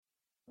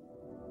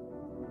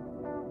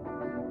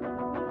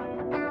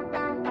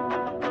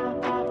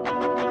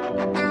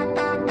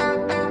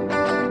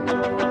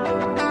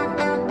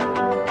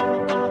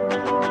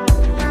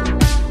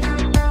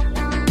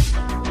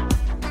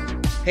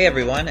Hey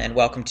everyone, and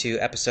welcome to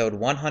episode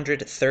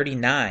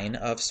 139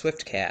 of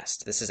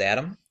Swiftcast. This is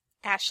Adam,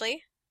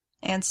 Ashley.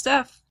 And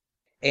Steph.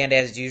 and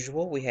as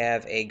usual, we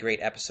have a great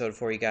episode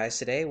for you guys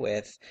today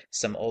with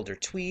some older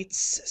tweets,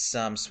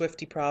 some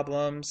Swifty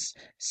problems,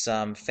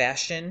 some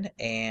fashion,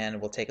 and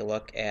we'll take a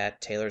look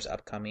at Taylor's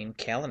upcoming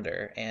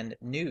calendar and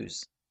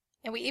news.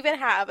 And we even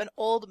have an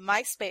old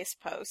MySpace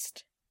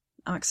post.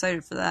 I'm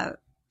excited for that.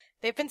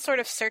 They've been sort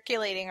of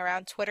circulating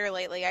around Twitter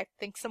lately. I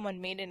think someone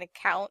made an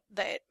account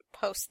that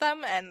posts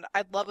them, and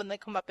I'd love when they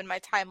come up in my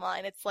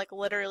timeline. It's like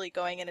literally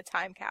going in a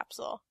time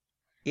capsule.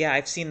 Yeah,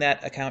 I've seen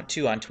that account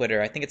too on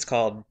Twitter. I think it's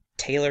called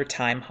Taylor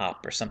Time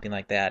Hop or something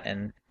like that,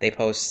 and they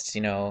post,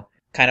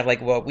 kind of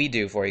like what we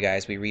do for you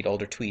guys. We read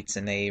older tweets,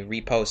 and they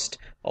repost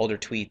older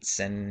tweets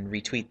and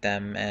retweet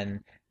them and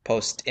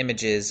post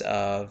images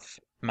of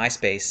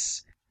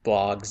MySpace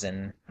blogs,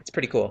 and it's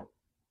pretty cool.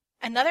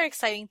 Another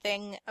exciting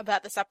thing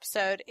about this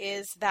episode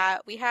is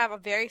that we have a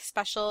very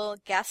special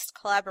guest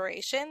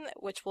collaboration,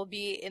 which will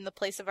be in the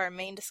place of our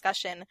main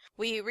discussion.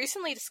 We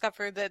recently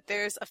discovered that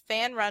there's a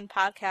fan-run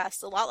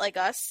podcast, a lot like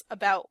us,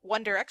 about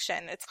One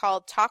Direction. It's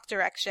called Talk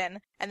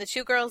Direction, and the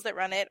two girls that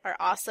run it are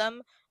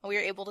awesome. We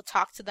were able to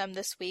talk to them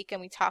this week,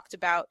 and we talked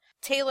about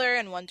Taylor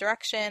and One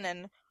Direction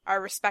and our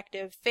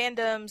respective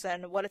fandoms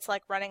and what it's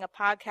like running a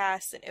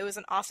podcast, and it was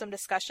an awesome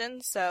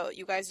discussion, so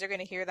you guys are going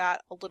to hear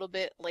that a little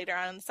bit later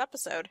on in this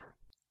episode.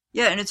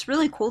 Yeah, and it's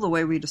really cool the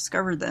way we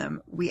discovered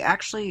them. We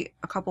actually,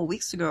 a couple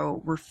weeks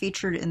ago, were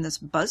featured in this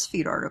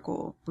BuzzFeed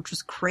article, which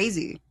was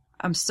crazy.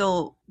 I'm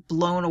still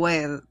blown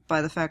away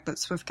by the fact that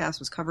Swiftcast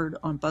was covered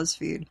on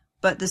BuzzFeed.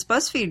 But this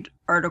BuzzFeed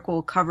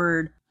article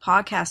covered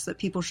podcasts that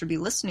people should be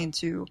listening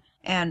to,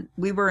 and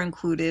we were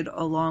included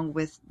along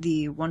with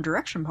the One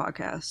Direction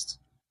podcast.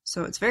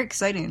 So it's very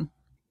exciting.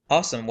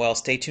 Awesome. Well,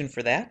 stay tuned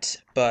for that.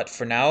 But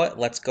for now,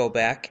 let's go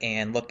back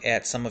and look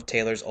at some of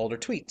Taylor's older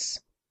tweets.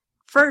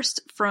 First,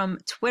 from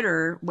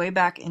Twitter, way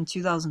back in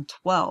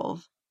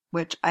 2012,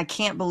 which I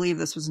can't believe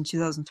this was in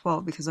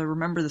 2012 because I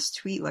remember this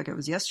tweet like it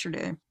was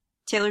yesterday.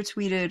 Taylor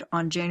tweeted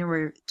on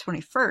January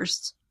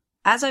 21st,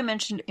 "As I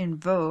mentioned in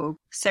Vogue,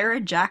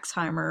 Sarah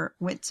Jacksheimer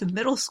went to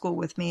middle school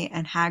with me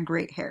and had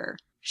great hair.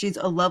 She's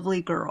a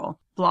lovely girl.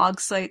 Blog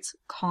sites,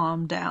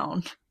 calm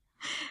down."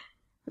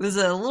 It was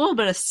a little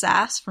bit of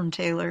sass from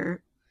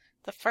Taylor.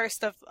 The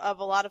first of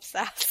a lot of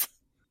sass.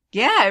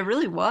 Yeah, it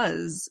really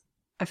was.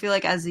 I feel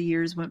like as the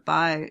years went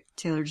by,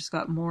 Taylor just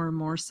got more and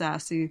more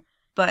sassy.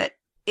 But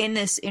in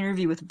this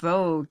interview with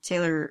Vogue,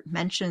 Taylor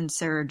mentioned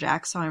Sarah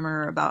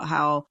Jacksheimer about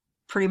how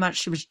pretty much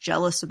she was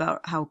jealous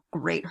about how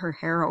great her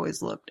hair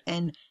always looked.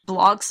 And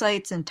blog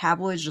sites and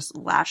tabloids just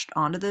latched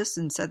onto this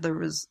and said there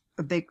was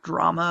a big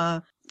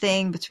drama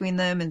thing between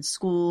them in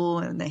school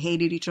and they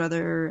hated each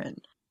other.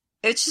 And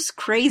it's just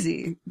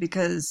crazy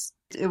because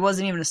it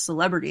wasn't even a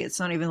celebrity.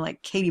 It's not even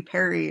like Katy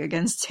Perry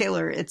against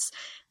Taylor. It's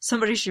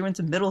somebody she went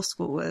to middle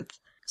school with.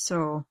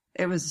 So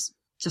it was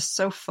just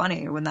so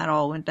funny when that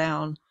all went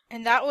down.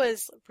 And that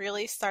was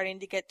really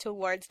starting to get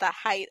towards the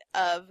height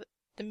of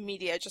the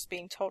media just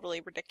being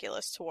totally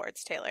ridiculous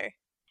towards Taylor.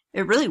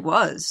 It really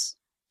was.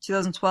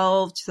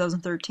 2012,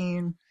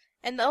 2013.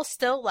 And they'll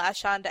still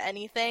lash on to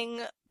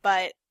anything,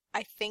 but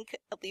I think,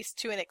 at least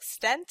to an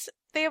extent,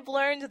 they have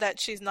learned that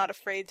she's not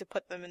afraid to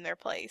put them in their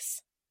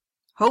place.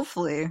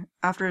 Hopefully,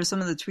 after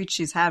some of the tweets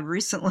she's had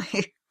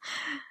recently.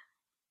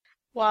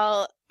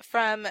 Well,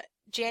 from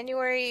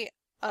January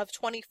of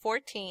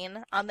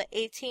 2014, on the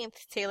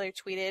 18th, Taylor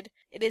tweeted,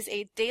 "It is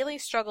a daily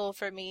struggle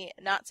for me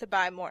not to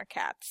buy more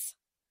cats."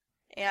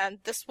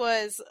 And this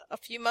was a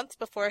few months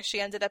before she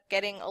ended up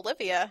getting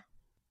Olivia.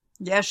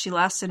 Yeah, she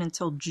lasted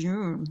until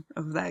June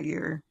of that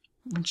year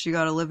when she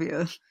got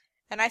Olivia.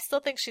 And I still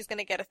think she's going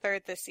to get a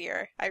third this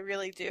year. I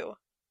really do.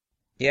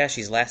 Yeah,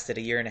 she's lasted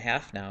a year and a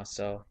half now,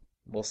 so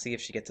we'll see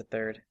if she gets a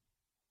third.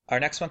 Our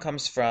next one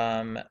comes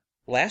from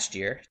last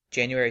year,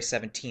 January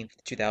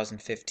 17th,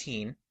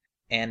 2015,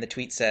 and the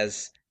tweet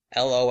says,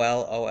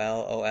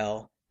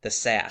 LOLOLOL, the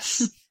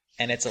sass.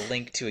 And it's a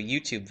link to a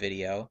YouTube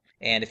video.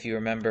 And if you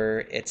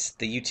remember, it's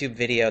the YouTube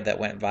video that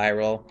went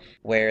viral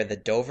where the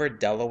Dover,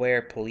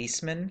 Delaware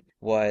policeman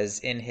was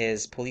in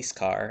his police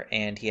car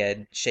and he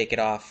had Shake It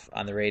Off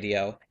on the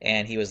radio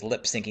and he was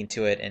lip syncing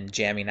to it and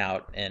jamming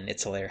out, and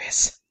it's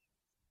hilarious.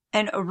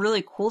 And a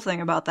really cool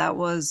thing about that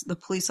was the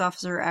police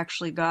officer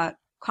actually got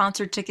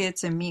concert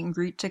tickets and meet and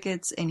greet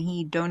tickets and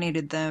he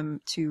donated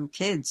them to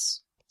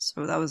kids.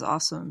 So that was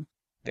awesome.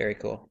 Very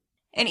cool.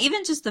 And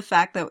even just the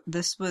fact that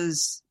this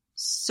was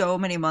so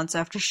many months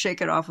after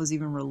Shake It Off was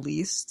even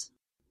released.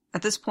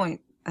 At this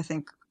point, I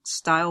think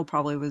Style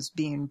probably was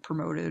being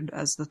promoted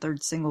as the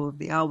third single of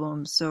the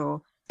album.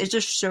 So it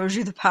just shows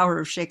you the power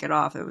of Shake It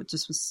Off. It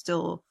just was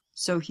still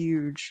so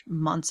huge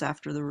months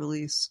after the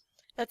release.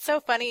 That's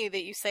so funny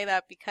that you say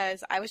that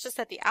because I was just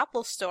at the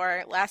Apple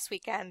store last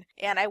weekend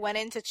and I went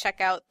in to check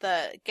out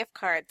the gift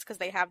cards because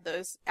they have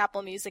those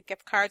Apple Music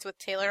gift cards with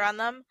Taylor on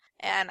them.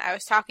 And I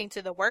was talking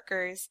to the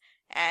workers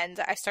and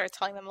I started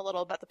telling them a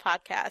little about the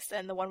podcast.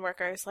 And the one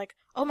worker is like,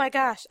 "Oh my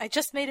gosh, I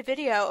just made a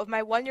video of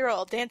my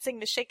 1-year-old dancing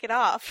to Shake It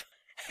Off."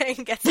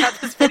 and gets out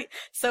this video.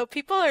 So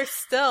people are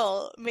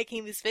still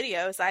making these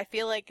videos. I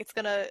feel like it's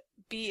gonna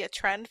be a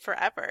trend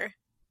forever.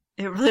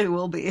 It really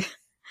will be.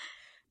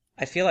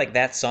 I feel like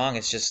that song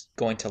is just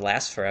going to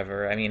last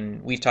forever. I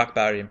mean, we've talked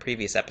about it in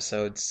previous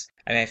episodes.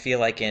 I mean, I feel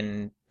like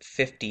in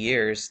 50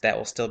 years, that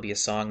will still be a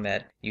song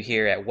that you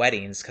hear at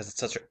weddings because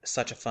it's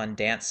such a fun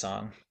dance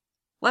song.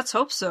 Let's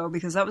hope so,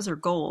 because that was her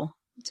goal,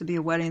 to be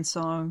a wedding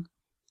song.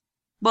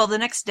 Well, the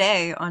next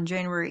day, on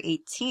January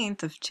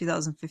 18th of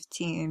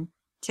 2015,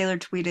 Taylor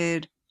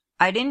tweeted,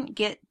 "I didn't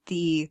get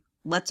the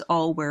 'let's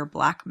all wear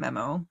black'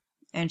 memo,"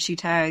 and she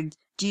tagged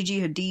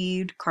Gigi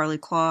Hadid, Karlie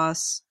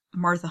Kloss,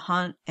 Martha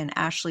Hunt, and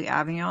Ashley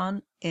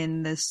Avion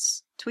in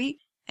this tweet,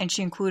 and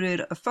she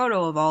included a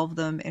photo of all of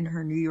them in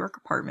her New York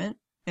apartment.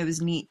 It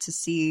was neat to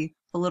see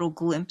a little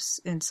glimpse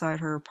inside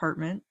her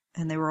apartment,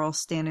 and they were all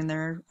standing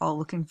there, all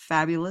looking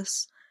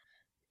fabulous.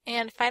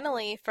 And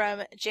finally,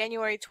 from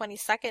January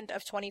 22nd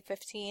of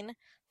 2015,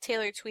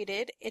 Taylor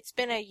tweeted, "It's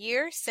been a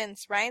year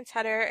since Ryan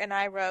Tedder and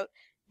I wrote,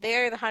 'They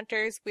are the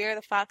hunters, we are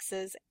the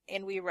foxes,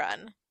 and we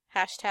run.'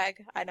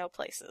 Hashtag I know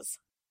places."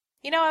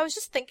 You know, I was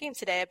just thinking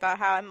today about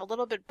how I'm a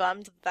little bit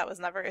bummed that was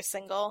never a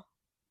single.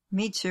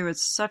 Me too,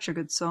 it's such a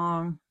good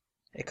song.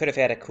 It could have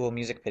had a cool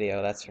music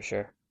video, that's for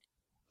sure.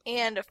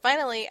 And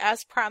finally,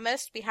 as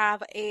promised, we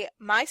have a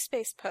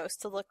MySpace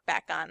post to look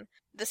back on.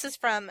 This is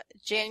from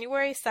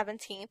January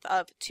 17th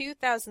of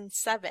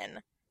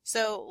 2007.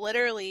 So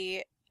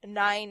literally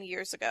 9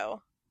 years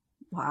ago.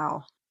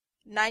 Wow.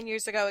 9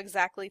 years ago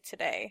exactly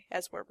today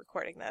as we're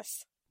recording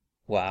this.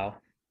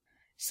 Wow.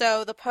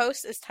 So the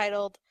post is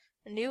titled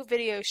 "New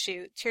Video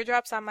Shoot,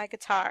 Teardrops on My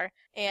Guitar,"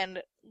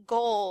 and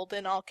gold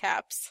in all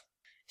caps.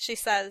 She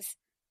says,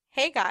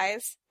 "Hey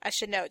guys," I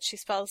should note she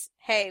spells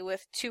hey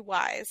with 2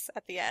 Y's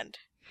at the end,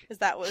 because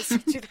that was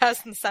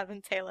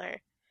 2007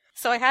 Taylor.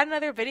 "So I had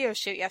another video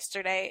shoot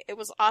yesterday. It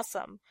was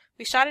awesome.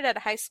 We shot it at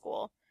a high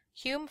school,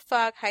 Hume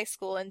Fogg High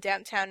School in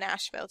downtown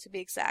Nashville to be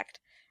exact.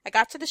 I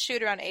got to the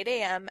shoot around 8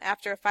 a.m.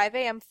 after a 5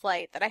 a.m.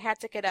 flight that I had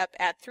to get up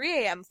at 3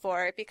 a.m.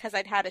 for because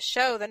I'd had a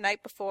show the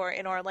night before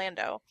in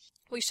Orlando.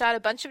 We shot a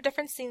bunch of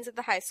different scenes at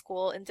the high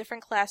school, in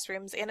different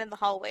classrooms, and in the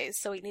hallways,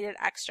 so we needed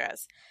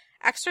extras.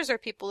 Extras are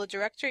people the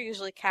director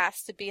usually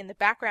casts to be in the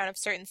background of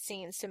certain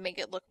scenes to make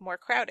it look more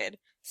crowded.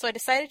 So I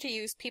decided to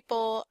use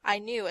people I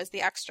knew as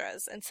the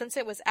extras, and since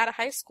it was at a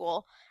high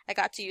school, I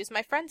got to use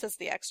my friends as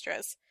the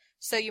extras.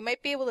 So you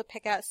might be able to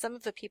pick out some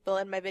of the people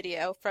in my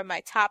video from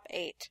my top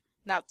 8.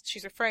 Now,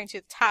 she's referring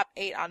to the top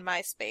 8 on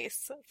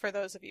MySpace, for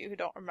those of you who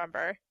don't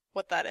remember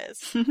what that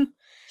is. It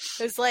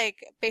was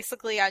like,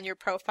 basically on your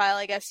profile,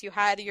 I guess, you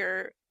had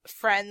your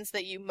friends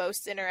that you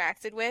most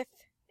interacted with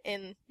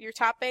in your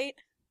top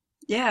 8.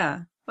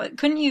 Yeah, but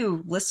couldn't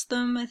you list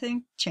them, I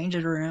think? Change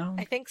it around?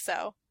 I think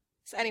so.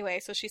 So anyway,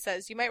 so she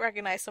says, you might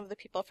recognize some of the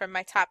people from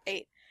my top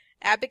 8.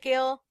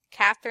 Abigail,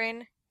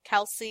 Catherine,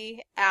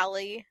 Kelsey,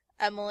 Allie,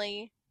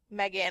 Emily,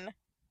 Megan.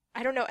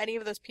 I don't know any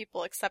of those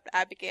people except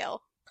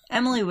Abigail.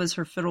 Emily was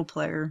her fiddle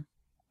player.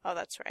 Oh,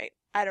 that's right.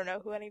 I don't know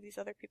who any of these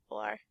other people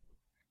are.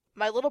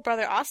 My little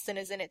brother Austin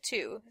is in it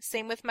too.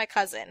 Same with my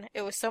cousin.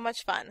 It was so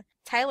much fun.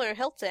 Tyler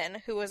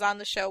Hilton, who was on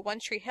the show One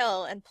Tree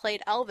Hill and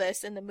played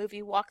Elvis in the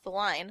movie Walk the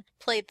Line,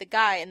 played the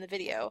guy in the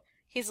video.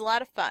 He's a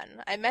lot of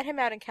fun. I met him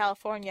out in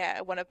California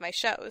at one of my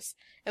shows.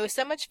 It was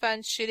so much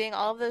fun shooting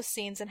all of those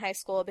scenes in high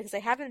school because I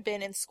haven't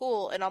been in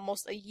school in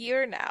almost a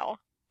year now.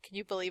 Can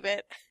you believe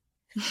it?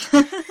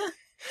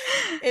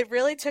 It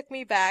really took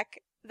me back.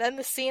 Then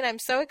the scene I'm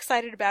so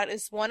excited about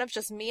is one of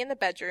just me in the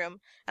bedroom,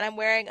 and I'm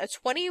wearing a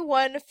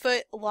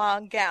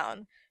 21-foot-long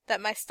gown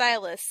that my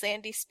stylist,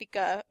 Sandy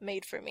Spica,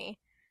 made for me.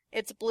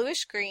 It's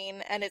bluish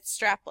green, and it's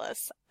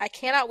strapless. I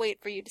cannot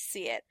wait for you to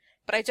see it,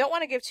 but I don't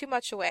want to give too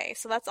much away,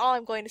 so that's all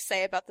I'm going to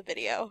say about the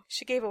video.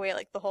 She gave away,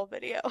 like, the whole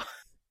video.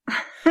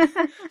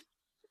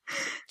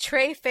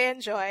 Trey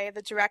Fanjoy,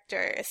 the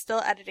director, is still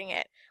editing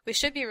it. We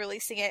should be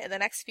releasing it in the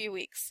next few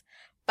weeks.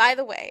 By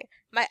the way,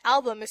 my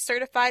album is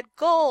certified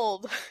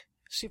gold!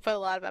 She put a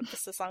lot of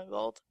emphasis on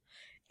gold.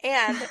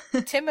 And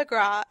Tim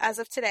McGraw, as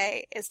of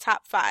today, is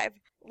top 5.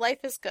 Life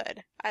is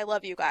good. I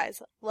love you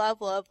guys.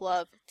 Love, love,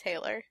 love,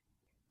 Taylor.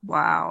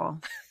 Wow.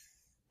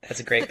 That's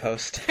a great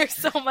post. There's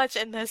so much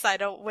in this,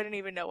 wouldn't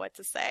even know what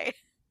to say.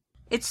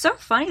 It's so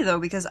funny, though,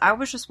 because I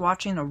was just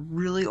watching a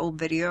really old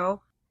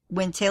video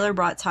when Taylor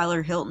brought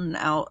Tyler Hilton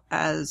out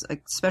as a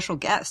special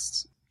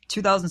guest.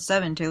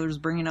 2007, Taylor was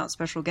bringing out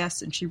special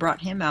guests, and she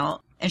brought him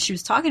out, and she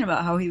was talking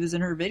about how he was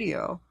in her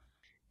video.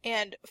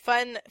 And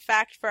fun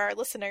fact for our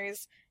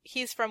listeners,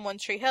 he's from One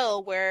Tree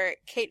Hill, where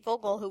Kate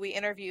Vogel, who we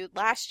interviewed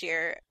last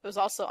year, was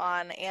also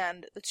on,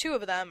 and the two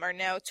of them are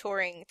now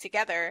touring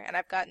together, and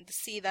I've gotten to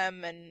see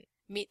them and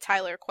meet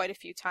Tyler quite a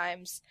few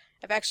times.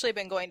 I've actually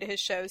been going to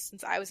his shows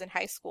since I was in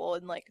high school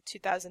in,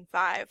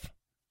 2005.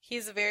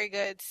 He's a very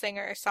good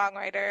singer,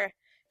 songwriter.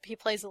 He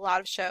plays a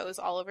lot of shows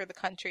all over the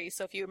country,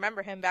 so if you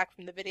remember him back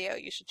from the video,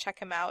 you should check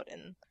him out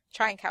and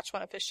try and catch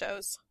one of his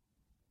shows.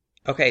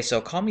 Okay, so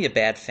call me a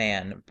bad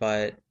fan,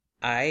 but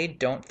I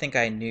don't think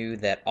I knew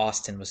that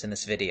Austin was in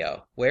this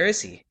video. Where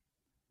is he?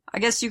 I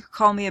guess you could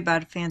call me a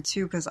bad fan,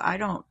 too, because I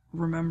don't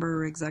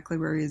remember exactly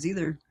where he is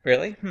either.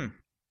 Really?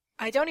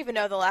 I don't even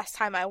know the last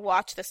time I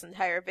watched this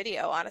entire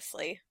video,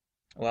 honestly.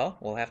 Well,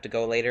 we'll have to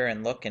go later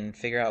and look and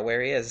figure out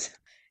where he is.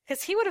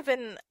 Because he would have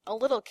been a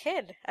little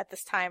kid at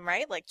this time,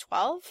 right? Like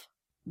 12?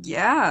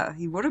 Yeah,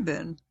 he would have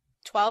been.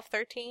 12,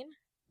 13?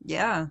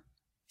 Yeah.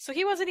 So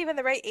he wasn't even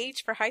the right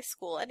age for high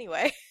school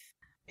anyway.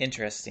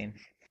 Interesting.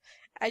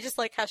 I just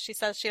like how she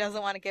says she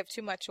doesn't want to give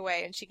too much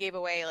away, and she gave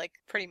away, like,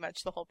 pretty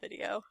much the whole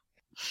video.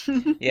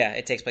 Yeah,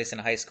 it takes place in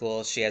a high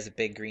school. She has a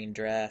big green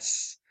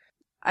dress.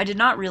 I did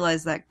not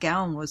realize that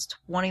gown was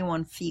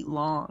 21 feet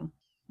long.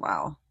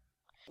 Wow.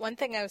 One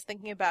thing I was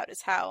thinking about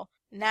is how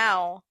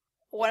now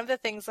one of the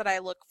things that I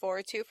look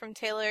forward to from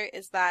Taylor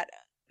is that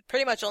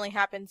pretty much only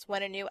happens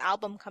when a new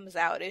album comes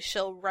out is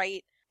she'll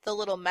write the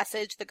little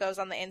message that goes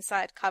on the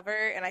inside cover,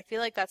 and I feel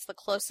like that's the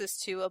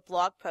closest to a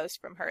blog post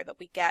from her that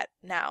we get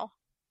now.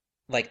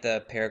 Like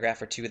the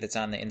paragraph or two that's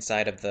on the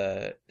inside of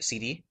the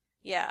CD?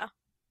 Yeah.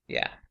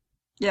 Yeah.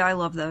 Yeah, I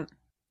love that.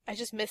 I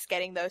just miss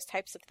getting those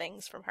types of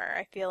things from her.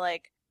 I feel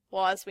like,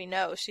 well, as we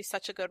know, she's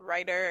such a good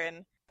writer,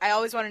 and I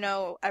always want to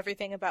know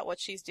everything about what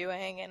she's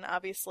doing, and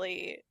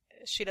obviously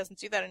she doesn't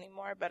do that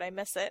anymore, but I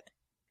miss it.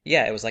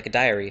 Yeah, it was like a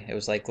diary. It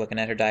was like looking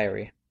at her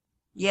diary.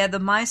 Yeah, the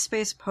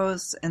MySpace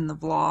posts and the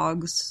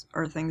vlogs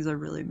are things I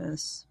really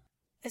miss.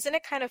 Isn't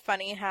it kind of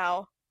funny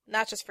how,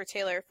 not just for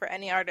Taylor, for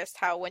any artist,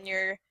 how when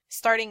you're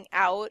starting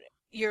out,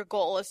 your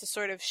goal is to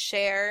sort of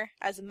share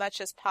as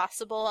much as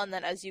possible, and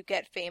then as you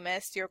get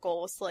famous, your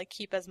goal is to like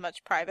keep as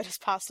much private as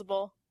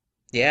possible.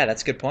 Yeah,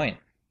 that's a good point.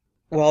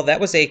 Well, that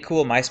was a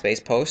cool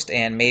MySpace post,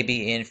 and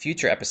maybe in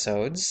future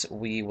episodes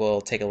we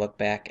will take a look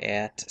back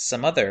at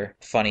some other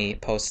funny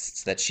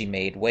posts that she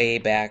made way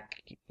back,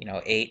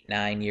 8,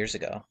 9 years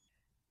ago.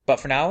 But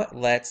for now,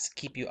 let's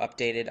keep you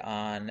updated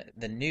on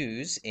the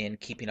news in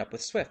Keeping Up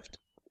with Swift.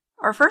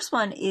 Our first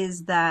one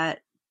is that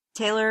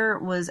Taylor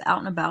was out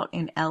and about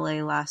in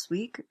LA last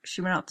week.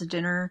 She went out to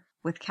dinner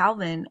with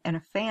Calvin, and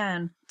a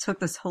fan took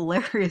this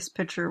hilarious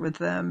picture with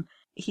them.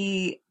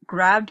 He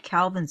grabbed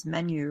Calvin's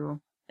menu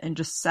and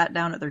just sat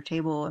down at their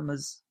table and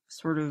was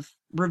sort of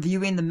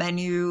reviewing the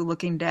menu,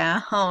 looking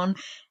down,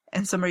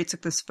 and somebody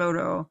took this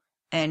photo,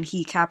 and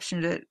he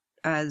captioned it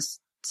as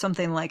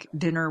something like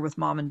dinner with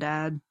mom and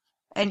dad.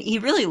 And he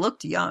really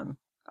looked young,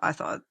 I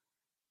thought.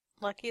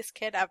 Luckiest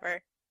kid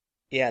ever.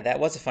 Yeah, that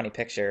was a funny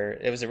picture.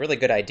 It was a really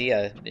good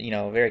idea,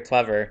 very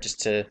clever,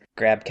 just to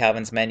grab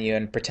Calvin's menu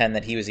and pretend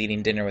that he was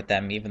eating dinner with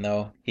them, even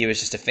though he was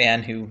just a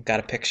fan who got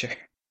a picture.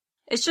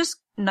 It's just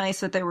nice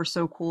that they were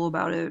so cool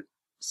about it.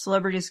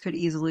 Celebrities could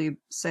easily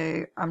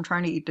say, I'm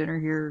trying to eat dinner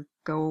here,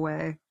 go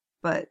away.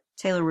 But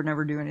Taylor would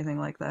never do anything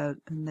like that,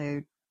 and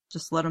they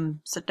just let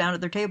him sit down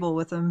at their table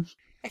with him.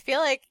 I feel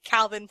like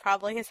Calvin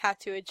probably has had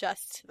to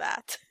adjust to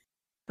that.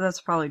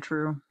 That's probably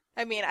true.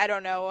 I mean, I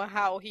don't know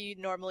how he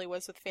normally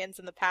was with fans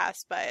in the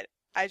past, but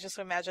I just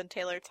imagine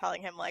Taylor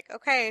telling him, like,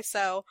 okay,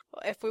 so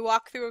if we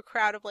walk through a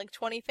crowd of like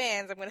 20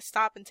 fans, I'm going to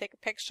stop and take a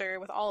picture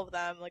with all of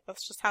them. Like,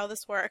 that's just how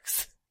this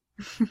works.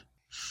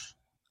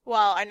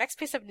 Well, our next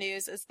piece of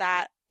news is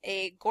that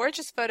a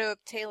gorgeous photo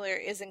of Taylor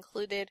is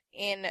included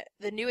in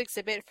the new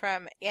exhibit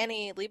from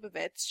Annie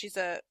Leibovitz. She's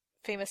a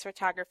famous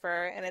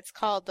photographer, and it's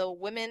called the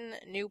Women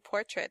New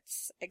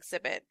Portraits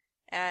exhibit.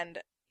 And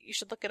you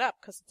should look it up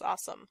because it's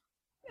awesome.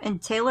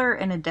 And Taylor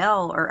and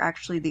Adele are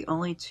actually the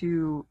only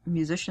two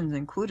musicians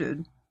included,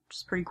 which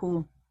is pretty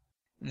cool.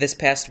 This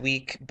past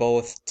week,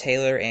 both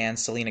Taylor and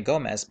Selena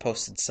Gomez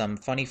posted some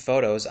funny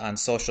photos on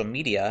social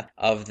media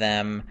of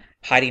them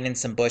hiding in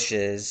some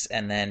bushes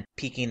and then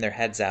peeking their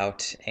heads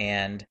out,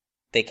 and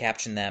they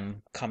captioned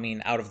them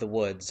coming out of the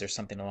woods or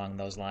something along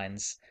those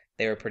lines.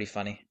 They were pretty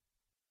funny.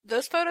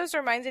 Those photos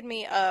reminded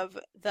me of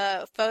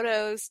the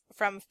photos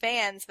from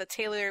fans that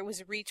Taylor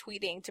was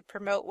retweeting to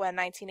promote when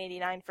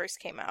 1989 first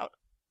came out.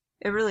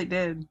 It really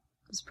did.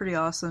 It's pretty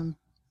awesome.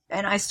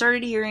 And I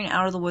started hearing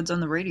Out of the Woods on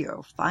the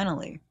radio,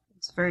 finally.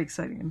 It's very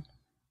exciting.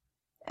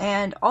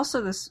 And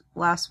also this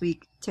last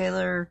week,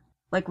 Taylor,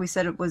 like we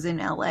said, it was in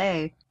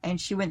LA, and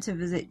she went to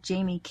visit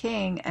Jamie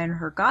King and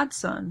her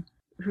godson,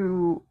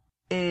 who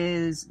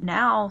is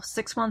now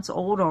 6 months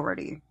old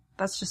already.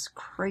 That's just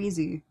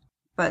crazy.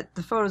 But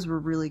the photos were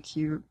really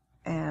cute,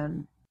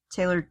 and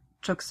Taylor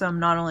took some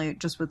not only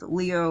just with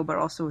Leo, but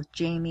also with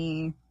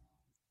Jamie.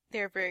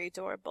 They're very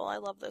adorable. I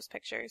love those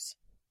pictures.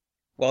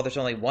 Well, there's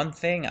only one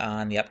thing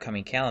on the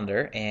upcoming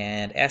calendar,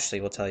 and Ashley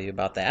will tell you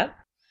about that.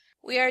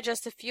 We are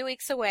just a few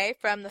weeks away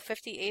from the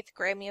 58th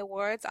Grammy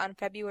Awards on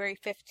February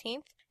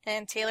 15th,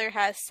 and Taylor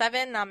has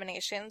 7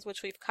 nominations,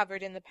 which we've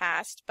covered in the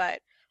past, but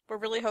we're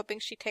really hoping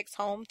she takes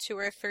home 2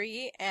 or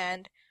 3,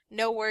 and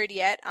no word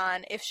yet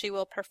on if she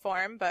will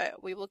perform,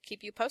 but we will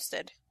keep you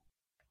posted.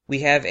 We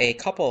have a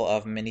couple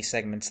of mini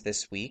segments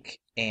this week,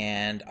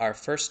 and our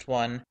first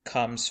one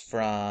comes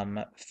from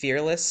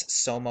Fearless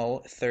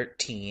Somo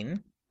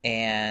 13,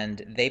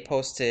 and they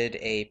posted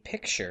a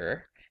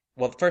picture.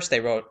 Well, first they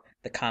wrote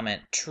the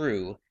comment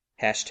true,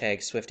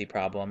 hashtag Swifty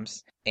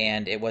Problems,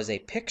 and it was a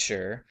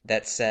picture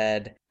that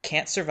said,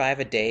 can't survive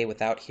a day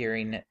without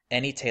hearing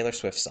any Taylor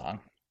Swift song.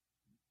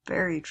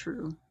 Very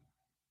true.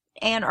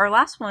 And our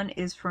last one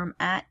is from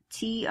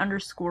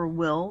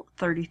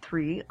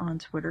 @T_Will33 on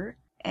Twitter.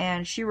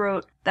 And she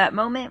wrote, "That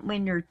moment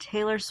when your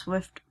Taylor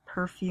Swift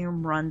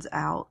perfume runs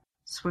out.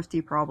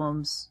 Swiftie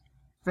problems."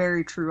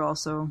 Very true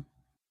also.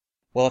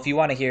 Well, if you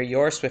want to hear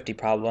your Swiftie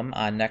problem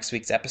on next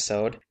week's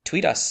episode,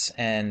 tweet us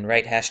and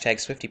write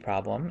 #Swiftie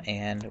problem,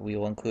 and we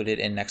will include it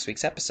in next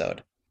week's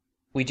episode.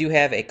 We do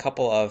have a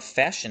couple of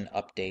fashion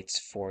updates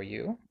for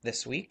you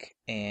this week,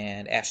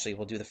 and Ashley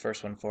will do the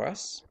first one for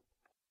us.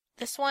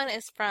 This one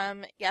is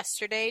from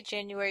yesterday,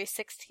 January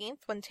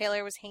 16th, when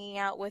Taylor was hanging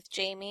out with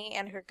Jamie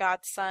and her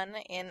godson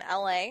in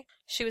LA.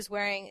 She was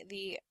wearing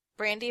the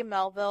Brandy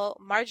Melville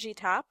Margie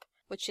top,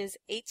 which is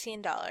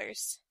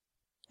 $18.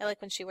 I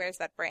like when she wears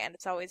that brand.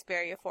 It's always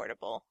very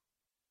affordable.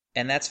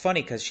 And that's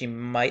funny because she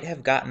might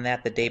have gotten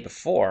that the day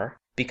before,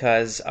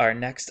 because our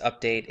next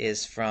update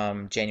is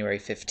from January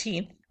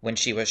 15th, when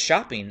she was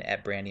shopping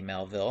at Brandy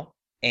Melville.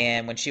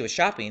 And when she was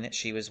shopping,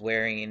 she was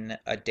wearing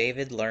a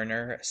David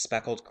Lerner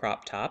speckled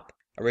crop top,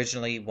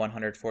 originally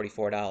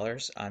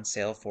 $144, on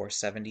sale for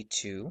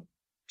 $72.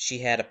 She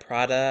had a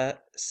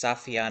Prada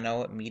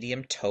Saffiano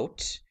medium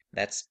tote,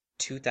 that's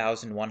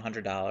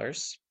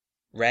 $2,100.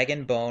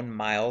 Rag & Bone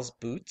Miles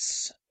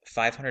boots,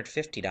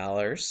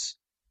 $550.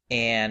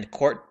 And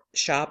Court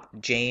Shop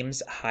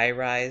James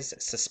high-rise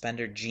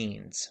suspender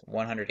jeans,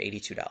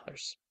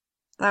 $182.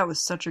 That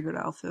was such a good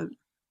outfit.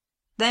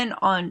 Then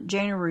on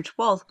January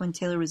 12th, when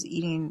Taylor was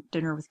eating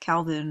dinner with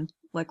Calvin,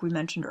 like we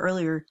mentioned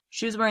earlier,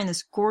 she was wearing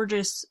this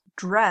gorgeous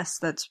dress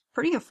that's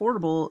pretty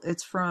affordable.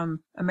 It's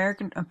from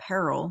American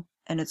Apparel,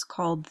 and it's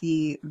called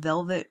the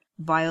Velvet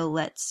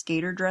Violet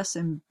Skater Dress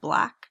in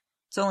black.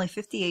 It's only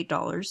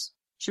 $58.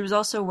 She was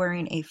also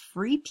wearing a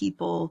Free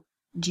People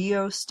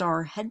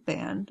Geostar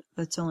headband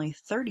that's only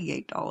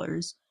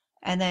 $38.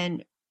 And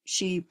then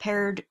she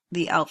paired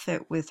the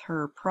outfit with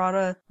her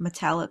Prada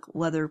metallic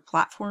leather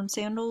platform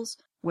sandals,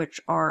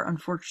 which are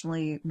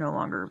unfortunately no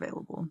longer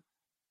available.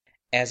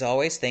 As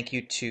always, thank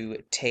you to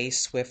Tay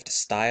Swift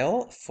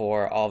Style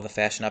for all the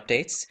fashion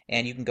updates,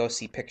 and you can go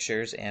see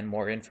pictures and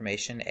more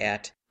information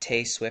at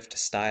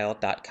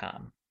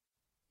tayswiftstyle.com.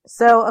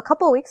 So a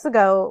couple of weeks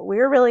ago, we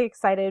were really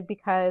excited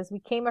because we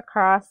came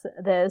across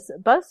this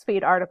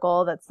BuzzFeed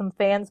article that some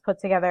fans put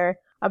together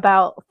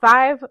about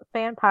 5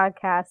 fan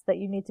podcasts that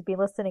you need to be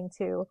listening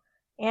to.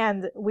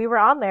 And we were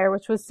on there,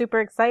 which was super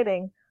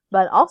exciting.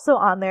 But also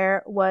on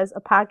there was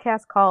a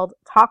podcast called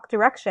Talk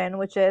Direction,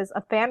 which is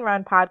a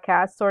fan-run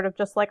podcast, sort of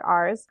just like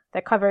ours,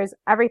 that covers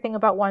everything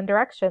about One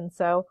Direction.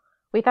 So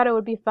we thought it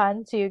would be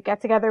fun to get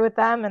together with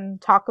them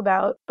and talk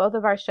about both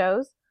of our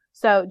shows.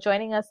 So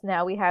joining us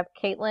now, we have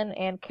Caitlin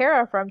and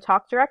Kara from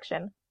Talk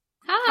Direction.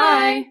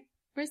 Hi!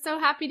 We're so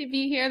happy to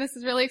be here. This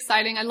is really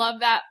exciting. I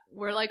love that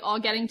we're all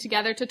getting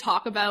together to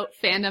talk about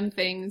fandom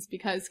things,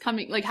 because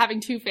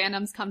having 2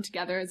 fandoms come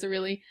together is a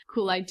really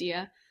cool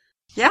idea.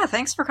 Yeah,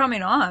 thanks for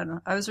coming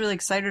on. I was really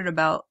excited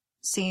about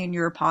seeing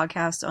your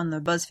podcast on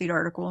the BuzzFeed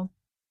article.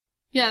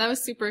 Yeah, that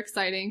was super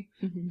exciting.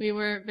 Mm-hmm. We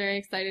were very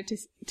excited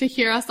to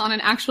hear us on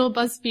an actual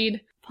BuzzFeed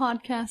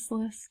podcast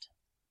list.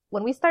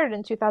 When we started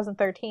in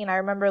 2013, I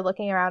remember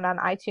looking around on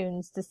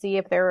iTunes to see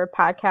if there were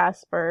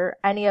podcasts for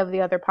any of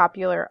the other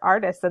popular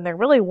artists, and there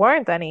really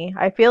weren't any.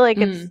 I feel like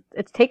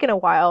it's taken a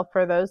while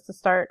for those to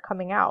start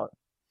coming out.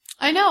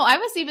 I know. I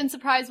was even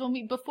surprised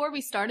before we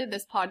started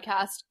this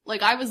podcast,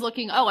 I was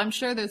looking, I'm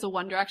sure there's a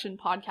One Direction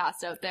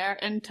podcast out there,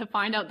 and to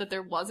find out that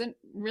there wasn't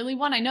really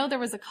one. I know there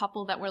was a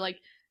couple that were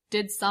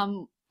did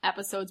some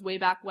episodes way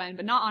back when,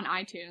 but not on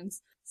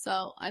iTunes.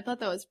 So I thought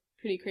that was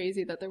pretty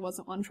crazy that there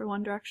wasn't one for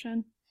One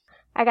Direction.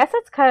 I guess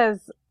it's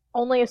because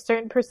only a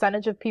certain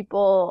percentage of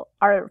people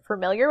are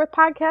familiar with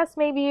podcasts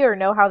maybe, or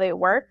know how they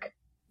work.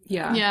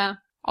 Yeah. Yeah.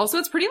 Also,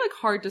 it's pretty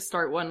hard to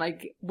start one.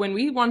 When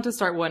we wanted to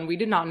start one, we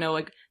did not know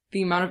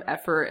the amount of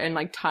effort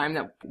and time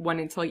that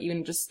went into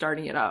even just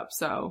starting it up.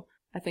 So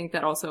I think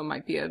that also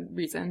might be a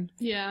reason.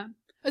 Yeah.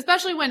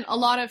 Especially when a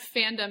lot of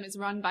fandom is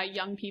run by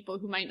young people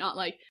who might not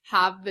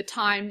have the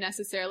time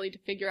necessarily to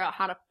figure out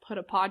how to put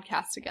a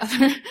podcast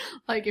together.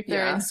 If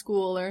they're in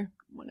school or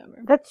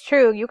whatever. That's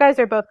true. You guys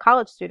are both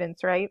college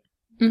students, right?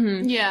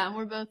 Mm-hmm. Yeah,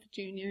 we're both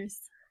juniors.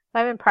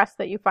 I'm impressed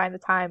that you find the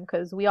time,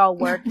 because we all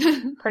work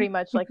pretty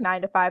much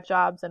 9 to 5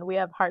 jobs, and we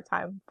have a hard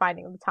time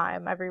finding the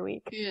time every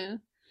week. Yeah.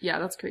 Yeah,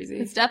 that's crazy.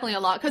 It's definitely a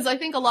lot, because I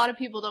think a lot of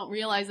people don't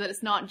realize that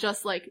it's not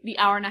just the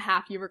hour and a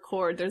half you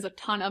record. There's a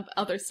ton of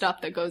other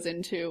stuff that goes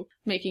into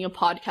making a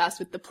podcast,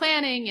 with the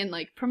planning and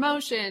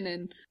promotion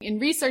and in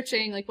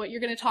researching what you're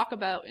going to talk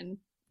about, and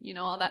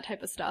all that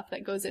type of stuff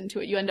that goes into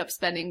it. You end up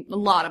spending a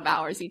lot of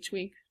hours each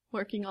week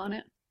working on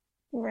it.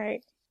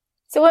 Right.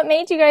 So what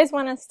made you guys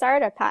want to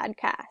start a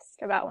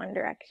podcast about One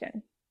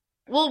Direction?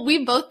 Well,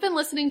 we've both been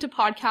listening to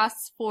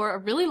podcasts for a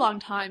really long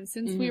time,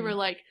 since we were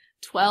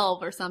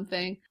 12 or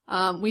something.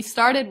 We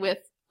started with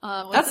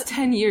that's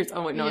 10 years.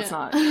 Oh wait, no, yeah. It's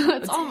not.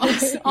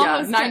 It's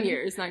almost 9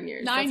 years. 9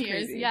 years. 9 That's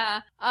years. crazy.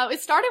 Yeah.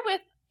 It started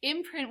with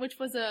Imprint, which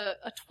was a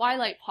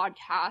Twilight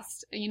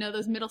podcast.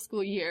 Those middle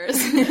school years.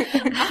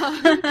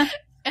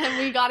 And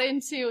we got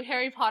into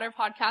Harry Potter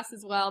podcasts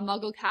as well,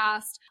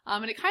 Mugglecast.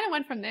 And it kind of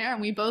went from there,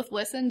 and we both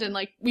listened, and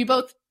like we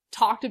both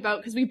talked about,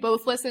 because we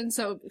both listened,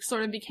 so it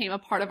sort of became a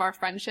part of our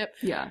friendship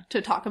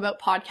to talk about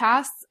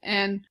podcasts.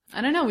 And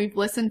I don't know, we've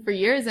listened for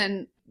years,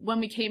 and when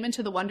we came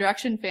into the One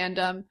Direction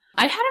fandom,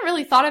 I hadn't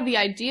really thought of the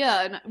idea,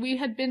 and we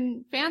had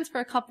been fans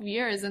for a couple of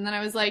years, and then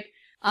I was like,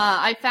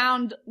 I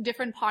found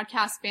different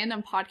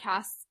fandom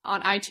podcasts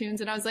on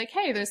iTunes, and I was like,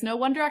 hey, there's no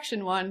One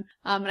Direction one.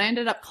 And I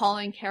ended up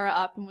calling Kara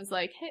up and was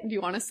like, hey, do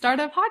you want to start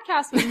a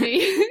podcast with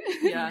me?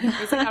 Yeah, it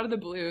was like out of the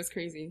blue. It was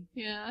crazy.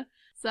 Yeah.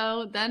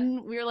 So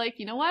then we were like,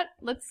 you know what?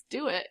 Let's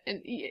do it.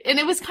 And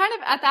it was kind of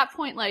at that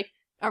point like,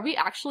 are we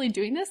actually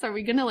doing this? Are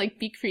we going to like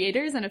be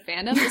creators in a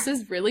fandom? This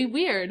is really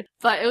weird.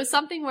 But it was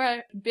something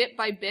where bit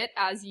by bit,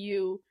 as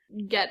you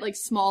get like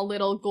small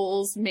little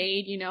goals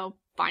made, you know,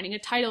 finding a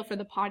title for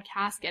the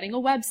podcast, getting a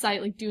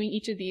website, like doing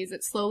each of these,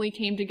 it slowly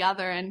came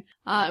together, and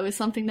it was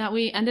something that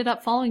we ended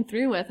up following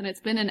through with, and it's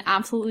been an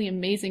absolutely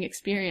amazing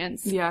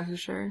experience. Yeah, for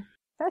sure.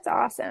 That's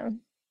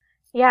awesome.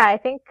 Yeah, I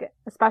think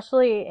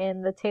especially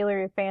in the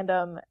Taylor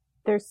fandom,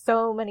 there's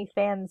so many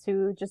fans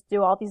who just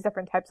do all these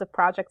different types of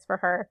projects for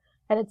her.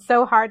 And it's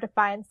so hard to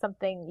find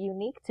something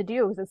unique to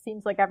do because it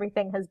seems like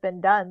everything has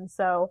been done.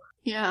 So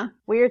yeah,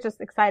 we're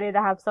just excited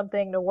to have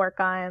something to work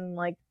on.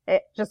 Like,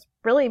 it just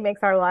really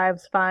makes our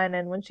lives fun.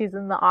 And when she's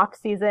in the off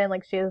season,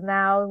 like she is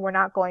now, we're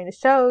not going to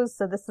shows.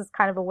 So this is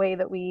kind of a way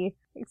that we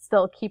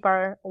still keep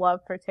our love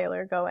for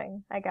Taylor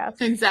going, I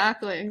guess.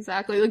 Exactly.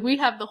 Like, we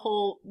have the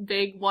whole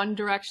big One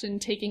Direction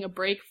taking a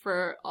break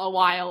for a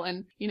while,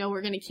 and, you know,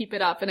 we're going to keep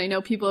it up. And I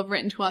know people have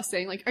written to us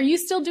saying, like, are you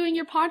still doing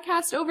your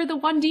podcast over the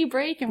 1D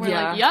break? And we're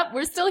like, yep,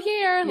 we're still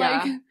here.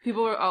 Yeah. Like,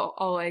 people are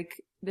all like,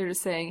 they're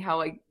just saying how,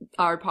 like,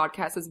 our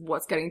podcast is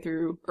what's getting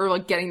through, or,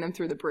 like, getting them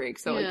through the break.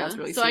 So, like, that's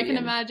really so sweet. I can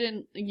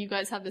imagine you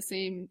guys have the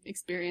same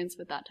experience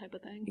with that type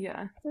of thing.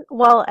 Yeah.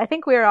 Well, I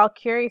think we were all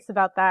curious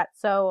about that.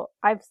 So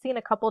I've seen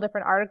a couple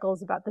different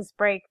articles about this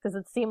break. Does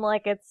it seem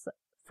like it's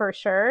for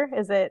sure?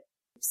 Is it?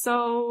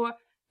 So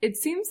it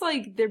seems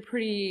like they're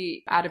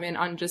pretty adamant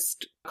on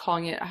just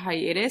calling it a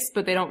hiatus,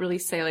 but they don't really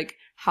say, like,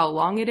 how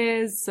long it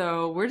is.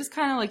 So we're just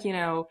kind of, like, you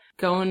know,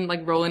 going,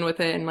 like, rolling with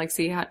it and, like,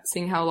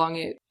 seeing how long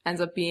it ends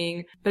up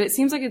being. But it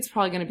seems like it's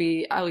probably going to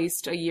be at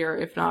least a year,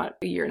 if not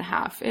a year and a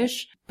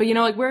half-ish. But, you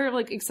know, like, we're,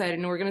 like, excited,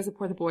 and we're going to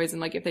support the boys,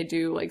 and, like, if they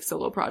do, like,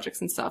 solo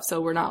projects and stuff.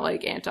 So we're not,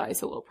 like,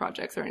 anti-solo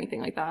projects or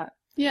anything like that.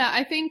 Yeah,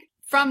 I think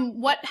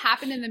from what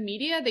happened in the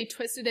media, they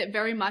twisted it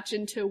very much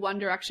into One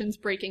Direction's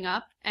breaking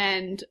up.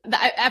 And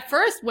at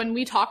first, when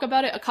we talk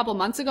about it a couple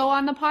months ago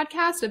on the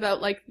podcast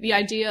about, like, the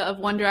idea of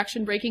One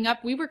Direction breaking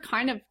up, we were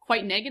kind of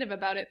quite negative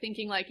about it,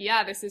 thinking, like,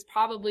 yeah, this is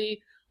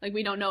probably, like,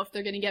 we don't know if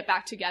they're going to get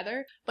back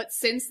together. But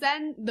since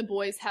then, the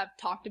boys have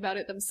talked about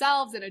it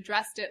themselves and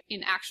addressed it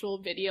in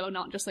actual video,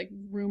 not just, like,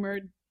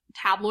 rumored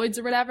tabloids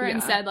or whatever,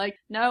 and said, like,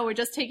 no, we're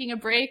just taking a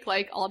break,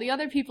 like all the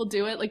other people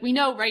do it. Like, we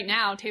know right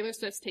now Taylor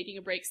Swift's taking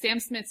a break, Sam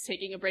Smith's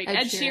taking a break,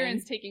 Ed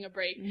Sheeran's taking a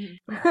break.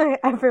 Mm-hmm.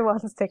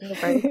 Everyone's taking a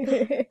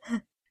break.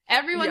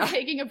 Everyone's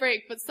taking a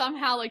break, but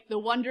somehow, like, the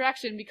One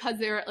Direction, because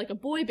they're like a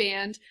boy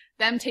band,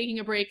 them taking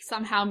a break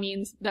somehow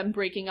means them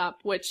breaking up,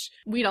 which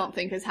we don't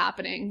think is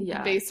happening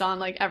based on,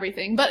 like,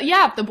 everything. But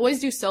yeah, if the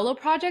boys do solo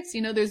projects,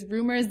 you know, there's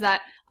rumors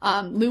that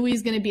Louis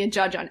is going to be a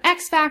judge on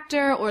X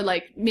Factor, or,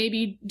 like,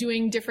 maybe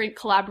doing different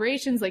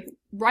collaborations, like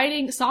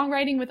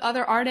songwriting with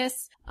other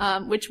artists,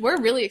 which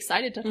we're really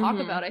excited to talk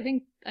about. I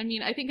think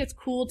it's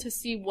cool to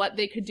see what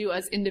they could do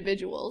as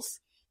individuals.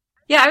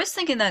 Yeah, I was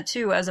thinking that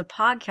too. As a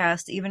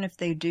podcast, even if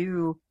they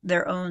do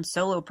their own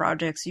solo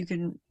projects, you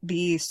can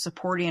be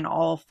supporting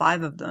all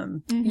 5 of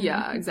them. Mm-hmm.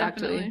 Yeah,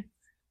 exactly. Definitely.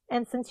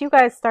 And since you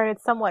guys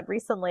started somewhat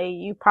recently,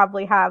 you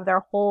probably have their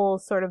whole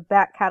sort of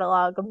back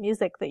catalog of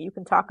music that you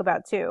can talk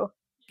about too.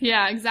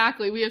 Yeah,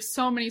 exactly. We have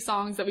so many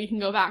songs that we can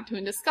go back to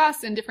and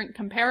discuss, and different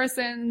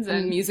comparisons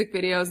and music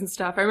videos and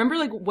stuff. I remember,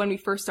 like, when we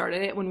first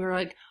started it, when we were,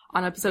 like,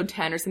 on episode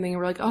 10 or something, and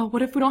we're like, oh,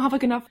 what if we don't have,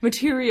 like, enough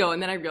material?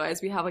 And then I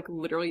realized we have, like,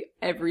 literally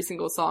every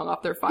single song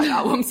off their 5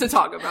 albums to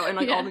talk about, and,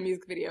 like, all the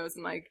music videos,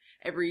 and, like,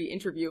 every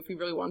interview if we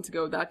really wanted to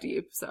go that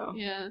deep. So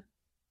yeah.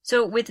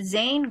 So with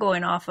Zayn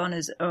going off on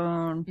his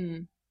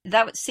own,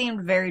 that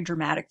seemed very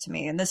dramatic to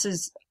me. And this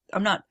is,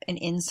 I'm not an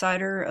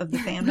insider of the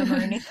fandom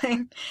or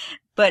anything,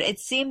 but it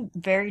seemed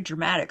very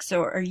dramatic.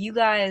 So are you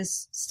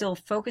guys still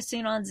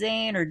focusing on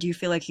Zayn, or do you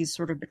feel like he's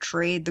sort of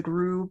betrayed the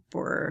group?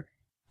 Or,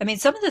 I mean,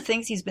 some of the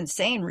things he's been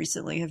saying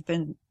recently have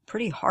been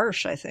pretty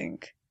harsh, I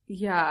think.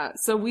 Yeah,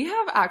 so we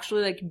have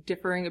actually, like,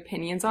 differing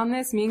opinions on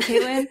this, me and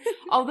Caitlin.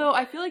 Although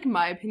I feel like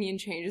my opinion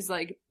changes,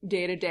 like,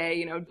 day to day,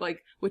 you know,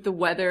 like, with the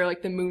weather,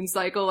 like, the moon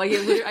cycle. Like,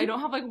 I don't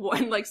have, like,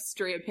 one, like,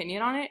 straight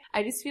opinion on it.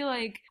 I just feel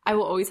like I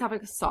will always have,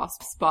 like, a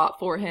soft spot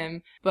for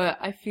him. But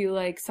I feel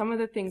like some of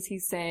the things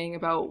he's saying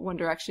about One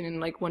Direction and,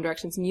 like, One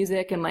Direction's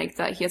music, and, like,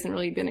 that he hasn't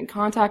really been in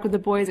contact with the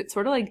boys, it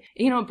sort of, like,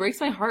 you know, it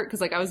breaks my heart,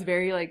 because, like, I was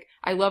very, like,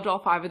 I loved all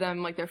 5 of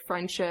them, like, their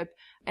friendship.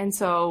 And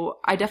so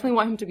I definitely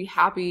want him to be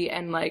happy,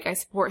 and like I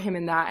support him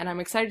in that, and I'm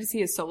excited to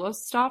see his solo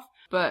stuff,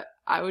 but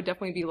I would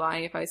definitely be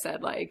lying if I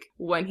said like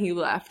when he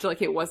left,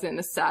 like it wasn't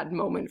a sad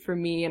moment for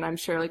me, and I'm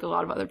sure like a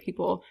lot of other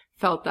people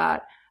felt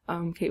that.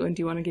 Caitlin,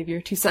 do you want to give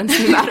your 2 cents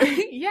in the matter?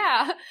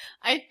 Yeah,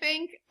 I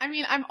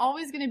mean, I'm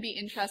always going to be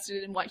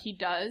interested in what he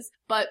does,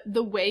 but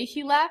the way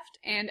he left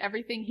and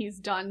everything he's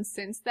done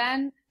since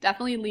then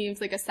definitely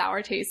leaves like a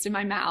sour taste in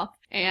my mouth.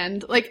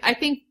 And like, I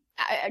think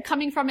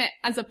coming from it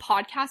as a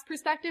podcast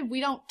perspective,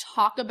 we don't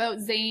talk about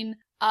Zayn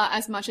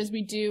as much as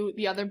we do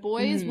the other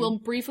boys. We'll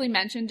briefly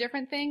mention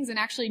different things, and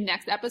actually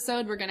next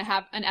episode we're going to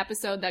have an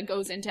episode that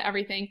goes into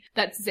everything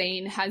that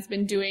Zayn has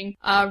been doing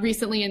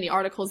recently in the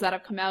articles that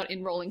have come out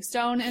in Rolling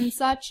Stone and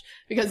such,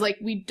 because like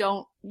we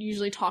don't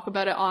usually talk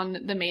about it on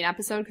the main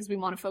episode because we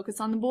want to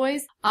focus on the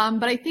boys.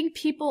 But I think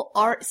people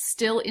are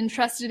still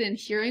interested in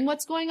hearing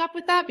what's going up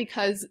with that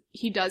because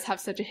he does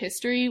have such a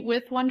history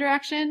with One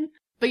Direction.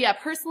 But yeah,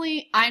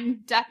 personally,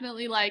 I'm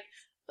definitely like,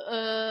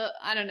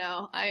 I don't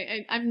know.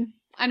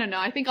 I don't know.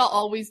 I think I'll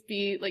always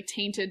be like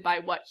tainted by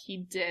what he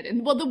did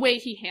and well, the way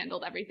he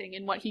handled everything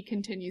and what he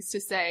continues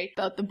to say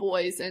about the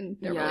boys and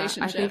their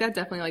relationship. I think that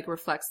definitely like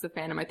reflects the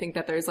fandom. I think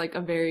that there's like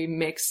a very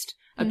mixed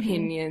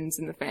opinions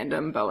in the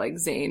fandom about like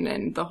Zayn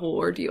and the whole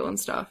ordeal and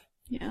stuff.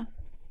 Yeah.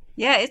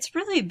 Yeah, it's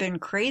really been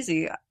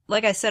crazy.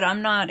 Like I said,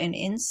 I'm not an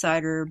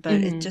insider, but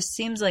it just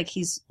seems like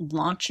he's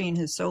launching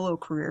his solo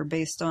career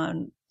based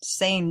on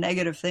saying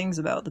negative things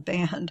about the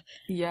band.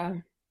 Yeah.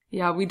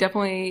 Yeah, we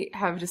definitely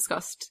have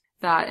discussed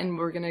that, and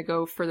we're going to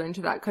go further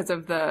into that because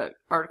of the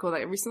article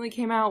that recently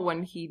came out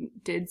when he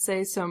did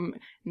say some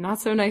not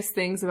so nice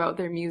things about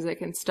their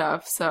music and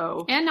stuff.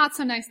 So and not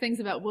so nice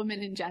things about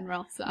women in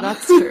general. So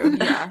that's true.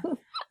 Yeah.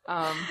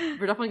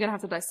 We're definitely going to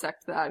have to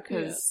dissect that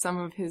because some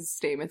of his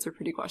statements are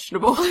pretty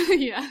questionable.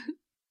 Yeah.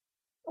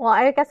 Well,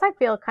 I guess I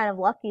feel kind of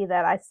lucky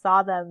that I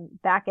saw them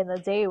back in the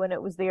day when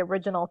it was the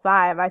original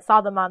 5. I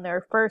saw them on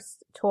their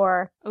first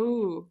tour.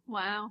 Ooh.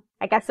 Wow.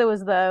 I guess it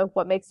was the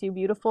What Makes You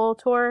Beautiful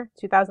tour,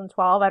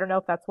 2012. I don't know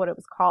if that's what it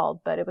was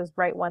called, but it was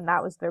right when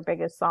that was their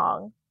biggest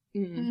song.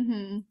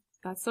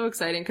 That's so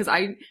exciting because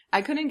I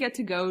couldn't get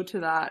to go to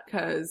that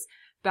because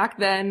back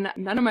then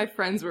none of my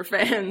friends were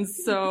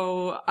fans,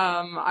 so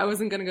I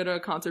wasn't going to go to a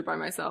concert by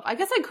myself. I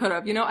guess I could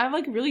have. You know, I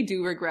like really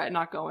do regret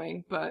not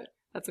going, but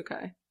that's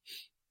okay.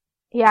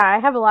 Yeah, I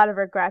have a lot of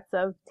regrets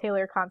of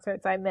Taylor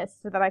concerts I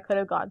missed that I could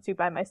have gone to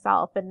by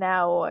myself, and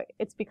now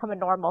it's become a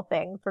normal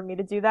thing for me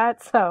to do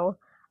that, so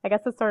I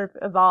guess it sort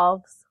of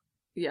evolves.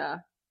 Yeah.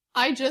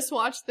 I just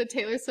watched the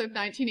Taylor Swift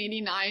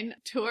 1989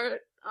 tour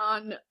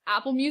on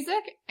Apple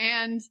Music,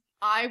 and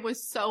I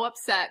was so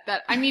upset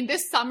that, I mean,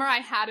 this summer I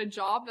had a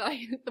job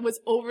that was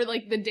over,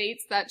 like, the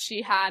dates that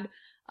she had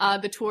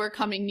the tour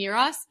coming near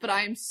us, but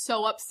I am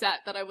so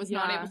upset that I was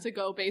not able to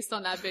go based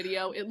on that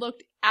video. It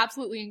looked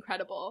absolutely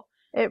incredible.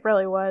 It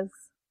really was.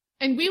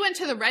 And we went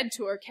to the Red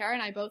Tour. Kara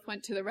and I both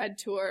went to the Red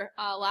Tour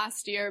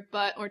last year,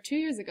 or 2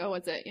 years ago,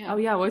 was it? Yeah. Oh,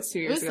 yeah, what's 2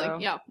 years ago?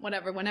 Like, yeah,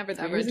 whenever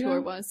that Red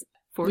Tour was.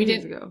 4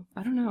 years ago.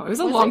 I don't know. It was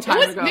a long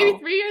time ago. Maybe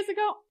 3 years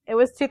ago? It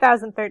was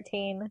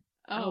 2013.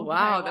 Oh,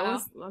 wow. Okay, that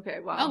was, okay,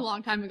 wow. A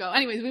long time ago.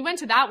 Anyways, we went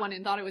to that one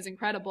and thought it was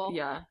incredible.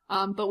 Yeah.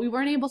 But we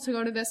weren't able to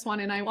go to this one,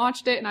 and I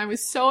watched it, and I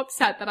was so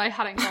upset that I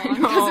hadn't gone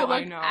because it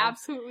looked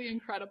absolutely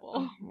incredible.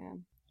 Oh,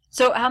 man.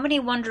 So how many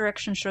One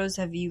Direction shows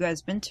have you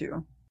guys been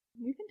to?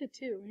 We've been to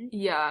 2, right?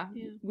 Yeah.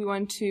 We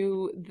went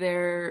to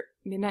their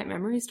Midnight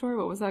Memories tour.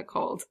 What was that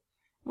called?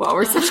 Wow,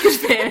 we're such good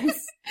fans.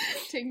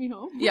 Take Me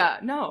Home? Yeah,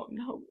 no.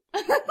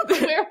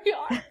 Where we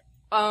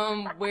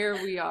are? Where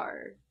we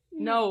are.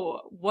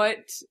 No, what?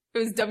 It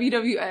was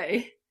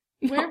WWA.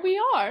 No. Where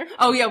we are.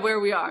 Oh yeah,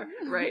 Where We Are.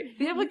 Right.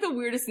 They have like the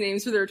weirdest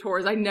names for their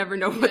tours. I never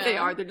know what they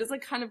are. They're just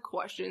like kind of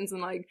questions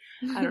and like,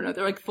 I don't know,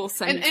 they're like full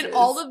sentences. And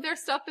all of their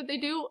stuff that they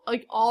do,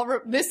 like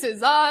This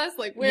Is Us,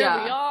 like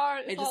Where We Are.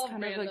 It's just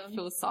kind of like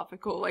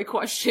philosophical like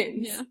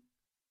questions. Yeah.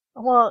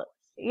 Well,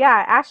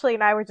 yeah, Ashley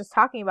and I were just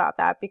talking about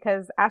that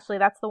because Ashley,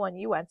 that's the one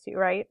you went to,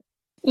 right?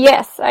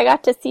 Yes, I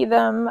got to see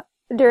them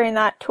during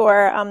that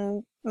tour.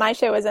 My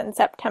show was in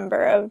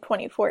September of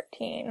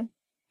 2014.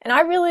 And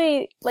I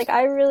really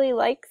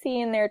like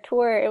seeing their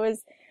tour. It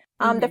was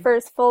the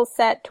first full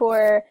set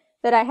tour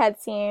that I had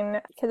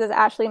seen because, as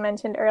Ashley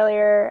mentioned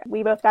earlier,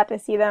 we both got to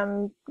see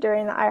them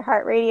during the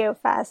iHeartRadio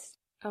Fest.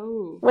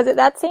 Oh. Was it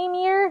that same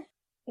year?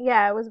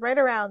 Yeah, it was right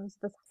around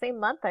the same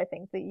month, I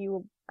think, that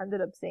you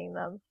ended up seeing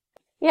them.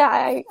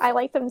 Yeah, I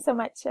liked them so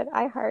much at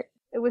iHeart.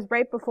 It was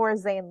right before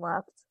Zayn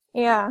left.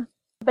 Yeah.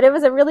 But it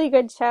was a really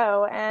good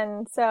show,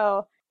 and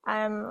so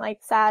I'm like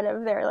sad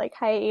of their like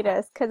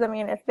hiatus because I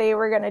mean if they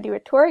were going to do a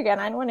tour again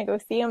I'd want to go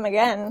see them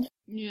again.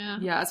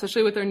 Yeah,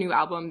 especially with their new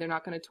album. They're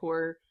not going to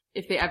tour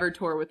if they ever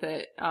tour with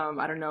it.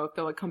 I don't know if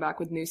they'll like come back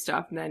with new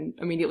stuff and then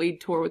immediately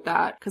tour with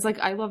that because like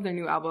I love their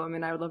new album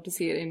and I would love to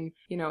see it in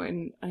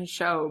in a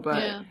show,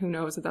 but who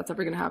knows if that's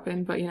ever going to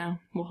happen, but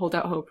we'll hold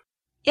out hope.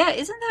 Yeah,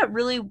 isn't that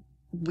really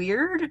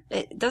weird?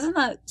 Doesn't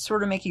that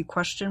sort of make you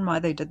question why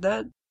they did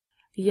that?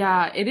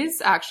 Yeah, it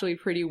is actually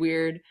pretty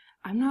weird.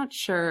 I'm not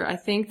sure. I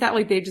think that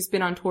like they've just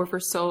been on tour for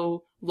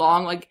so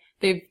long. Like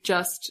they've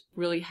just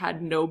really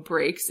had no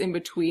breaks in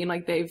between.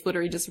 Like they've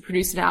literally just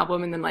produced an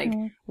album and then like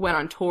went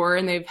on tour,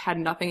 and they've had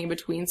nothing in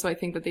between. So I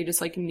think that they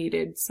just like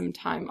needed some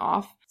time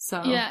off.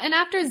 So yeah, and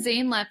after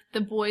Zayn left,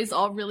 the boys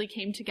all really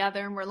came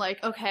together and were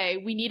like, okay,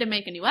 we need to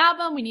make a new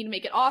album. We need to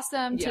make it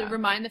awesome to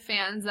remind the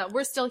fans that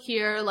we're still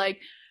here. Like,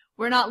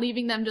 we're not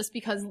leaving them just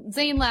because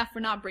Zayn left.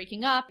 We're not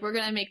breaking up. We're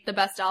going to make the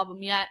best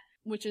album yet,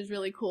 which is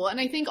really cool.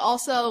 And I think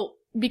also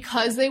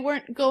because they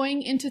weren't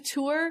going into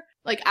tour,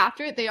 like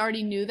after it, they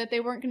already knew that they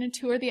weren't going to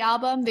tour the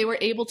album. They were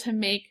able to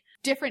make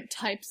different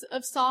types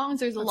of songs.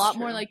 There's a lot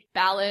more like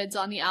ballads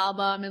on the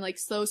album and like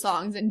slow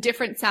songs and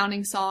different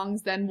sounding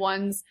songs than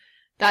ones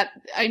that,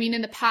 I mean,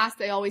 in the past,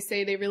 they always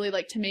say they really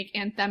like to make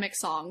anthemic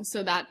songs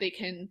so that they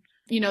can,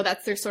 you know,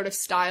 that's their sort of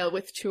style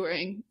with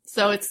touring.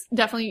 So it's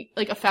definitely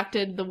like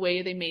affected the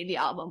way they made the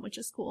album, which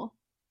is cool.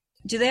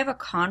 Do they have a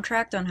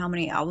contract on how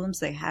many albums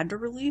they had to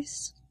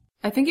release?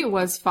 I think it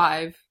was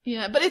 5.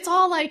 Yeah, but it's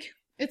all like,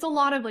 it's a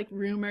lot of like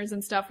rumors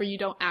and stuff where you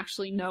don't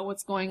actually know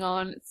what's going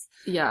on.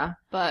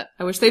 But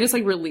I wish they just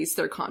like released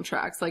their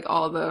contracts, like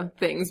all the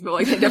things, but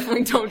like they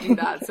definitely don't do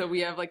that. So we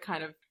have like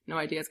kind of no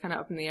idea. It's kind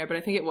of up in the air, but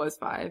I think it was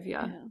 5.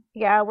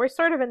 Yeah, we're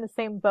sort of in the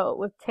same boat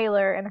with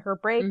Taylor and her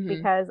break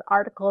because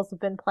articles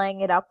have been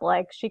playing it up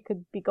like she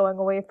could be going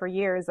away for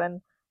years, and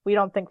we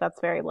don't think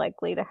that's very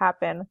likely to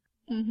happen.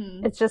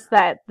 It's just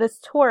that this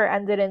tour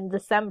ended in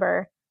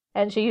December,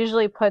 and she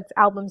usually puts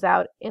albums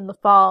out in the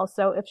fall.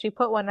 So if she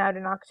put one out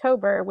in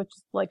October, which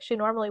is like she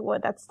normally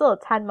would, that's still a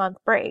 10-month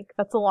break.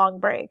 That's a long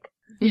break.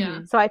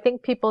 Yeah. So I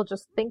think people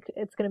just think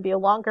it's going to be a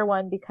longer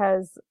one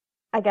because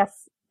I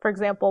guess, for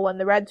example, when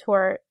the Red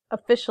Tour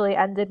officially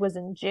ended was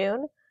in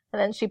June,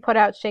 and then she put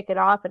out Shake It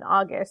Off in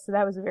August. So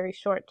that was a very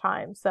short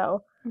time.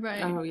 So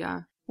Oh,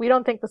 yeah. We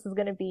don't think this is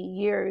going to be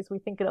years. We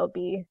think it'll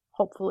be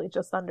hopefully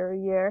just under a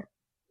year.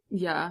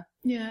 Yeah.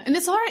 Yeah, and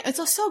it's alright. It's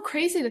also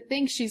crazy to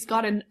think she's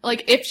gotten,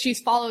 like, if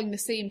she's following the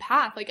same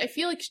path. Like, I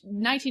feel like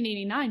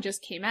 1989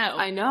 just came out.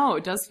 I know,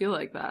 it does feel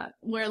like that.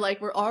 Where, like,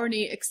 we're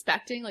already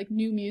expecting, like,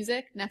 new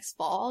music next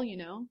fall, you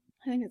know?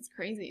 I think it's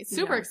crazy. It's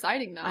super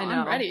exciting, though. I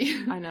know. I'm ready.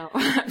 I know.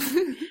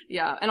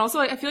 Yeah, and also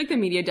I feel like the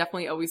media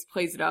definitely always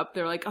plays it up.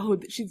 They're like, oh,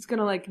 she's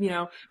gonna, like, you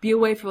know, be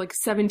away for, like,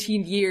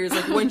 17 years.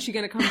 Like, when's she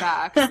gonna come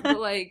back? But,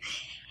 like...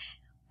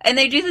 And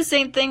they do the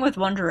same thing with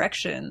One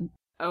Direction.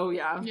 Oh,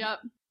 yeah. Yep.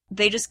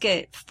 They just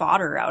get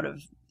fodder out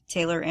of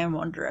Taylor and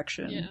One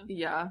Direction.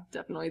 Yeah,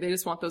 definitely. They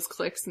just want those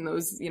clicks and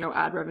those, you know,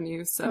 ad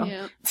revenues, so.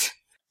 Yeah.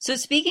 So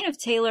speaking of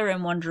Taylor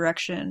and One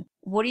Direction,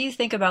 what do you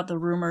think about the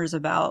rumors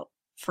about,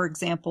 for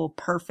example,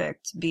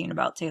 Perfect being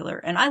about Taylor?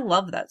 And I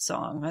love that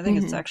song. I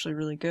think it's actually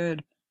really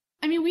good.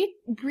 I mean, we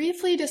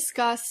briefly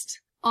discussed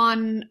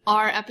on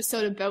our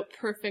episode about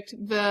Perfect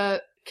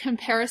the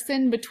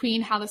comparison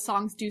between how the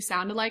songs do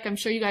sound alike. I'm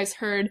sure you guys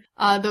heard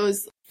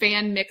those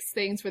fan mix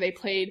things where they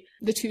played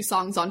the two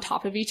songs on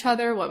top of each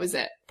other. What was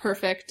it?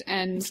 Perfect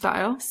and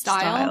Style.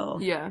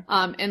 Yeah.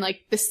 And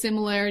like the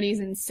similarities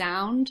in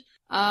sound,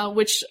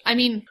 which, I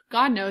mean,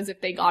 God knows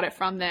if they got it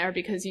from there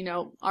because, you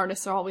know,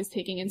 artists are always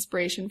taking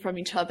inspiration from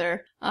each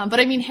other.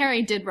 But I mean,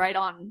 Harry did write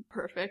on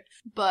Perfect,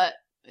 but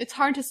it's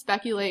hard to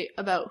speculate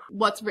about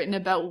what's written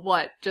about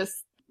what. Just,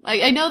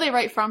 I know they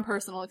write from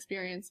personal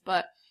experience,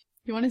 but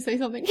you want to say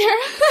something, Kara?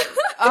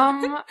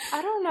 I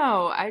don't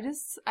know.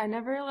 I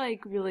never, like,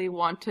 really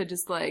want to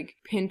just, like,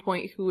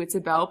 pinpoint who it's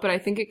about, but I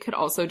think it could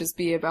also just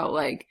be about,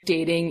 like,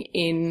 dating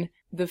in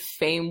the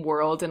fame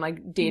world and, like,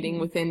 dating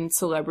within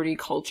celebrity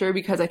culture,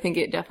 because I think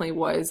it definitely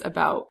was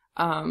about,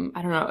 I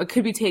don't know, it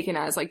could be taken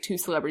as, like, two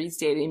celebrities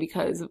dating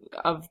because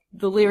of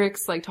the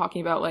lyrics, like,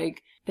 talking about,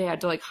 like, they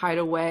had to, like, hide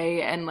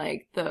away and,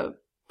 like, the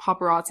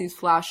paparazzi's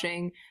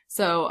flashing.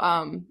 So,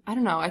 I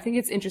don't know. I think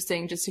it's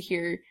interesting just to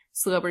hear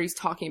celebrities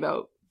talking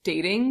about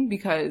dating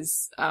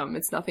because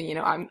it's nothing, you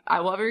know, I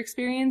will ever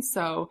experience.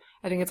 So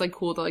I think it's like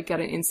cool to like get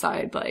an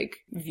inside like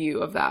view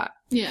of that.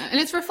 Yeah,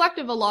 and it's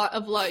reflective a lot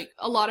of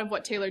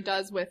what Taylor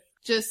does with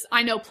just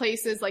I Know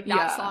Places, like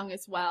that song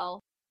as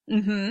well.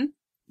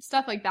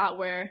 Stuff like that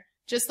where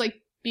just like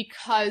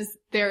because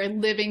they're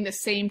living the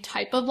same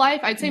type of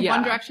life. I'd say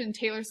One Direction and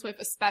Taylor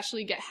Swift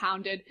especially get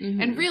hounded,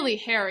 and really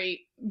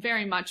Harry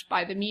very much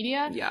by the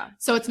media. Yeah.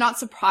 So it's not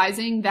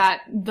surprising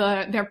that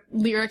their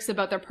lyrics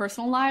about their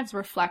personal lives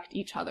reflect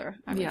each other,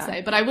 I would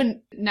say. But I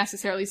wouldn't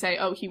necessarily say,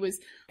 oh, he was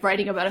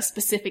writing about a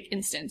specific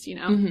instance, you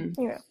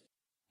know?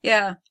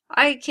 Yeah.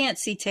 I can't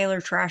see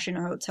Taylor trashing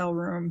a hotel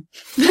room.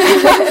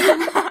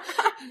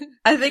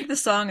 I think the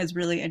song is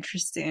really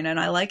interesting, and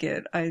I like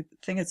it. I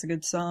think it's a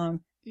good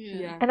song.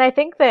 Yeah. And I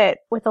think that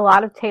with a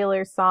lot of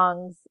Taylor's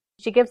songs,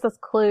 she gives us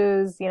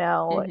clues, you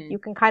know, you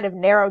can kind of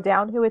narrow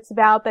down who it's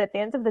about, but at the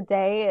end of the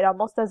day, it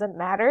almost doesn't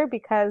matter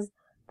because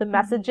the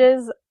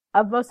messages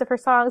of most of her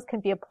songs can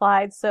be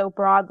applied so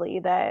broadly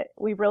that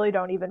we really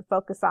don't even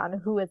focus on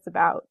who it's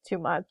about too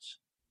much.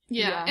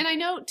 Yeah. And I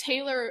know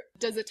Taylor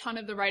does a ton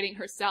of the writing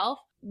herself,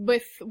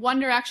 with One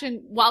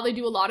Direction, while they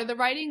do a lot of the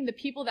writing, the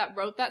people that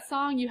wrote that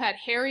song, you had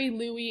Harry,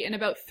 Louis, and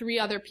about 3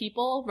 other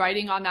people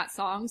writing on that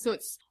song. So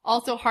it's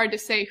also hard to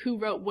say who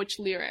wrote which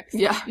lyrics.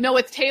 Yeah. You know,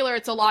 with Taylor,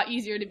 it's a lot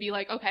easier to be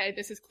like, okay,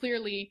 this is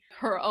clearly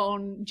her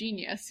own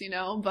genius, you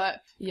know?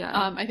 But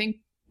Yeah. I think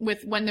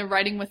when they're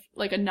writing with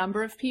like a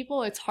number of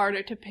people, it's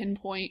harder to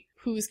pinpoint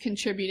who's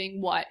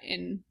contributing what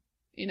in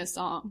a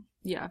song.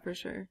 Yeah, for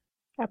sure.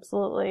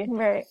 Absolutely.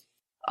 Right.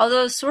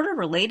 Although sort of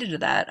related to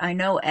that, I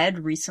know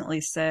Ed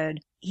recently said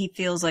he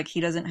feels like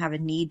he doesn't have a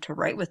need to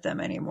write with them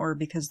anymore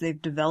because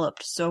they've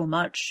developed so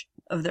much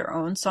of their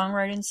own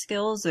songwriting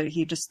skills that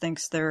he just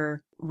thinks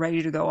they're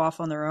ready to go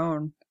off on their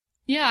own.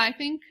 Yeah,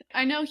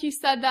 I know he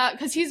said that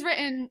because he's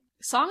written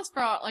songs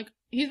for, like,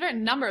 he's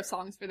written a number of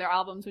songs for their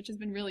albums, which has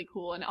been really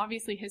cool. And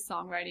obviously his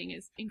songwriting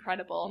is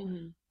incredible.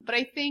 Mm-hmm. But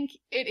I think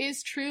it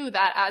is true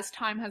that as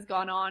time has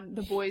gone on,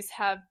 the boys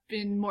have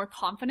been more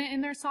confident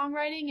in their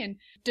songwriting and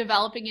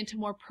developing into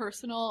more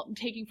personal,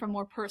 taking from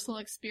more personal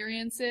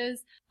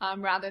experiences,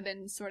 rather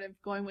than sort of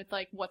going with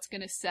like what's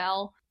going to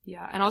sell.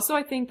 Yeah, and also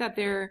I think that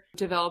they're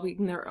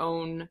developing their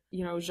own,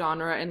 you know,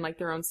 genre and like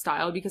their own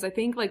style, because I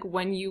think like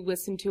when you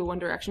listen to a One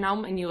Direction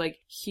album and you like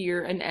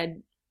hear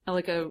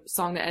like a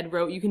song that Ed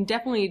wrote, you can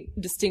definitely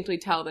distinctly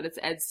tell that it's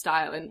Ed's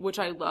style, and which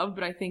I love,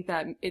 but I think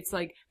that it's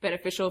like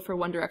beneficial for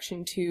One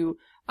Direction to,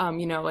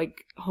 you know,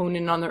 like hone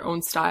in on their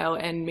own style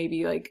and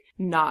maybe like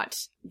not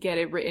get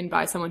it written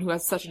by someone who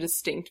has such a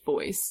distinct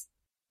voice.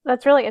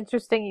 That's really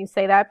interesting you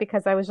say that,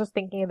 because I was just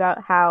thinking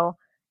about how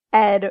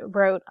Ed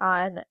wrote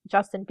on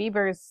Justin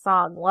Bieber's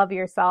song Love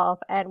Yourself,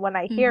 and when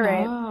I hear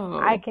it,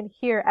 I can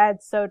hear Ed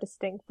so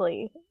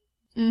distinctly.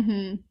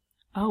 Mm-hmm.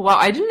 Oh, wow.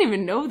 I didn't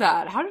even know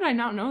that. How did I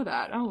not know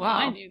that? Oh, wow.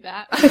 I knew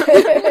that.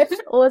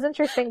 Well, it was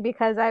interesting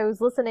because I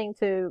was listening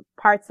to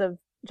parts of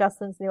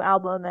Justin's new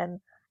album, and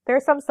there are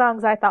some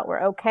songs I thought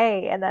were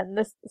okay, and then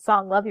this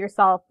song, Love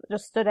Yourself,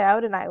 just stood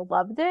out, and I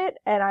loved it,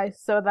 and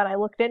so then I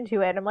looked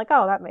into it, and I'm like,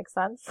 oh, that makes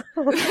sense.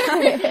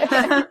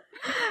 Yeah.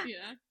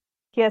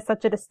 He has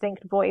such a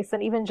distinct voice,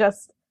 and even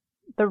just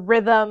the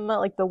rhythm,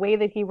 like the way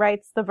that he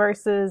writes the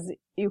verses,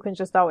 you can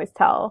just always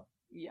tell.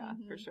 Yeah,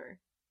 for sure.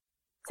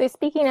 So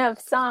speaking of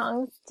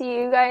songs, do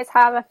you guys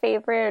have a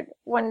favorite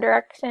One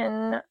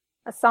Direction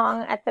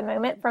song at the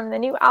moment from the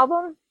new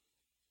album?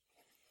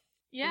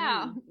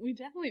 Yeah, we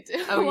definitely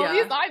do. Oh, well, yeah. at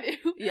least I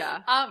do.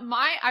 Yeah.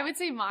 I would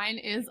say mine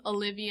is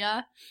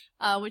Olivia,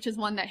 which is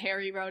one that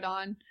Harry wrote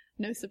on.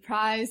 No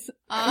surprise.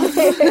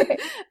 Yeah,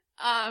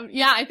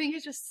 I think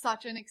it's just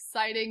such an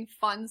exciting,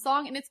 fun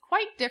song, and it's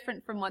quite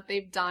different from what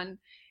they've done.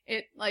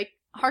 It like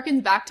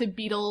harkens back to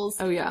Beatles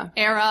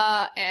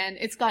era, and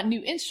it's got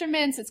new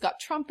instruments, it's got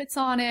trumpets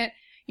on it.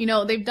 You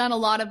know, they've done a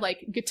lot of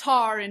like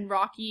guitar and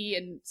rocky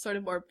and sort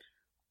of more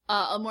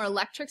a more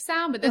electric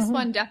sound, but this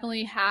one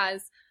definitely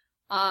has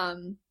I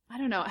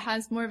don't know, it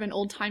has more of an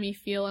old-timey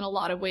feel in a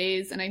lot of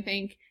ways, and I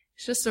think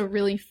it's just a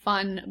really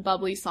fun,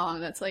 bubbly song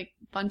that's like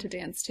fun to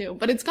dance to.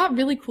 But it's got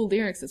really cool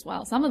lyrics as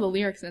well. Some of the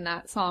lyrics in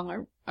that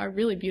song are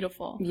really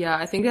beautiful. Yeah,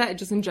 I think that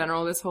just in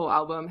general, this whole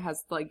album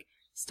has like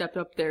stepped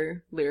up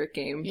their lyric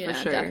game for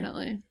sure. Yeah,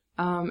 definitely.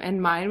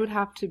 And mine would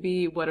have to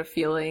be What a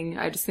Feeling.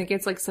 I just think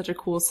it's like such a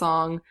cool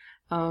song.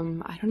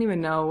 I don't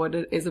even know what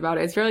it is about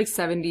it. It's very like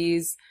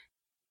 70s.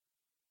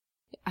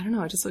 I don't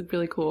know, it just looked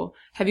really cool.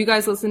 Have you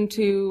guys listened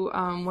to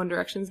One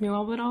Direction's new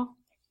album at all?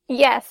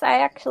 Yes, I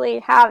actually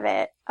have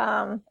it.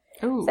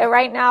 So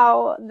right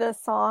now, the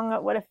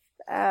song What If,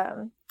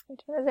 which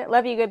one is it?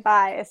 Love You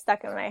Goodbye is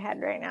stuck in my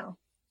head right now.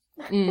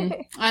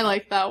 I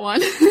like that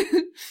one.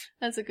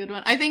 That's a good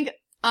one. I think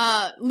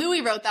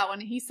Louis wrote that one.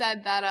 He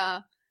said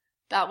that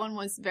that one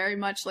was very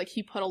much like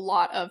he put a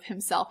lot of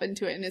himself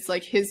into it, and it's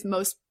like his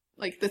most,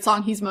 like the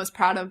song he's most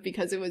proud of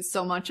because it was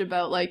so much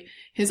about like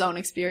his own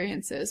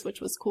experiences, which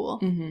was cool.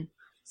 Mm-hmm.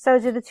 So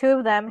do the two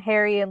of them,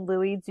 Harry and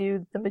Louis,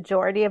 do the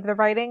majority of the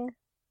writing?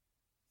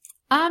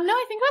 No,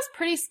 I think it was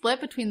pretty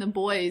split between the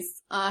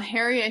boys.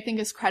 Harry, I think,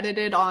 is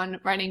credited on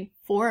writing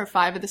 4 or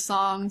 5 of the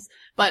songs,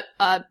 but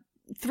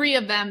 3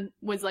 of them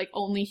was like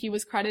only he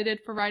was credited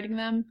for writing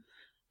them.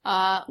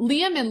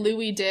 Liam and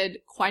Louis did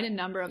quite a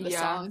number of the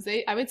songs.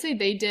 I would say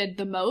they did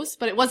the most,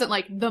 but it wasn't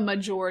like the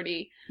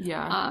majority.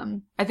 Yeah.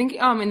 I think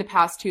in the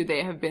past too,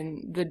 they have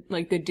been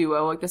the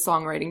duo, like the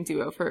songwriting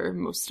duo for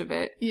most of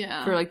it.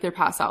 Yeah. For like their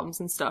past albums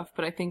and stuff.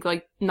 But I think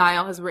like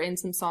Niall has written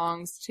some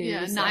songs too.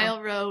 Yeah, so.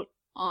 Niall wrote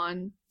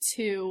on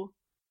 2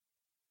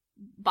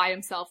 by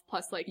himself,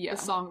 plus like the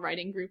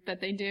songwriting group that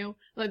they do,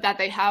 like that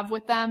they have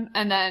with them,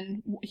 and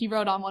then he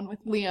wrote on one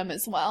with Liam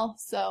as well.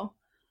 So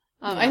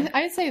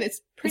I'd say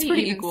it's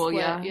pretty equal.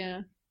 Split,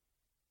 yeah.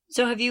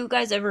 So have you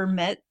guys ever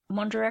met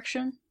One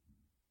Direction?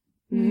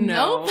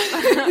 No.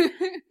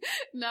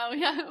 No,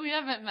 we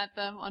haven't met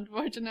them,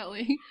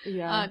 unfortunately.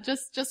 Yeah.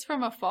 Just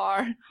from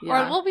afar.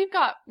 Yeah. Or well,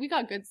 we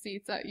got good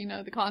seats at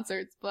the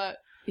concerts, but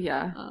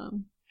yeah.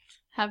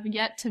 have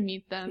yet to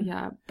meet them.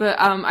 Yeah, but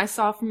I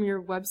saw from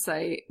your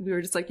website, we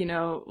were just like,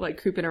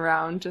 like creeping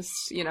around,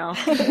 just,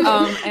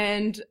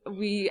 and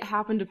we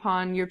happened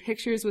upon your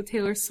pictures with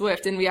Taylor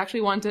Swift, and we actually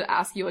wanted to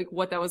ask you like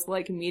what that was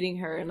like meeting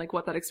her and like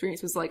what that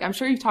experience was like. I'm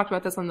sure you've talked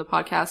about this on the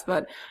podcast,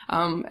 but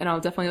and I'll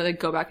definitely like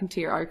go back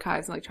into your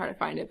archives and like try to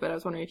find it, but I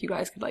was wondering if you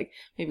guys could like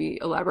maybe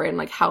elaborate on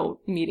like how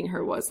meeting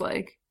her was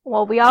like.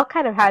 Well, we all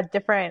kind of had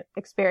different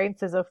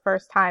experiences of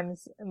first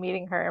times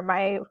meeting her.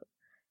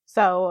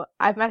 So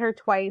I've met her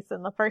twice,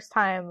 and the first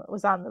time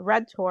was on the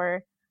Red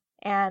Tour,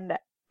 and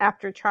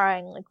after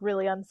trying like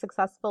really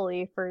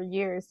unsuccessfully for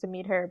years to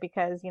meet her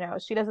because,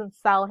 she doesn't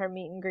sell her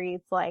meet and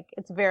greets, like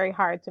it's very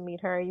hard to meet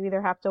her. You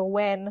either have to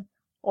win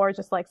or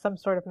just like some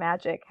sort of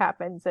magic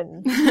happens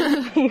and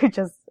you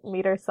just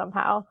meet her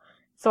somehow.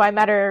 So I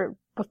met her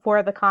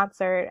before the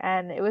concert,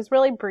 and it was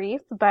really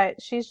brief,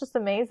 but she's just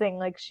amazing.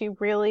 Like she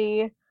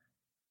really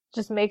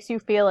just makes you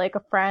feel like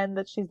a friend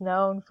that she's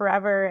known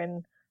forever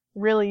and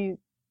really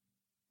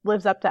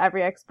lives up to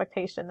every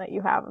expectation that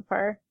you have of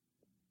her.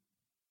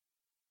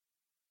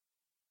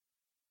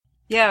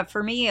 Yeah,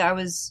 for me, I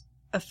was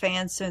a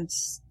fan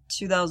since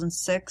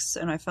 2006,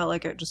 and I felt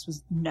like it just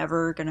was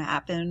never going to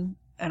happen.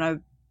 And I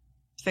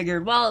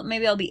figured, well,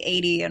 maybe I'll be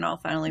 80 and I'll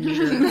finally meet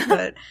her.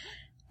 But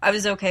I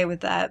was okay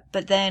with that.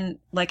 But then,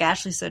 like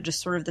Ashley said,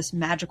 just sort of this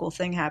magical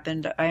thing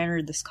happened. I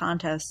entered this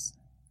contest,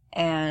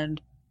 and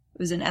it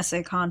was an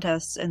essay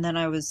contest, and then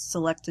I was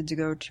selected to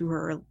go to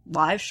her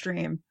live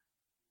stream,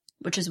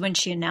 which is when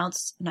she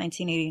announced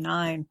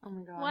 1989. Oh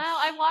my gosh. Wow,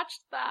 I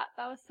watched that.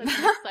 That was such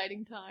an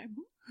exciting time.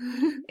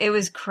 It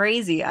was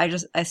crazy. I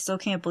still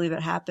can't believe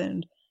it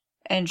happened.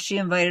 And she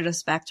invited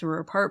us back to her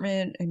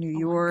apartment in New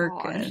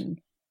York, and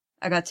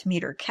I got to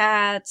meet her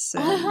cats.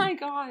 And... Oh my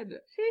god.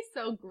 She's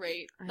so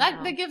great.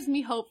 That gives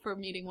me hope for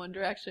meeting One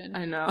Direction.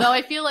 I know. Though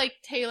I feel like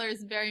Taylor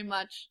is very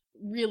much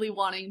really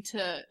wanting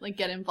to like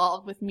get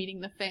involved with meeting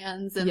the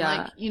fans, and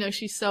like,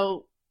 she's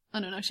so, I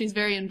don't know, she's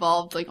very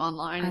involved like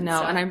online. I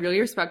know, and I really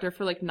respect her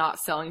for like not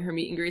selling her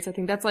meet and greets. I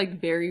think that's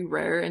like very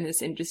rare in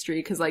this industry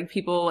because like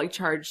people like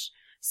charge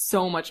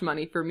so much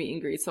money for meet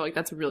and greets. So like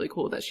that's really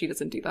cool that she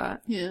doesn't do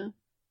that. Yeah.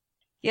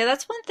 Yeah,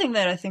 that's one thing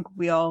that I think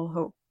we all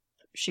hope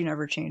she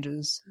never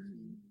changes.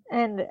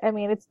 And I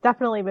mean, it's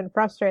definitely been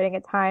frustrating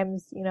at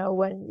times,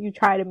 when you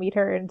try to meet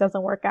her and it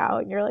doesn't work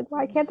out and you're like,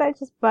 why can't I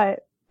just, but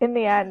in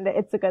the end,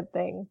 it's a good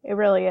thing. It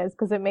really is,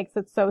 because it makes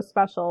it so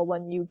special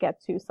when you get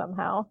to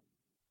somehow.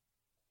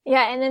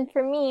 Yeah, and then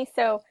for me,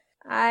 so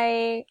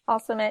I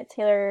also met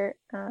Taylor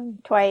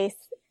twice.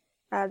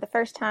 The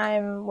first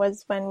time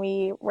was when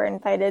we were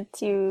invited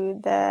to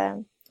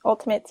the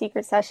Ultimate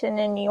Secret Session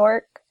in New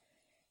York,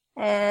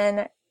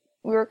 and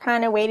we were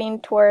kind of waiting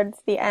towards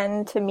the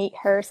end to meet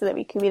her so that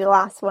we could be the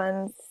last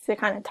ones to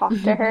kind of talk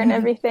to her and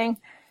everything.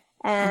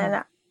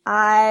 And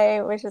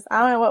I was just, I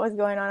don't know what was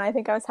going on. I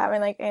think I was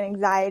having like an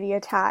anxiety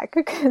attack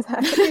because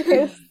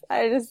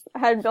I just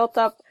had built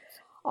up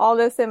all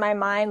this in my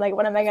mind. Like,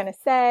 what am I going to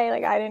say?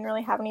 Like, I didn't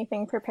really have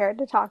anything prepared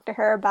to talk to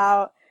her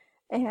about,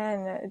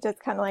 and just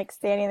kind of like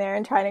standing there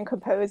and trying to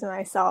compose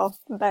myself.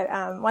 But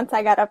once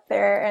I got up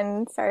there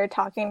and started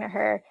talking to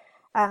her,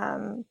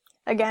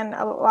 again,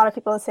 a lot of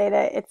people say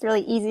that it's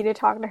really easy to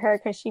talk to her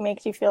because she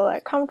makes you feel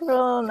like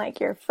comfortable and like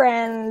you're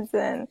friends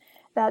and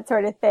that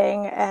sort of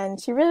thing.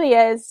 And she really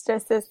is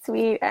just as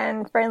sweet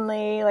and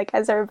friendly, like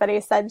as everybody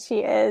said she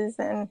is.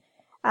 And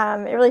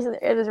it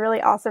was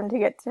really awesome to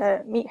get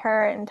to meet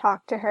her and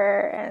talk to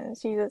her. And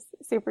she's just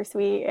super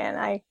sweet. And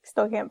I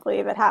still can't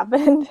believe it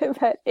happened,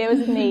 but it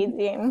was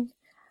amazing.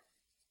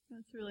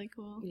 That's really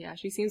cool. Yeah,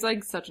 she seems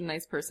like such a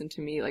nice person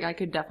to me. Like, I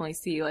could definitely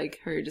see, like,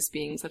 her just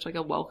being such, like,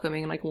 a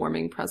welcoming and, like,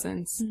 warming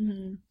presence.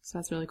 Mm-hmm. So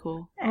that's really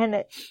cool.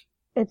 And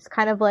it's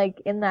kind of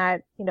like in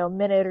that,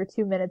 minute or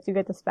 2 minutes you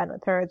get to spend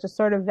with her, it just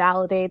sort of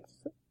validates,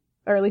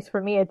 or at least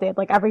for me it did,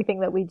 like, everything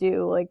that we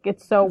do. Like,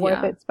 it's so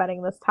worth it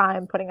spending this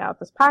time putting out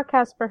this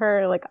podcast for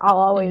her. Like, I'll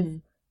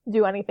always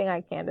do anything I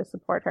can to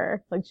support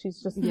her. Like,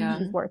 she's just,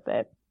 she's worth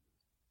it.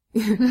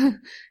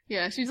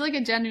 Yeah, she's like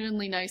a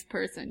genuinely nice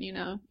person,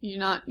 You're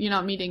not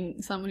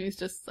meeting someone who's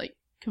just like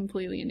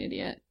completely an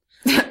idiot.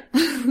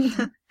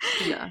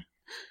 Yeah.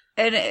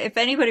 And if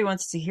anybody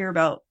wants to hear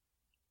about,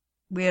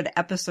 we had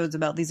episodes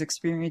about these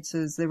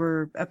experiences. They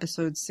were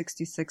episodes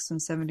 66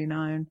 and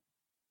 79.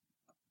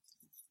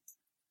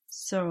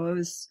 So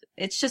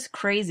it's just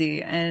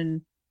crazy,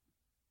 and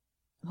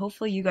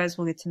hopefully you guys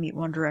will get to meet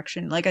One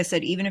Direction. Like I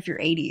said, even if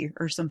you're 80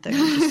 or something,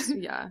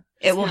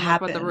 it will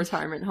happen. About the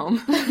retirement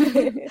home.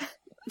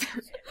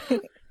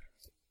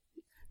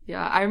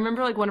 Yeah, I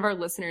remember like one of our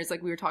listeners,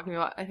 like we were talking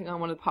about, I think on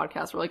one of the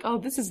podcasts, we're like, oh,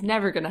 this is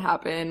never gonna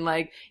happen.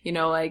 Like,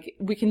 like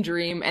we can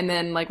dream. And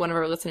then like one of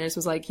our listeners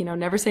was like,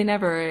 never say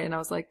never. And I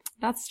was like,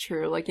 that's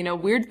true. Like,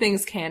 weird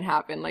things can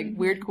happen, like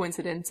weird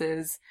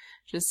coincidences.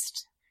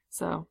 Just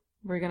so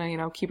we're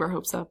gonna, keep our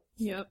hopes up.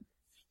 Yep.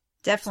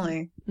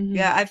 Definitely. Mm-hmm.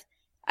 Yeah.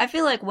 I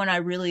feel like when I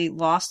really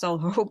lost all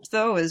hope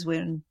though is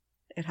when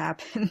it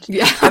happened.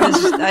 Yeah.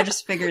 I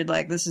just figured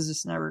like this is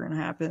just never gonna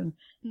happen.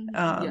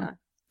 Yeah.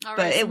 All right,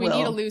 but so it we will.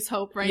 need to lose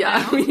hope now.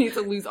 Yeah, we need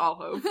to lose all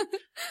hope.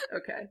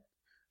 Okay.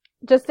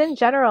 just in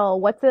general,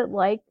 what's it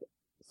like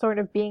sort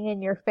of being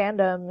in your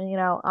fandom,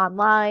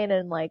 online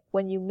and like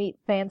when you meet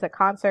fans at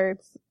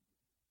concerts?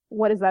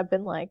 What has that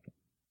been like?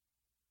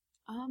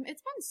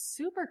 It's been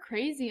super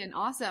crazy and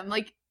awesome.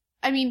 Like,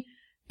 I mean,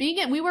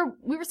 we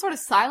were sort of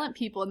silent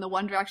people in the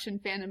One Direction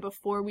fandom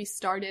before we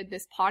started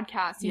this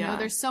podcast. You know,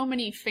 there's so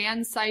many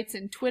fan sites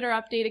and Twitter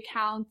update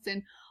accounts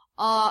and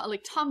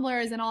like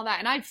Tumblrs and all that.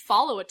 And I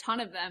follow a ton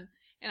of them,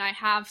 and I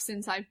have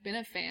since I've been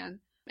a fan.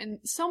 And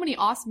so many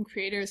awesome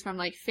creators, from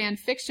like fan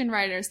fiction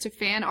writers to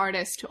fan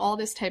artists to all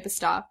this type of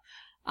stuff.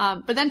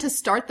 But then to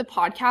start the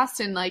podcast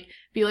and like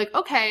be like,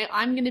 okay,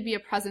 I'm going to be a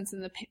presence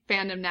in the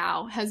fandom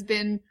now, has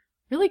been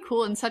really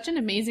cool and such an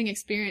amazing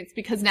experience,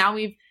 because now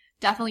we've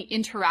definitely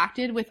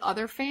interacted with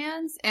other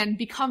fans and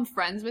become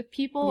friends with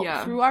people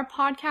through our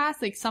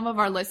podcast. Like some of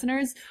our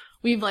listeners,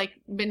 we've like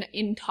been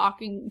in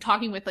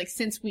talking with like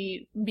since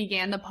we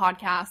began the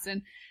podcast.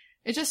 And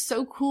it's just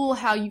so cool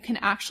how you can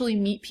actually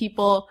meet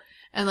people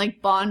and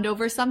like bond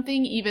over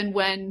something, even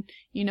when,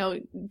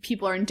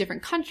 people are in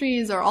different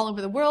countries or all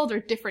over the world or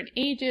different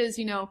ages.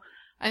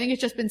 I think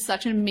it's just been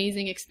such an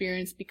amazing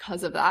experience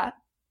because of that.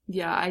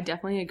 Yeah, I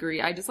definitely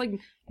agree. I just like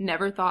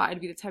never thought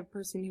I'd be the type of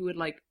person who would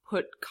like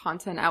put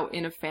content out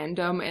in a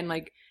fandom and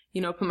like,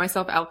 put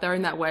myself out there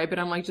in that way. But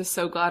I'm like just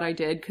so glad I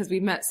did, because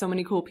we've met so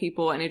many cool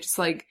people, and it's just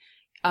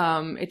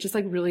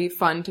like really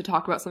fun to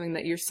talk about something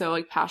that you're so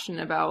like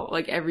passionate about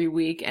like every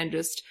week, and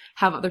just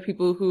have other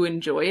people who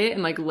enjoy it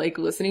and like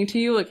listening to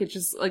you. Like it's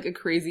just like a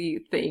crazy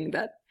thing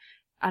that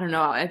I don't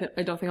know. I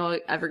don't think I'll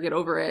ever get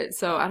over it.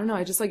 So I don't know.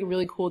 It's just like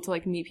really cool to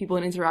like meet people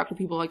and interact with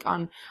people like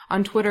on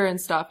Twitter and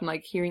stuff, and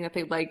like hearing that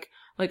they like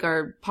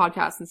our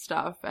podcasts and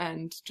stuff,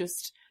 and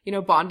just,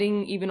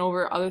 bonding even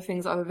over other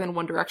things other than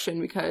One Direction,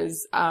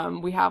 because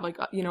we have like,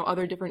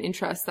 other different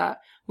interests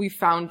that we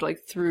found like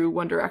through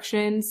One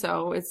Direction.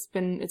 So it's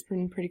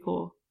been pretty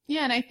cool.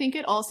 Yeah. And I think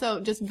it also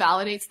just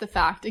validates the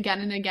fact again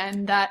and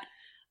again that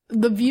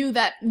the view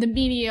that the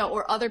media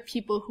or other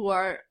people who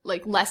are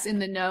like less in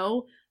the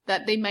know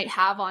that they might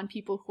have on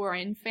people who are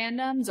in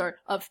fandoms or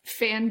of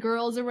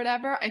fangirls or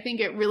whatever, I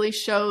think it really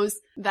shows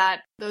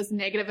that those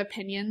negative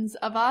opinions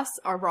of us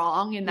are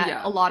wrong, and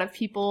that a lot of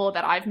people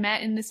that I've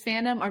met in this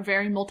fandom are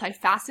very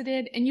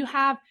multifaceted. And you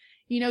have,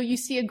 you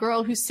see a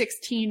girl who's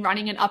 16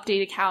 running an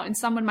update account, and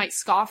someone might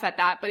scoff at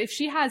that. But if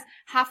she has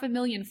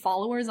 500,000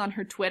 followers on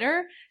her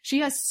Twitter, she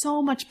has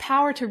so much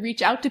power to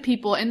reach out to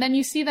people. And then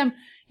you see them,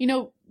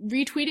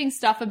 retweeting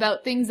stuff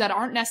about things that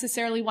aren't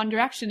necessarily One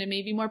Direction and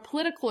maybe more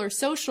political or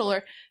social,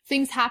 or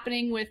things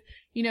happening with,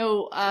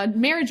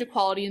 marriage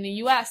equality in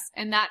the US,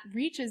 and that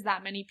reaches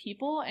that many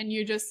people, and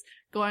you're just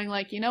going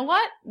like,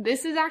 what?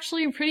 This is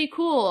actually pretty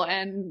cool.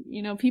 And,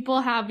 young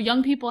people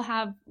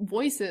have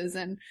voices,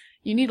 and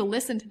you need to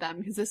listen to them,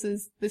 because this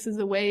is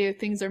the way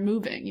things are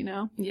moving,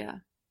 Yeah.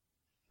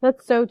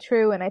 That's so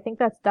true. And I think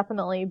that's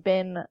definitely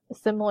been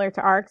similar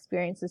to our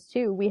experiences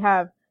too. We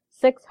have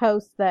 6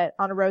 hosts that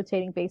on a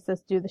rotating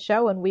basis do the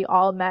show, and we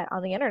all met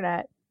on the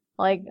internet.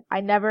 Like,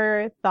 I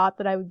never thought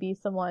that I would be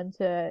someone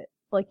to,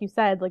 like you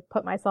said, like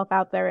put myself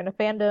out there in a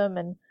fandom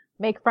and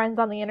make friends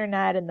on the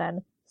internet, and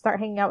then start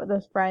hanging out with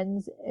those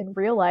friends in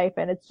real life.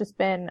 And it's just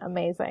been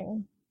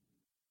amazing.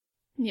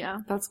 Yeah.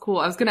 That's cool.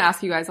 I was going to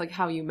ask you guys like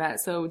how you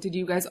met. So did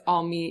you guys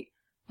all meet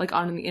like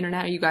on the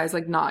internet? Are you guys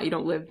like you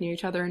don't live near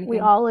each other or anything? We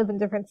all live in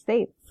different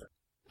states.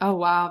 Oh,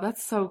 wow.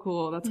 That's so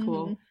cool. That's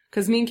cool.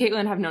 Because me and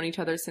Caitlin have known each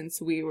other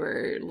since we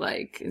were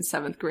like in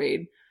 7th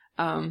grade.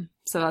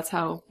 So that's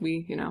how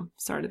we,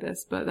 started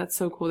this. But that's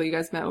so cool that you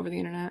guys met over the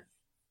internet.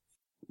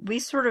 We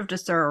sort of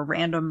just are a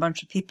random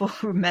bunch of people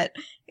who met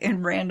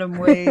in random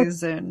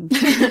ways, and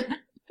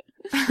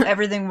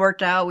everything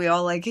worked out. We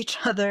all like each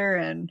other,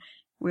 and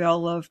we all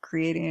love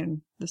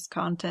creating this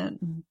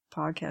content and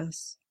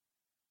podcasts.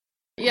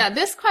 Yeah,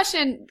 this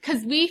question,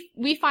 because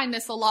we find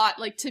this a lot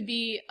like to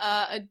be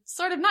a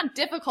sort of not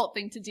difficult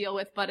thing to deal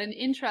with, but an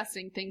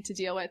interesting thing to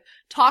deal with.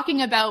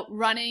 Talking about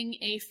running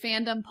a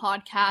fandom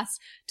podcast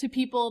to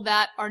people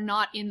that are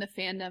not in the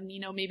fandom,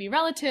 maybe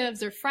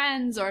relatives or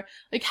friends, or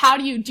like how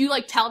do you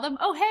like tell them,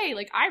 oh hey,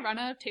 like I run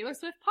a Taylor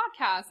Swift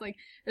podcast? Like,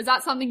 is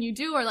that something you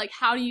do, or like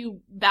how do you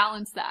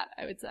balance that?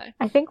 I would say.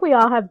 I think we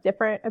all have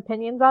different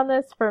opinions on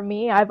this. For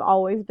me, I've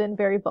always been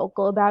very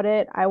vocal about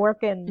it. I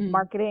work in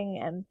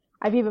marketing, and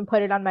I've even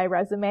put it on my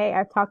resume.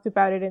 I've talked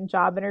about it in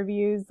job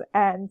interviews,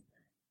 and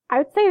I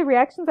would say the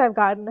reactions I've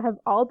gotten have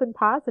all been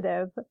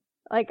positive.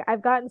 Like,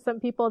 I've gotten some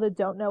people that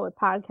don't know what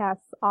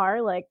podcasts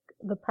are. Like,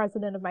 the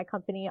president of my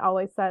company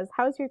always says,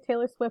 how's your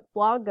Taylor Swift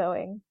blog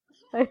going?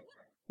 Like,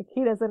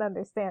 he doesn't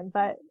understand.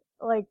 But,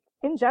 like,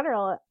 in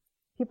general,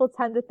 people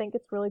tend to think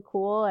it's really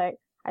cool.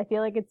 I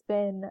feel like it's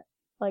been,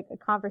 like, a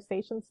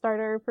conversation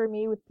starter for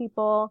me with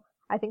people.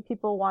 I think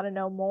people want to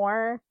know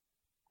more.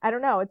 I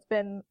don't know. It's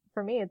been,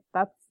 for me,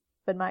 that's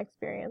been my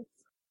experience.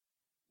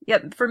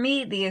 Yep. For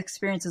me, the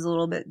experience is a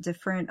little bit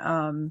different.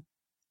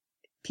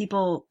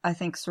 People, I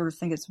think, sort of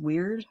think it's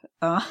weird.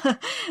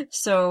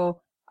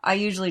 So I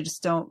usually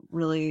just don't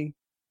really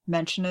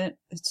mention it.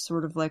 It's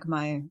sort of like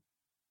my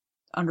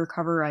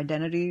undercover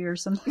identity or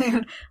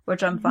something,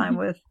 which I'm fine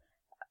with.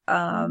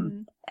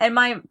 And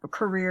my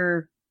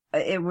career,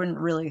 it wouldn't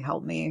really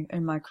help me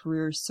in my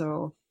career,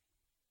 so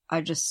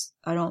I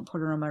don't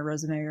put her on my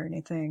resume or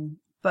anything.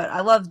 But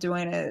I love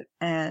doing it,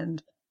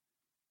 and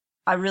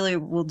I really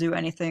will do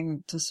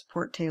anything to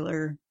support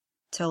Taylor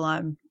till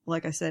I'm,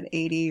 like I said,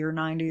 80 or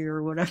 90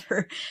 or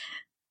whatever.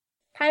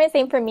 Kind of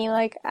same for me,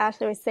 like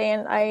Ashley was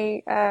saying.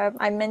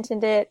 I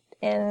mentioned it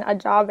in a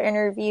job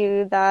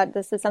interview that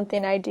this is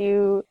something I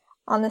do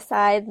on the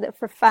side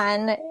for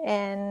fun,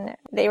 and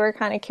they were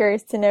kind of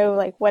curious to know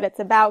like what it's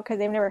about because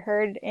they've never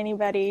heard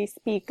anybody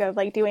speak of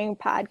like doing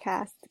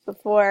podcasts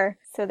before,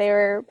 so they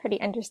were pretty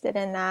interested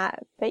in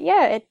that. But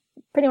yeah, it's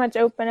pretty much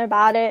open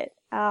about it.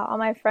 All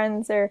my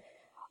friends are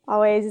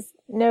always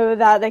know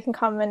that they can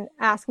come and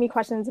ask me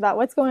questions about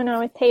what's going on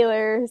with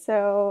Taylor,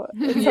 so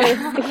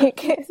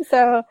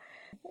so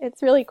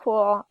it's really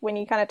cool when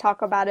you kind of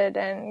talk about it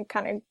and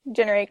kind of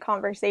generate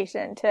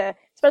conversation to,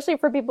 especially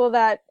for people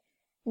that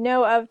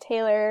know of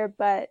Taylor,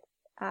 but,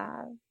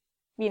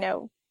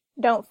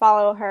 don't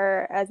follow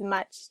her as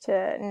much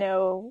to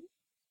know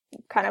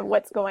kind of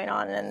what's going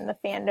on in the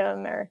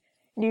fandom or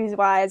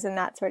news-wise and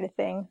that sort of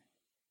thing.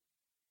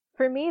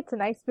 For me, it's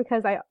nice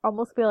because I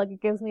almost feel like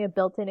it gives me a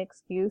built-in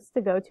excuse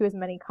to go to as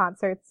many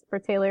concerts for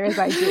Taylor as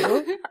I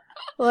do.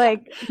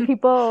 Like,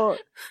 people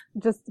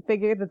just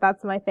figure that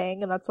that's my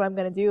thing and that's what I'm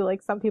going to do.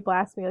 Like, some people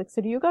ask me, like,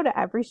 so do you go to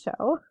every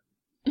show?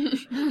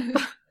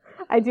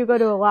 I do go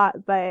to a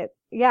lot, but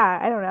yeah,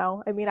 I don't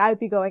know. I mean, I would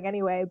be going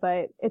anyway,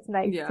 but it's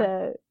nice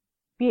to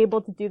be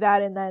able to do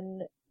that and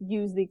then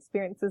use the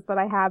experiences that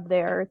I have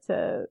there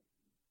to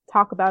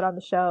talk about on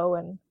the show.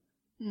 And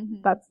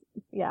that's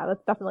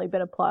definitely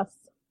been a plus.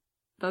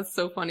 That's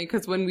so funny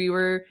because when we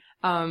were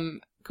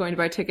going to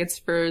buy tickets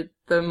for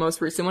the most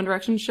recent One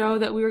Direction show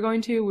that we were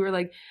going to, we were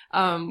like,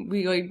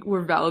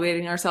 we're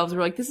validating ourselves.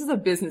 We're like, this is a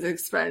business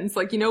expense.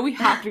 Like, we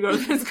have to go to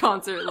this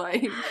concert.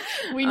 Like,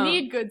 we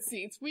need good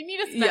seats. We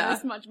need to spend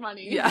this much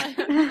money.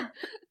 Yeah.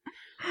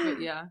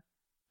 But yeah.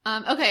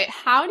 Okay.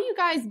 How do you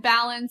guys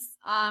balance,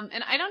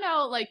 and I don't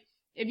know, like,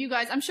 if you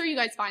guys, I'm sure you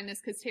guys find this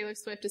because Taylor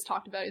Swift is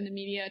talked about in the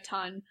media a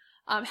ton.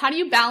 How do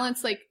you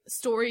balance like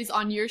stories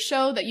on your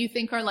show that you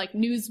think are like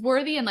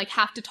newsworthy and like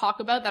have to talk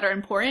about that are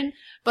important,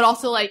 but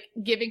also like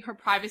giving her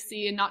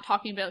privacy and not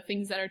talking about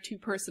things that are too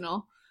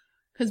personal?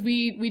 Because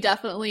we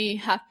definitely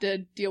have to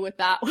deal with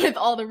that with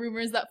all the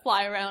rumors that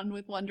fly around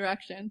with One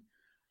Direction.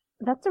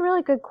 That's a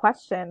really good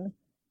question.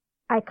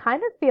 I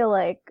kind of feel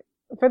like,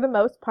 for the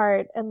most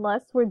part,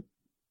 unless we're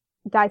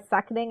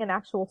dissecting an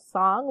actual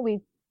song, we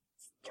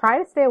try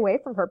to stay away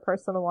from her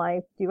personal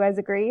life. Do you guys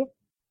agree?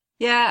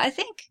 Yeah, I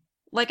think,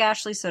 like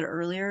Ashley said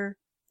earlier,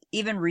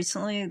 even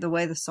recently, the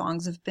way the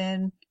songs have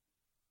been,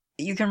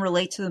 you can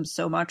relate to them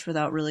so much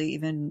without really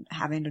even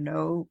having to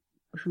know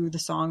who the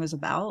song is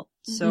about.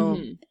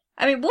 So,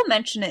 I mean, we'll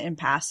mention it in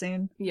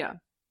passing. Yeah.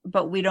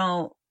 But we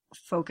don't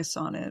focus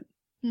on it.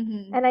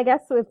 And I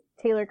guess with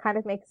Taylor kind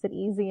of makes it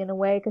easy in a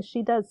way because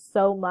she does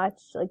so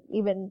much. Like,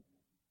 even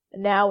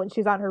now when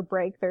she's on her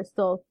break, there's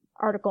still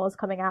articles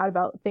coming out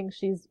about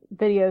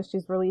videos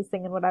she's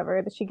releasing and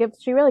whatever. That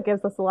she really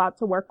gives us a lot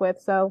to work with.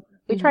 So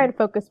we try to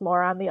focus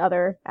more on the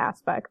other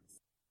aspects.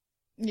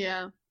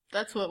 Yeah,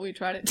 that's what we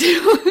try to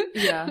do.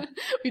 Yeah.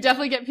 We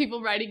definitely get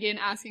people writing in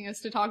asking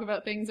us to talk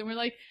about things and we're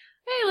like,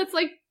 hey,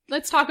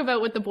 let's talk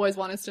about what the boys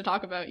want us to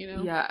talk about,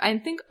 Yeah, I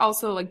think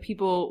also like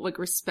people like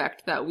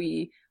respect that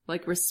we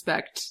like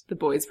respect the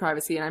boys'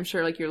 privacy, and I'm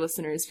sure like your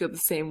listeners feel the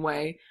same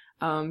way.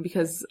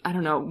 Because I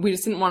don't know, we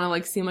just didn't want to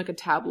like seem like a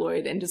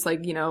tabloid and just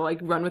like, like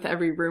run with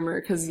every rumor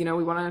because, we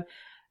want to,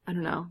 I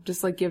don't know,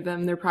 just like give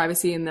them their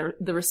privacy and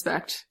the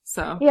respect.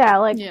 So yeah,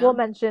 we'll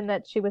mention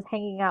that she was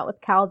hanging out with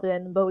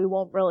Calden, but we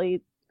won't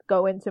really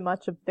go into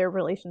much of their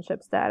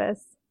relationship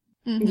status.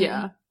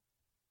 Yeah.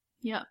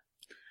 Yeah.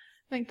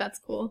 I think that's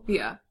cool.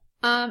 Yeah.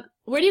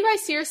 Where do you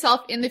guys see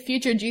yourself in the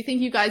future? Do you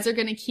think you guys are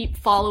going to keep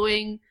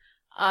following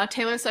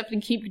Taylor Swift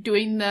and keep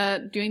doing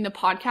the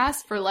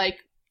podcast for like,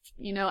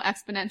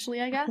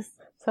 exponentially, I guess?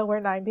 So we're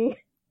 90.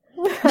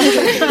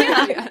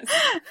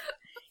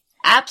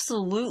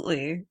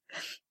 Absolutely.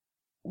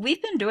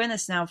 We've been doing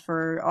this now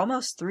for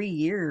almost 3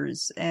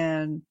 years,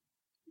 and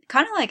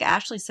kind of like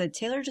Ashley said,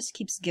 Taylor just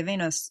keeps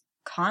giving us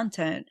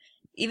content,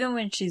 even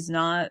when she's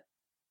not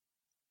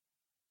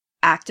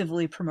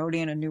actively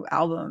promoting a new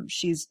album.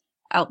 She's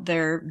out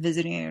there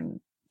visiting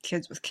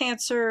kids with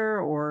cancer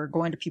or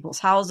going to people's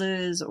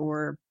houses,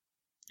 or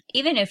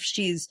even if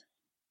she's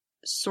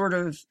sort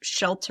of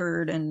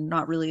sheltered and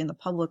not really in the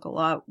public a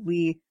lot,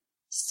 we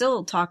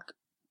still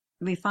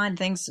we find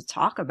things to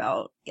talk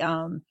about.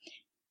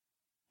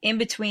 In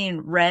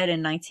between Red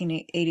and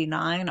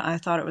 1989, I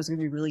thought it was going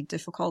to be really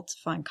difficult to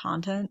find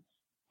content.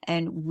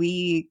 And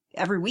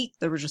every week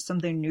there was just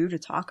something new to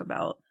talk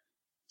about.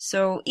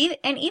 So, even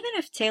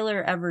if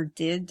Taylor ever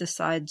did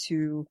decide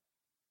to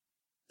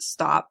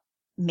stop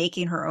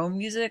making her own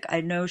music,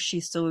 I know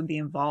she still would be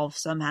involved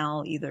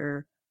somehow,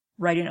 either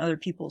writing other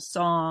people's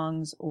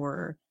songs,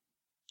 or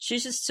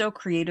she's just so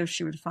creative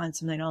she would find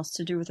something else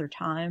to do with her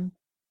time.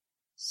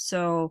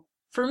 So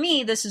for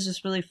me, this is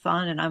just really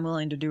fun, and I'm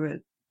willing to do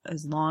it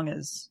as long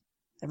as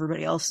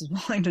everybody else is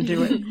willing to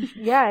do it.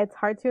 Yeah, it's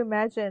hard to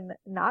imagine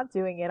not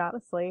doing it,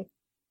 honestly.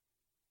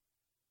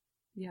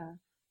 Yeah.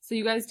 So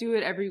you guys do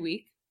it every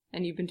week,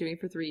 and you've been doing it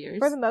for 3 years?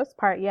 For the most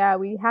part, yeah.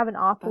 We have an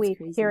off That's week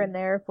crazy. here and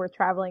there if we're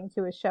traveling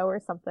to a show or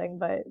something,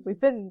 but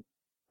we've been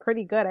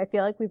pretty good. I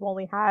feel like we've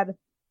only had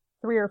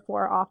 3 or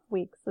 4 off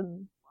weeks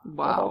in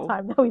the whole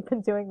time that we've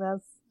been doing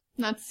this.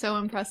 That's so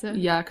impressive.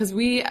 Yeah, because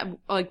we've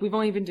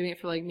only been doing it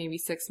for like maybe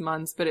 6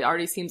 months, but it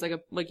already seems like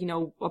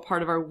a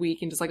part of our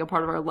week and just like a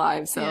part of our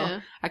lives. So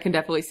Yeah. I can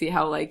definitely see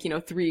how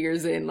 3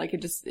 years in, like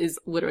it just is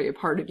literally a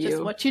part of you.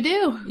 Just what you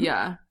do.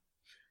 Yeah.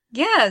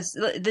 Yes,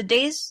 the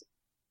days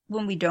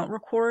when we don't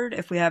record,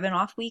 if we have an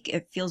off week,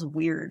 it feels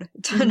weird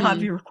to not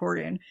be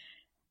recording.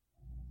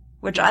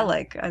 Which I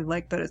like. I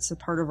like that it's a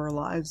part of our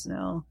lives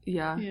now.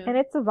 Yeah. And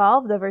it's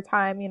evolved over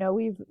time. You know,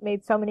 we've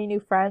made so many new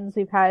friends.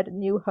 We've had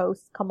new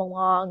hosts come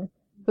along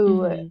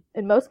who,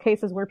 in most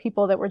cases, were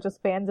people that were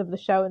just fans of the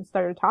show and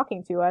started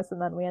talking to us. And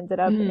then we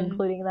ended up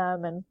including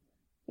them. And,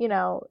 you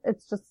know,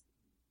 it's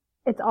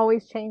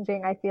always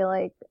changing. I feel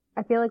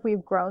like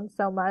we've grown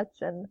so much,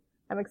 and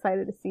I'm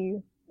excited to see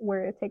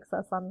where it takes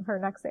us on her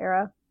next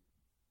era.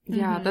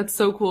 Yeah, that's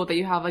so cool that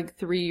you have like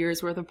 3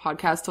 years worth of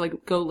podcasts to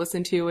like go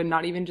listen to, and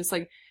not even just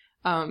like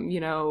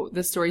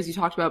the stories you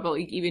talked about, but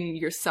like even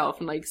yourself,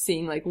 and like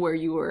seeing like where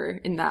you were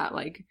in that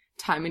like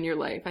time in your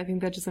life. I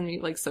think that's just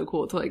something like so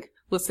cool to like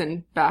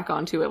listen back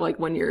onto it like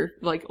when you're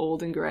like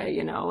old and gray,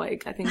 you know,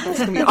 like I think that's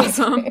gonna be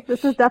awesome.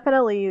 This is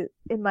definitely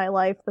in my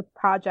life the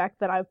project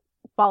that I've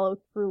followed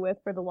through with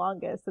for the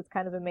longest. It's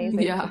kind of amazing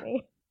to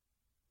me.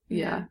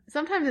 Yeah.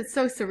 Sometimes it's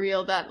so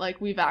surreal that like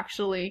we've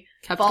actually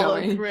Kept followed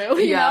going. through,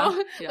 you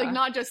know? Yeah. Like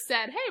not just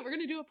said, hey, we're going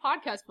to do a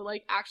podcast, but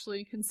like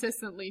actually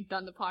consistently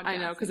done the podcast. I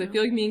know, because I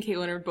feel like me and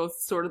Caitlin are both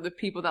sort of the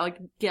people that like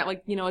get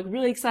like, you know, like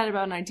really excited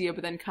about an idea,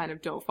 but then kind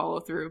of don't follow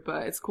through.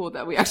 But it's cool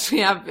that we actually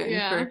have been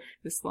for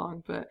this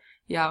long. But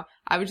yeah,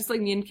 I was just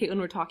like, me and Caitlin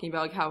were talking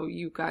about like how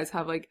you guys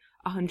have like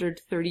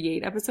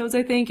 138 episodes,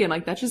 I think, and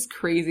like that's just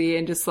crazy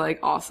and just like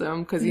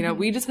awesome because you know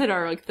we just hit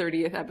our like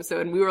 30th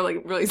episode and we were like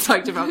really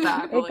psyched about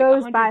that. It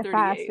goes by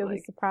fast, you'll be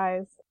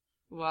surprised.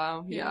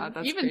 Wow, yeah,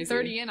 that's even crazy.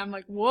 30 in, I'm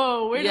like,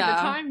 whoa, where did the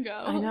time go?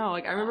 I know,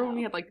 like I remember when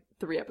we had like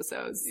 3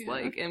 episodes,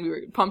 like, and we were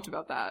pumped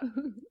about that.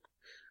 Do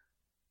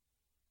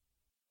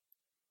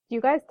you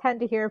guys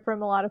tend to hear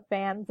from a lot of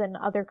fans in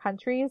other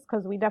countries?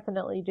 Because we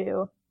definitely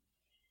do.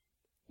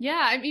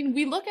 Yeah, I mean,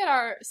 we look at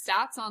our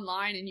stats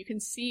online and you can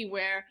see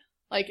where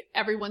like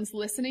everyone's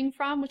listening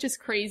from, which is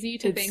crazy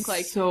to think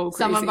like so crazy.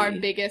 Some of our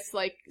biggest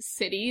like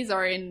cities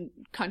are in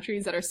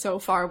countries that are so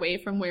far away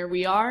from where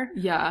we are.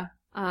 Yeah.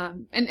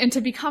 And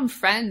to become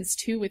friends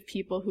too with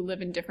people who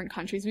live in different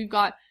countries. We've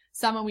got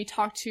someone we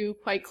talk to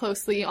quite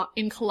closely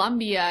in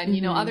Colombia and,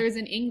 you know, others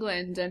in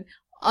England and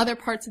other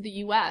parts of the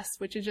US,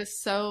 which is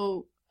just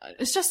so,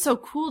 it's just so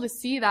cool to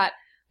see that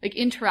like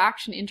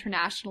interaction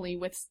internationally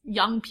with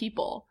young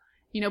people.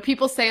 You know,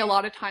 people say a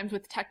lot of times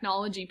with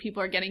technology,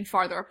 people are getting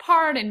farther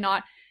apart and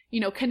not, you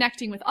know,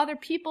 connecting with other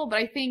people. But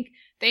I think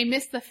they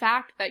miss the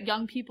fact that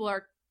young people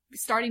are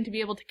starting to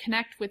be able to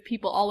connect with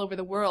people all over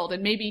the world.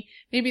 And maybe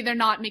they're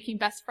not making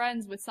best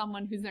friends with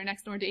someone who's their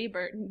next door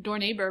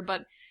neighbor,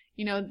 but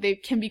you know, they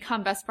can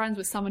become best friends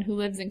with someone who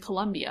lives in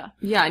Colombia.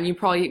 Yeah, and you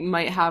probably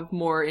might have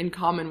more in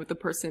common with the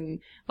person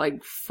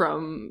like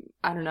from,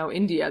 I don't know,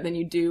 India than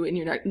you do in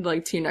your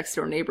like to your next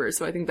door neighbor.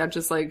 So I think that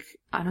just like,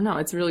 I don't know,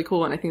 it's really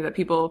cool. And I think that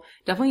people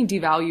definitely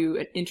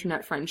devalue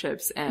internet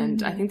friendships.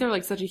 And I think they're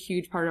like such a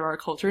huge part of our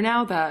culture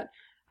now that,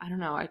 I don't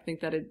know, I think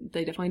that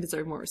they definitely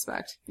deserve more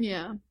respect.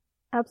 Yeah.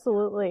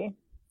 Absolutely.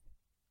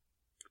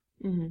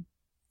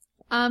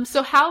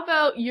 So how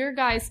about your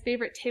guys'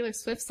 favorite Taylor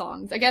Swift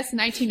songs? I guess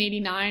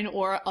 1989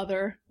 or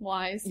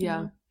otherwise.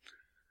 Yeah.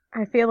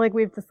 I feel like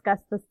we've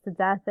discussed this to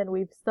death and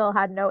we've still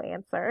had no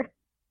answer.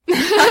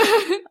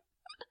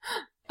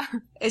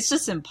 It's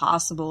just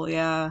impossible,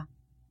 yeah.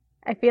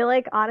 I feel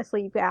like,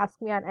 honestly, you could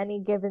ask me on any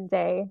given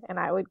day and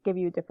I would give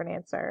you a different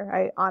answer.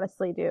 I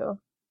honestly do.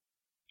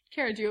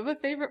 Kara, do you have a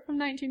favorite from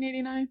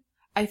 1989?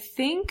 I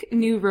think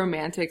New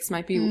Romantics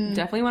might be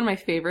definitely one of my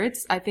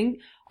favorites. I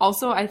think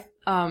also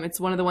it's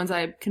one of the ones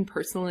I can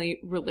personally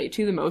relate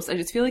to the most. I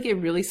just feel like it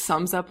really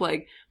sums up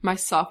like my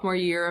sophomore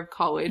year of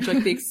college,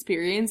 like the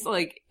experience,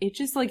 like it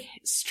just like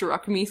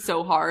struck me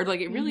so hard. Like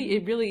it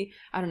really,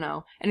 I don't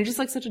know. And it's just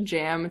like such a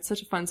jam. It's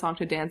such a fun song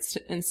to dance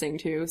and sing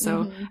to.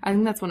 So I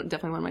think that's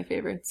definitely one of my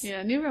favorites.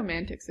 Yeah, New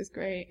Romantics is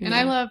great. And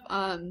I love,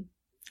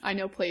 I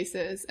Know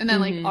Places. And then,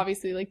 like,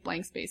 obviously, like,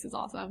 Blank Space is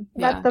awesome.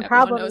 That's the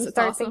problem. You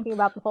start thinking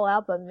about the whole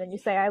album, and then you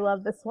say, I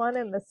love this one,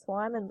 and this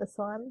one, and this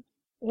one.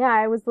 Yeah,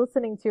 I was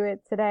listening to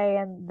it today,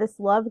 and This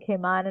Love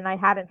came on, and I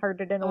hadn't heard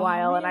it in a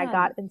while, and I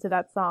got into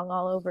that song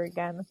all over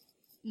again.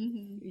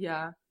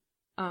 Yeah.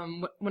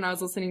 When I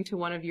was listening to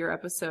one of your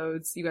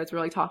episodes, you guys were,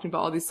 like, talking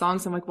about all these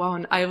songs. I'm like, wow,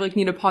 and I, like,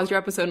 need to pause your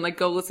episode and, like,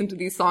 go listen to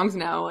these songs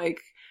now. Like,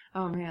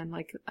 oh, man,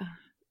 like...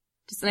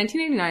 Just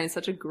 1989 is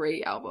such a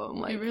great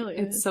album. Like, it really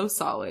it's is. so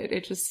solid.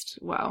 It just,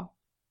 wow.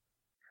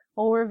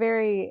 Well, we're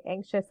very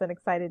anxious and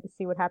excited to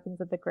see what happens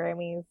at the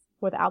Grammys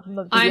with Album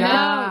of the I Year.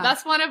 know.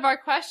 That's one of our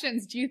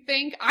questions.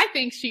 I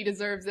think she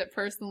deserves it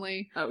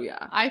personally. Oh,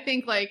 yeah. I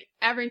think, like,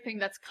 everything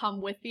that's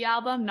come with the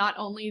album, not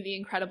only the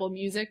incredible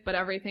music, but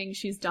everything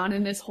she's done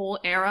in this whole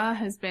era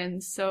has been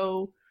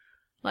so,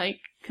 like,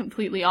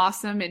 completely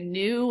awesome and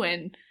new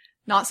and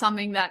not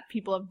something that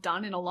people have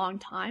done in a long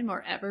time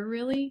or ever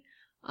really.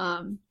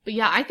 But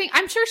yeah,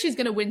 I'm sure she's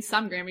gonna win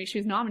some Grammys. She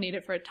was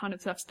nominated for a ton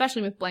of stuff,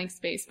 especially with Blank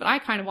Space, but I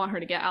kind of want her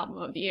to get Album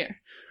of the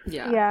Year.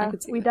 Yeah.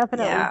 We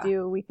definitely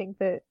do. We think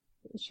that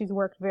she's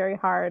worked very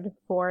hard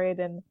for it,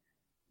 and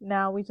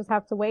now we just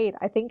have to wait.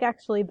 I think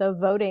actually the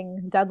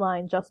voting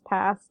deadline just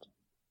passed.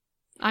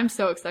 I'm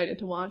so excited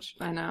to watch.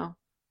 I know.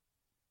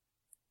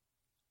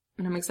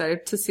 And I'm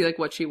excited to see, like,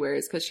 what she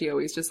wears, because she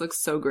always just looks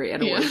so great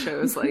at award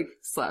shows, like,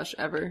 /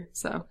 ever,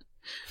 so.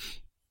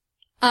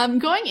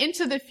 Going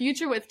into the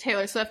future with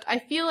Taylor Swift, I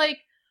feel like,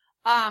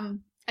 I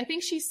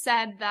think she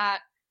said that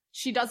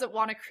she doesn't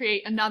want to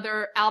create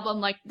another album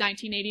like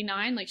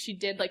 1989, like she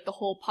did, like, the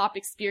whole pop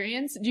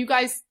experience. Do you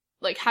guys,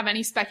 like, have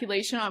any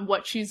speculation on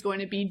what she's going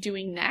to be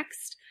doing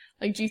next?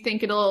 Like, do you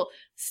think it'll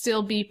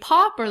still be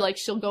pop, or, like,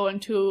 she'll go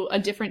into a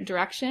different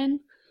direction?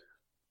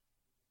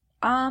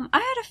 I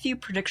had a few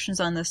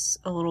predictions on this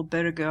a little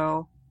bit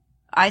ago.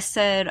 I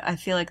said I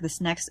feel like this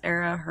next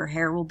era, her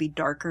hair will be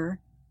darker,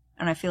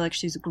 and I feel like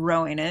she's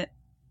growing it.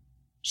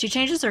 She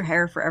changes her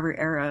hair for every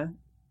era.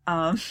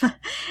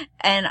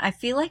 And I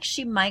feel like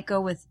she might go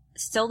with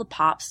still the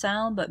pop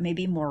sound, but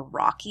maybe more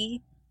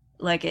rocky.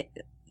 Like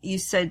you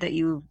said that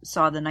you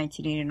saw the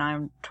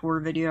 1989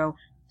 tour video,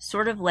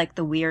 sort of like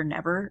the We Are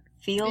Never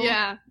feel.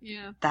 Yeah.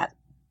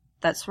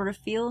 That sort of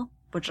feel,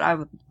 which I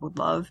would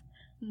love.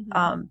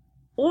 Mm-hmm.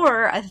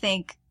 Or I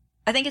think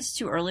it's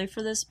too early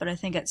for this, but I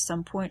think at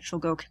some point she'll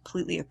go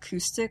completely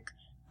acoustic.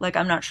 Like,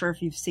 I'm not sure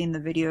if you've seen the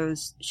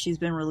videos she's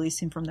been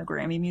releasing from the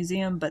Grammy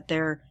Museum, but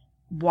they're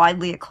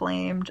widely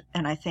acclaimed,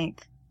 and I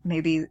think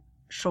maybe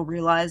she'll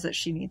realize that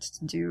she needs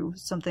to do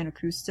something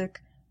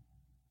acoustic.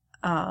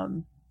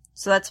 So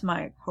that's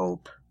my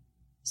hope.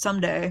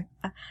 Someday.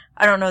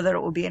 I don't know that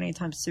it will be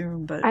anytime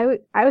soon, but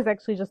I was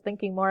actually just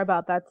thinking more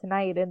about that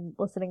tonight and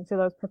listening to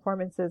those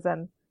performances,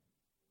 and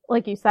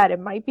like you said, it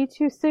might be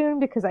too soon,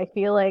 because I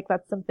feel like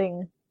that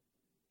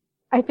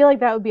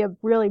would be a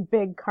really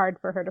big card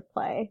for her to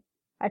play.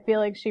 I feel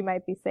like she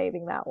might be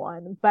saving that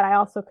one, but I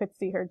also could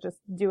see her just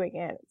doing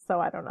it,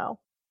 so I don't know.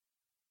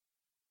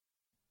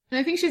 And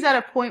I think she's at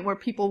a point where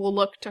people will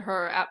look to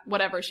her at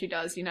whatever she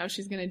does, you know,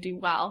 she's gonna do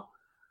well.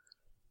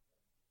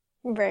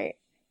 Right.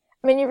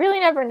 I mean, you really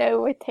never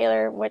know with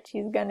Taylor what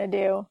she's gonna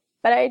do,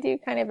 but I do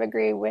kind of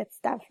agree with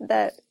Steph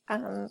that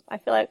I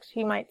feel like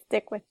she might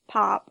stick with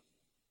pop.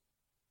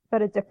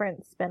 But a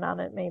different spin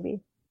on it,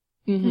 maybe.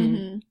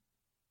 Mm-hmm.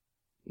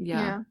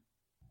 Yeah.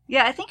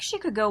 Yeah, I think she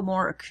could go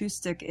more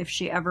acoustic if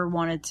she ever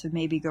wanted to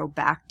maybe go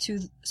back to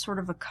sort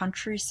of a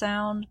country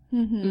sound.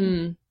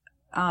 Mm-hmm.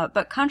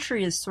 But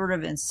country is sort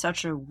of in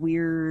such a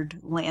weird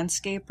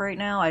landscape right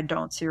now. I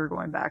don't see her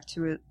going back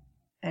to it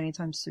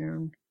anytime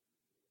soon.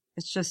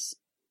 It's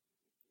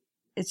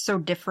so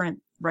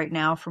different right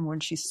now from when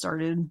she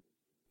started.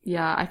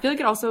 Yeah, I feel like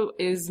it also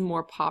is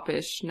more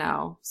popish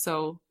now.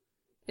 So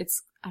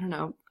it's, I don't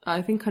know.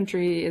 I think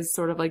country is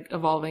sort of like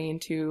evolving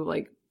into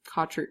like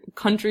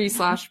country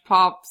 /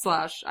 pop /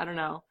 I don't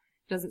know.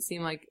 It doesn't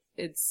seem like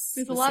it's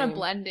There's a lot of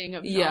blending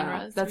of genres.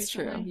 Yeah, that's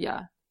recently. true.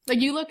 Yeah. Like,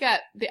 you look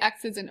at the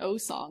X's and O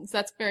songs,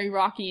 that's very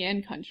rocky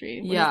and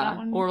country. What is that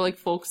one? Or like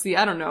folksy.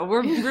 I don't know.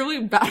 We're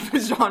really bad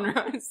with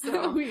genres.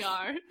 So. We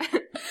are.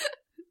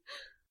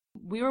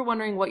 We were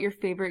wondering what your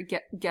favorite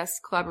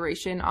guest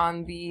collaboration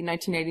on the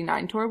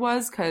 1989 tour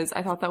was, because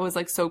I thought that was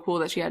like so cool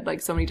that she had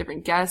like so many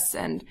different guests,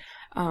 and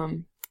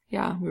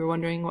yeah, we were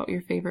wondering what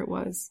your favorite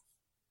was.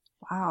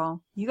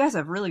 Wow, you guys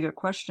have really good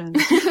questions.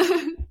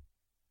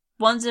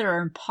 Ones that are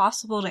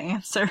impossible to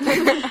answer.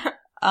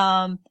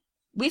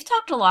 We've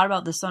talked a lot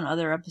about this on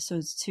other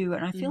episodes too,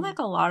 and I feel like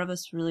a lot of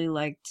us really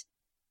liked,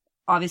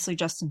 obviously,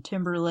 Justin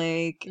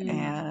Timberlake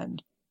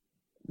and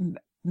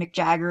Mick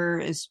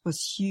Jagger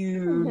was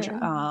huge.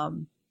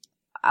 Mm-hmm.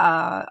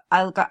 I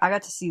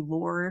got to see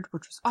Lorde,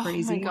 which was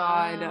crazy. Oh my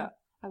god,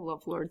 I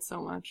love Lorde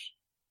so much.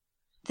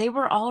 They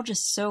were all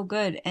just so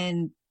good,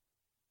 and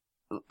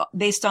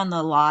based on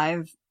the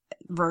live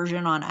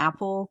version on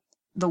Apple,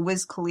 the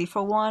Wiz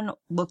Khalifa one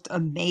looked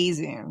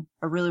amazing.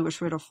 I really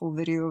wish we had a full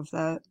video of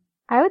that.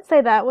 I would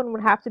say that one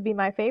would have to be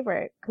my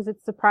favorite, because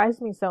it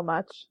surprised me so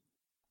much.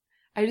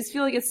 I just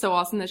feel like it's so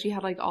awesome that she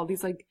had like all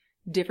these like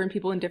different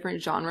people in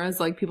different genres,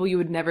 like people you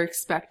would never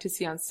expect to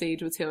see on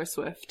stage with Taylor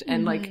Swift,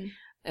 and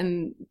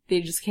and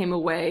they just came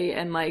away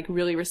and like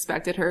really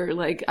respected her.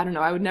 Like, I don't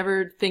know, I would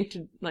never think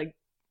to like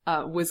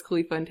Wiz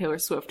Khalifa and Taylor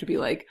Swift to be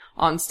like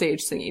on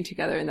stage singing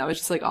together, and that was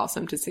just like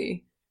awesome to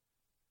see.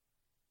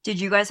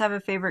 Did you guys have a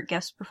favorite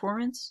guest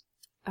performance?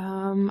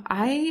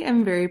 I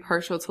am very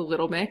partial to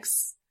Little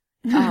Mix.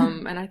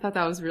 And I thought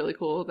that was really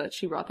cool that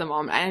she brought them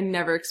on. I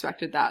never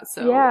expected that.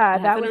 So yeah,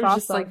 that was awesome.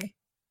 Just, like,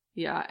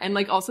 yeah, and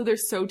like also they're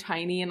so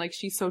tiny and like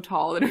she's so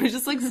tall, and it was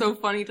just like so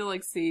funny to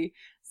like see.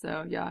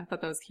 So yeah, I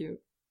thought that was cute.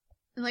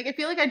 And like, I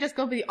feel like I just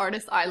go for the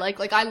artists I like.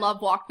 Like, I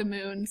love Walk the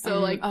Moon, so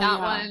like that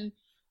one.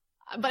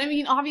 But I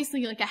mean,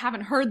 obviously, like I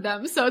haven't heard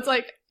them, so it's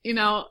like, you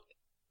know,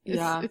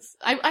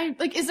 I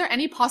like, is there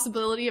any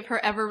possibility of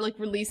her ever like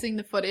releasing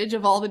the footage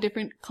of all the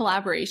different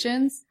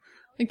collaborations?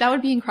 Like that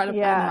would be incredible.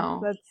 Yeah,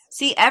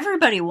 See,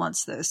 everybody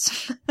wants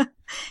this.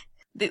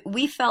 But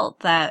we felt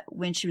that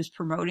when she was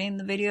promoting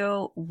the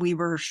video, we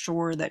were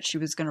sure that she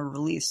was going to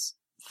release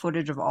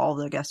footage of all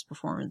the guest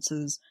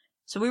performances.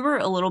 So we were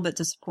a little bit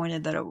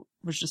disappointed that it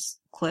was just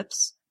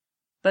clips.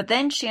 But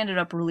then she ended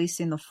up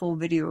releasing the full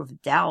video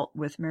of Doubt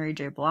with Mary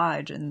J.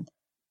 Blige. And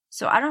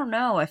so I don't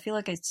know. I feel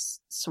like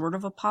it's sort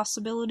of a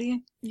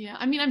possibility. Yeah.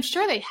 I mean, I'm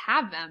sure they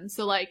have them.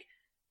 So like,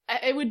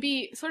 it would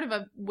be sort of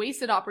a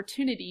wasted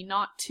opportunity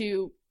not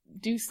to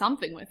do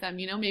something with them,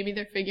 you know? Maybe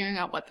they're figuring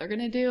out what they're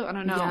gonna do. I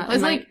don't know. Yeah,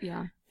 it's like,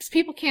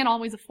 people can't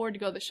always afford to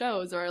go to the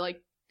shows or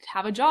like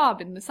have a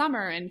job in the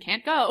summer and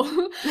can't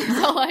go.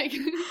 So like,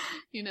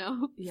 you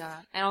know. Yeah.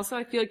 And also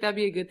I feel like that'd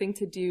be a good thing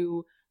to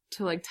do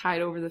to like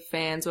tide over the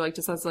fans, or like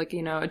just as like,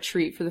 you know, a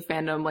treat for the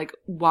fandom, like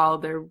while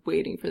they're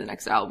waiting for the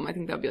next album. I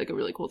think that'd be like a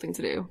really cool thing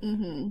to do.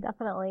 Mm-hmm.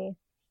 Definitely.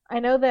 I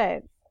know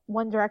that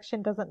One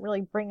Direction doesn't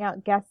really bring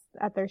out guests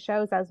at their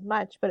shows as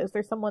much, but is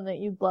there someone that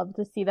you'd love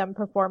to see them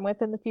perform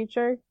with in the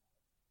future?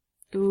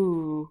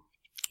 Ooh.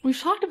 We've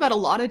talked about a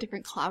lot of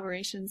different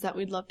collaborations that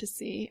we'd love to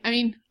see. I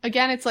mean,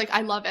 again, it's like,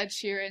 I love Ed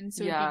Sheeran,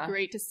 so it'd be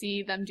great to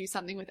see them do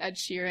something with Ed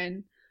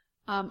Sheeran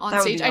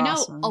on stage. I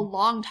know a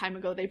long time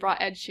ago they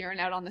brought Ed Sheeran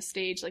out on the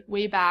stage, like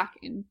way back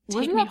in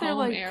Take Me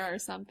Home era or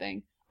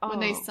something, when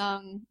they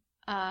sung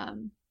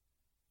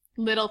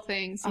Little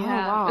Things.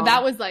 Yeah. Wow. But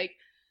that was like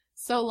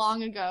so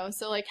long ago.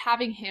 So like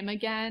having him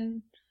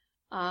again.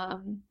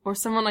 Or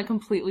someone like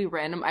completely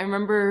random. I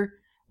remember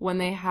when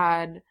they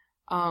had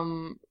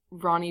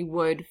Ronnie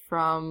Wood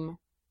from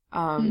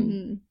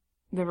the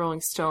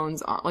Rolling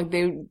Stones on, like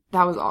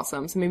that was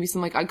awesome. So maybe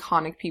some like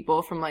iconic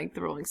people from like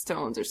the Rolling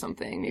Stones or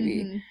something,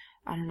 maybe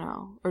I don't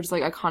know, or just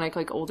like iconic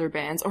like older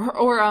bands,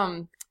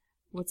 or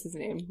what's his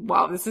name?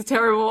 Wow, this is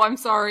terrible. I'm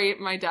sorry,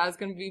 my dad's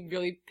gonna be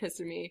really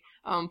pissed at me.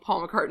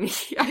 Paul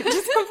McCartney. I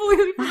just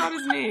completely forgot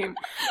his name.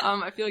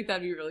 I feel like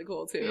that'd be really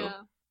cool too. Yeah.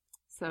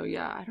 So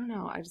yeah, I don't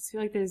know. I just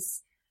feel like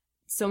there's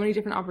so many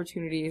different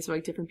opportunities for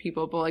like different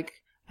people, but like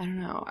I don't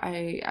know.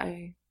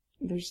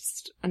 There's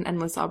just an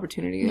endless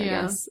opportunity, I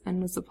guess.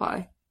 Endless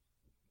supply.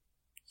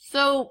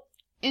 So,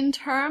 in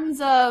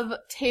terms of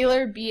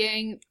Taylor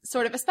being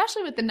sort of,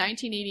 especially with the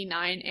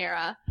 1989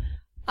 era,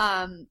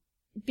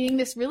 being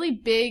this really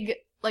big,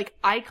 like,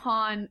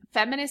 icon,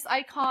 feminist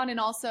icon,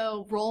 and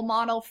also role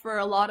model for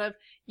a lot of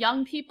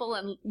young people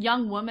and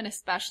young women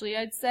especially,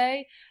 I'd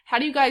say. How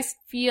do you guys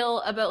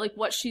feel about, like,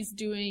 what she's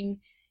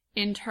doing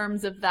in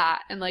terms of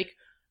that? And, like,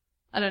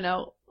 I don't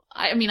know.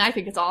 I mean, I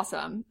think it's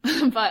awesome,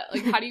 but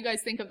like, how do you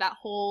guys think of that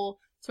whole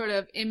sort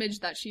of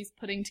image that she's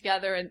putting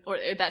together, and or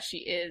that she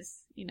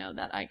is, you know,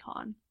 that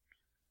icon?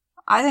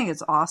 I think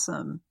it's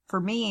awesome. For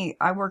me,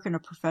 I work in a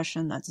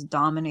profession that's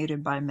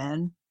dominated by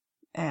men,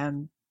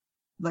 and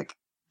like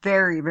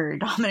very, very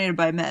dominated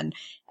by men.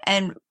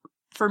 And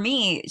for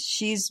me,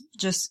 she's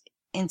just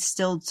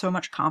instilled so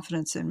much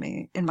confidence in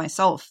me, in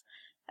myself,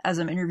 as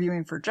I'm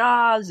interviewing for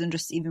jobs and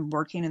just even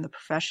working in the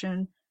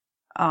profession.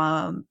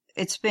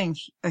 It's been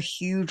a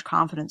huge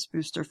confidence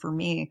booster for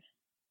me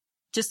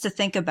just to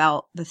think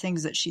about the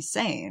things that she's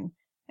saying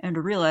and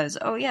to realize,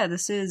 oh yeah,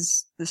 this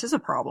is a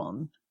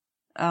problem.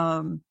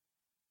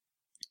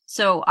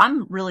 So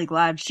I'm really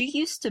glad. She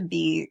used to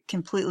be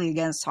completely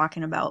against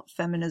talking about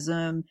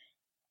feminism,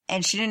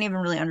 and she didn't even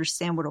really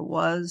understand what it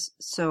was.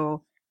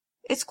 So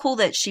it's cool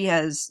that she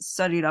has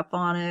studied up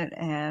on it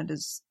and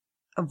is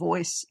a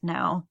voice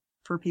now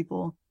for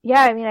people.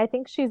 Yeah, I mean, I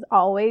think she's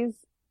always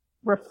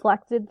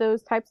reflected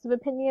those types of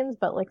opinions,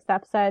 but like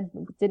Steph said,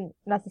 didn't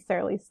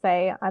necessarily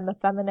say I'm a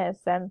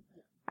feminist. And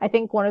I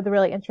think one of the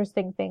really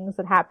interesting things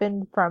that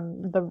happened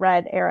from the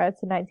Red era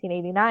to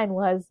 1989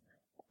 was,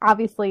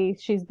 obviously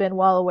she's been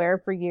well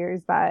aware for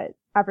years that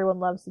everyone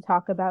loves to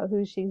talk about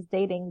who she's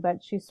dating,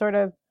 but she sort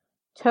of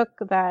took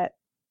that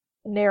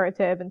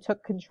narrative and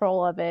took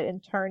control of it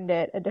and turned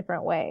it a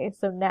different way.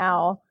 So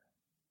now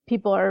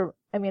people are,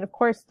 I mean, of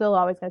course, still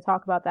always going to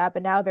talk about that,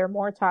 but now they're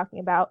more talking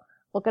about,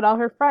 look at all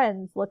her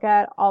friends, look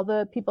at all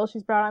the people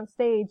she's brought on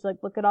stage, like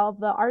look at all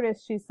the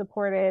artists she's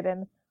supported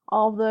and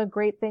all the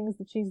great things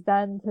that she's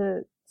done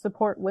to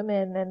support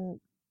women and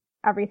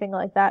everything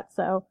like that.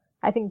 So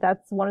I think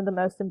that's one of the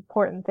most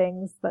important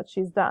things that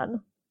she's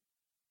done.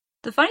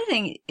 The funny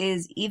thing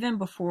is, even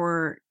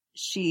before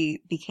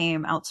she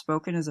became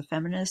outspoken as a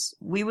feminist,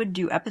 we would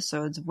do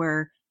episodes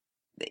where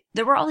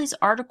there were all these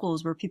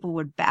articles where people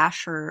would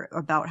bash her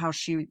about how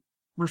she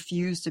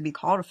refused to be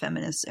called a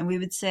feminist. And we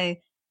would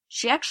say,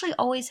 she actually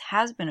always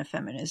has been a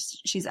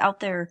feminist. She's out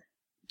there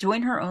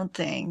doing her own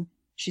thing.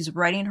 She's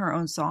writing her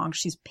own songs.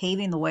 She's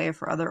paving the way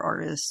for other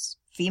artists,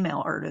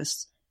 female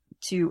artists,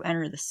 to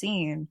enter the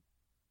scene.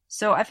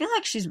 So I feel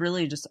like she's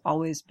really just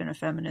always been a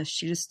feminist.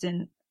 She just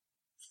didn't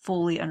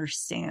fully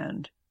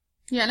understand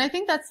Yeah, and I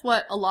think that's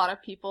what a lot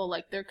of people,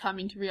 like, they're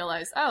coming to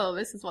realize, oh,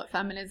 this is what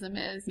feminism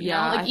is, you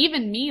know? Like,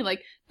 even me,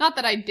 like, not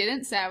that I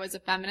didn't say I was a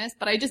feminist,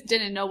 but I just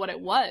didn't know what it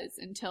was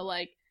until,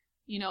 like,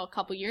 you know, a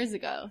couple years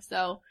ago.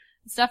 So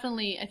it's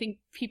definitely, I think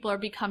people are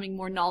becoming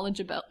more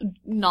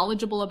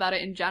knowledgeable about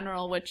it in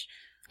general,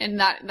 and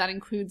that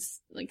includes,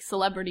 like,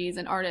 celebrities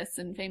and artists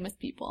and famous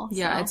people.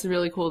 Yeah, so. It's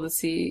really cool to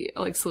see,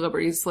 like,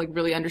 celebrities, like,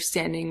 really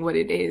understanding what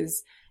it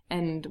is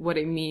and what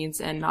it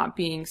means and not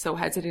being so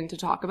hesitant to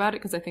talk about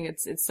it, because I think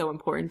it's so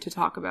important to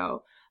talk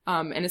about.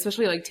 And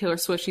especially like Taylor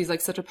Swift, she's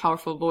like such a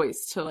powerful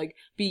voice, to like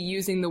be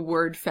using the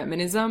word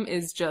feminism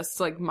is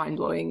just like mind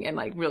blowing and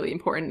like really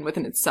important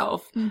within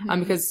itself.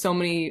 Because so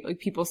many like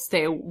people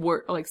stay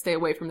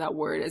away from that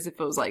word as if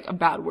it was like a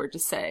bad word to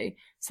say.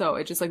 So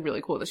it's just like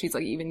really cool that she's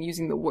like even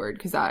using the word,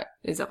 because that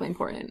is definitely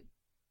important.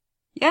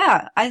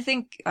 Yeah, I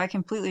think I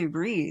completely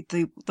agree.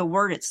 The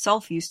word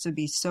itself used to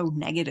be so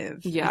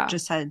negative. Yeah. It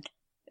just had,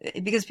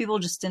 because people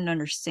just didn't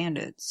understand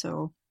it.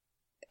 So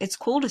it's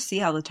cool to see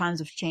how the times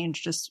have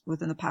changed just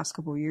within the past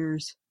couple of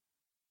years.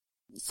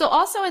 So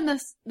also in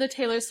the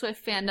Taylor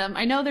Swift fandom,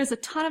 I know there's a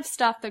ton of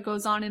stuff that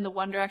goes on in the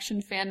One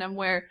Direction fandom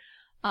where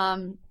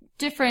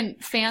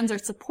different fans are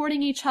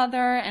supporting each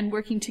other and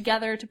working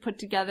together to put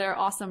together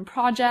awesome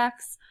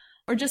projects,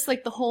 or just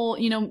like the whole,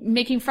 you know,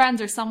 making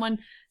friends, or someone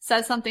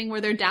says something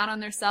where they're down on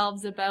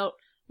themselves about.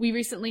 We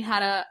recently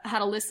had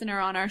a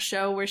listener on our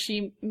show where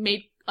she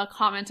made a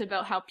comment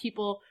about how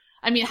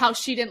how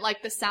she didn't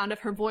like the sound of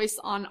her voice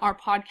on our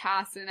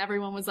podcast, and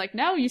everyone was like,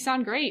 no, you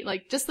sound great.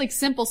 Like, just like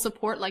simple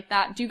support like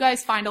that. Do you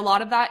guys find a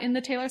lot of that in the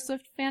Taylor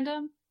Swift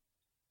fandom?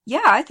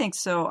 Yeah, I think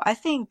so. I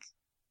think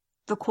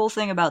the cool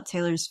thing about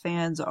Taylor's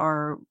fans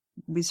are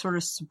we sort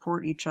of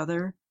support each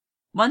other.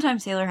 One time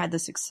Taylor had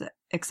this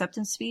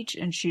acceptance speech,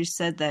 and she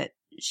said that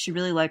she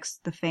really likes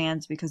the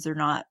fans because they're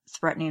not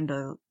threatening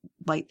to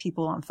light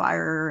people on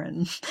fire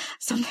and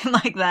something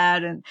like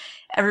that. And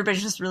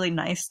everybody's just really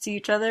nice to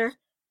each other.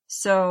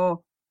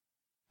 So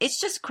it's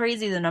just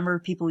crazy the number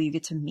of people you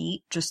get to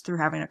meet just through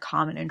having a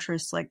common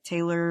interest like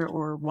Taylor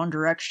or One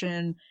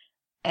Direction.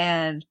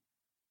 And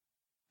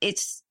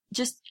it's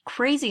just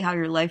crazy how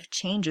your life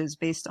changes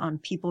based on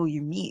people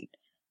you meet,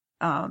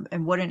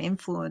 and what an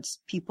influence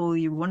people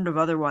you wouldn't have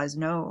otherwise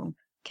known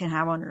can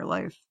have on your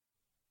life.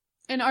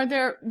 And are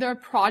there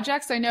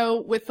projects? I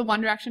know with the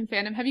One Direction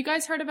fandom, have you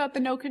guys heard about the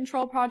No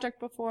Control project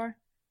before?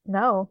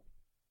 No.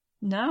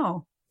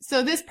 No.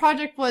 So this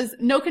project was,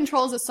 No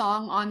Control is a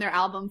song on their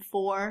album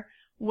 4,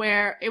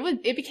 where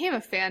it became a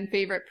fan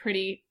favorite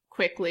pretty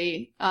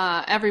quickly.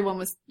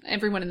 Everyone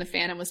in the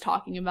fandom was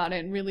talking about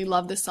it and really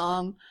loved the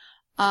song.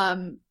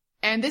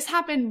 And this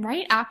happened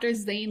right after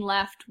Zayn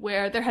left,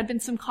 where there had been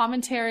some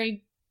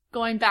commentary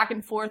going back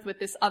and forth with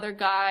this other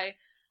guy,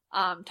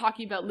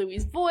 talking about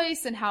Louis'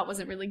 voice and how it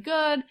wasn't really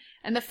good.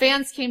 And the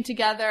fans came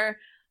together,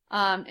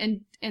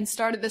 and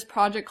started this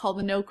project called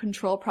the No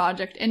Control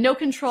Project. And No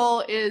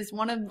Control is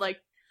one of like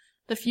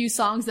the few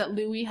songs that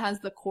Louis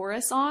has the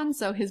chorus on.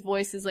 So his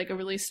voice is like a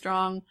really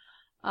strong,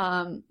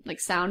 like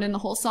sound in the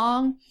whole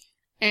song.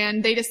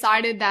 And they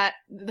decided that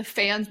the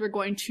fans were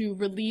going to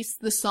release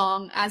the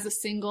song as a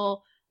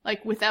single,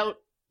 without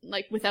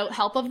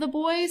help of the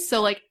boys.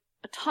 So like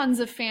tons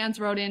of fans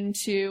wrote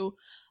into,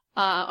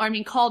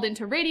 called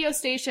into radio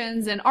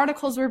stations, and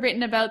articles were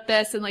written about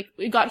this, and like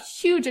it got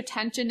huge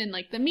attention in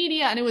like the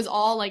media, and it was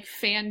all like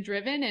fan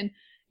driven. And,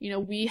 you know,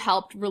 we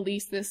helped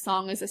release this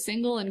song as a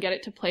single and get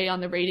it to play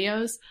on the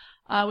radios,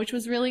 which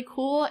was really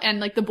cool. And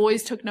like the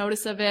boys took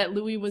notice of it.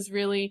 Louis was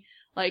really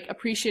like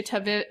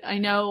appreciative of it. I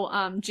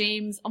know,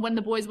 James, when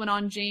the boys went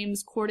on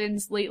James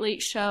Corden's Late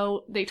Late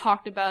Show, they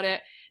talked about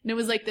it, and it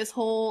was like this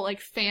whole like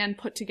fan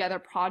put together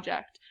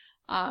project,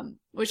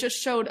 which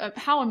just showed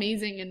how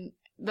amazing and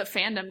the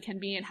fandom can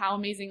be, and how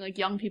amazing like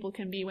young people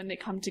can be when they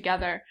come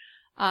together.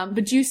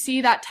 But do you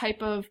see that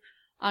type of,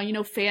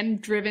 fan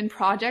driven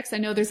projects? I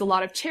know there's a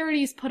lot of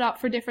charities put up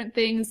for different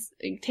things,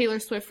 Taylor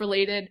Swift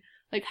related.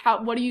 Like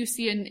what do you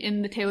see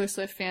in the Taylor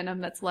Swift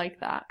fandom that's like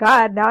that?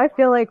 God, now I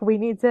feel like we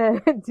need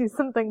to do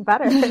something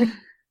better.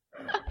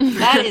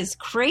 That is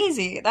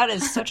crazy. That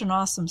is such an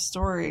awesome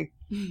story.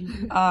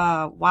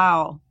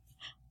 Wow.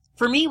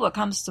 For me, what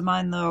comes to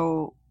mind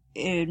though,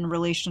 in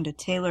relation to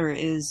Taylor,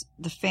 is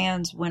the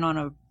fans went on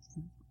a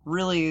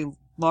really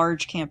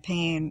large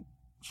campaign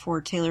for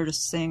Taylor to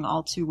sing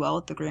All Too Well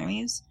at the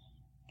Grammys,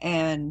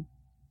 and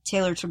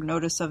Taylor took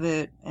notice of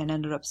it and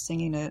ended up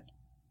singing it.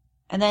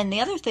 And then the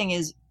other thing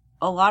is,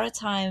 a lot of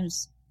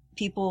times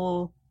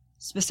people,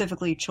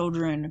 specifically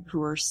children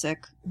who are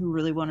sick, who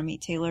really want to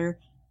meet Taylor,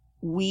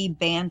 we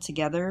band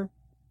together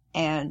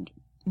and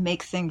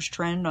make things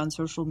trend on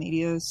social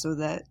media so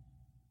that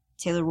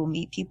Taylor will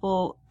meet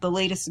people. The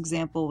latest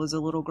example was a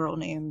little girl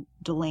named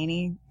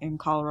Delaney in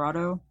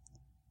Colorado,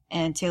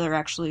 and Taylor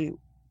actually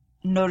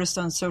noticed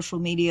on social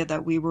media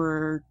that we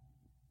were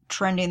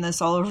trending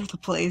this all over the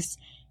place,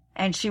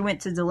 and she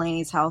went to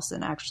Delaney's house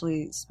and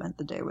actually spent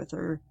the day with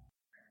her.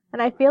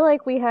 And I feel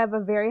like we have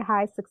a very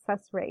high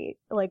success rate.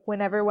 Like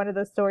whenever one of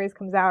those stories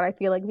comes out, I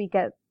feel like we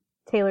get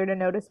Taylor to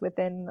notice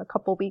within a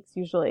couple weeks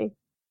usually.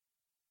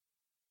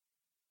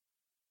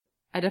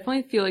 I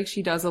definitely feel like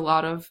she does a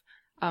lot of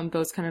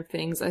those kind of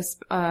things.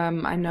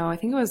 I know, I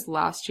think it was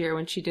last year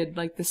when she did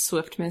like the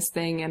Swiftmas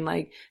thing and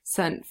like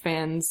sent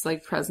fans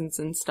like presents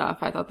and stuff.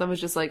 I thought that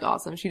was just like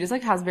awesome. She just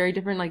like has very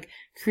different like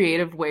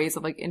creative ways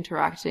of like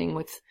interacting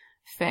with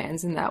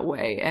fans in that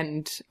way.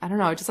 And I don't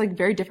know, it's just like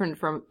very different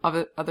from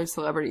other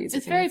celebrities.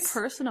 It's very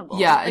personable.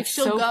 Yeah, like it's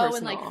she'll so go personal.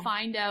 and like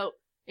find out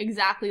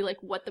exactly like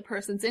what the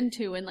person's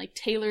into and like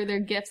tailor their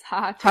gifts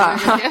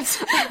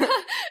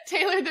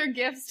tailor their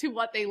gifts to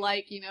what they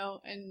like, you know.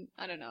 And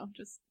I don't know,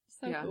 just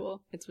so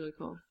cool. It's really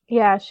cool.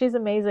 Yeah, she's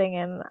amazing.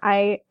 And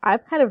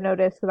I've kind of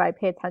noticed, because I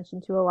pay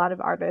attention to a lot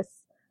of artists,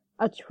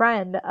 a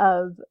trend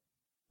of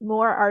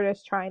more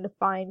artists trying to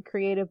find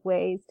creative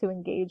ways to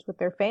engage with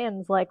their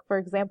fans. Like, for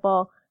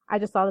example, I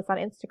just saw this on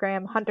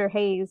Instagram. Hunter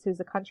Hayes,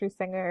 who's a country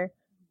singer,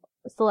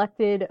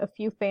 selected a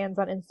few fans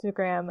on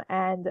Instagram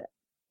and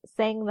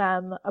sang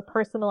them a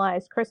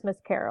personalized Christmas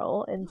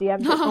carol and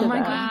DM'd it to them.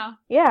 Wow.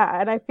 Yeah,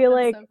 and I feel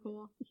That's like, so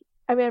cool.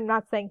 I mean, I'm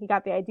not saying he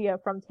got the idea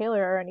from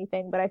Taylor or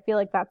anything, but I feel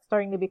like that's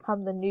starting to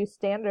become the new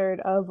standard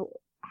of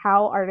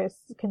how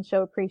artists can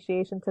show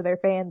appreciation to their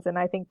fans, and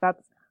I think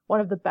that's one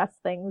of the best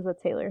things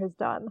that Taylor has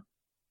done.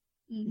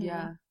 Mm-hmm.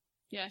 Yeah.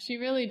 Yeah, she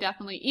really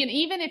definitely, and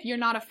even if you're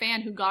not a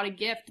fan who got a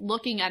gift,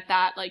 looking at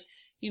that, like,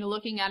 you know,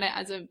 looking at it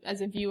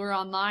as a viewer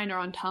online or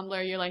on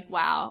Tumblr, you're like,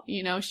 wow,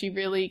 you know, she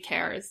really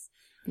cares.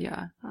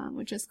 Yeah.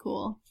 Which is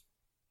cool.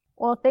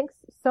 Well, thanks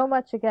so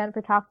much again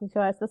for talking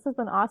to us. This has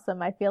been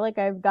awesome. I feel like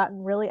I've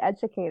gotten really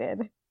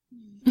educated.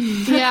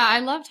 Yeah, I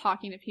love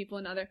talking to people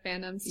in other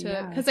fandoms too,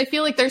 Yeah. because I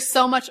feel like there's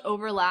so much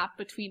overlap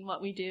between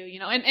what we do, you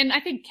know, and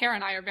I think Kara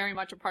and I are very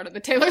much a part of the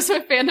Taylor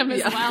Swift fandom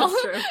as well.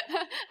 That's true.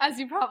 As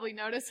you probably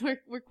noticed,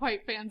 we're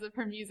quite fans of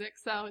her music,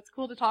 so it's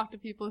cool to talk to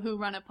people who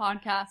run a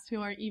podcast who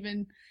are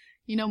even,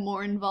 you know,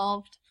 more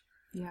involved.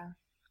 Yeah.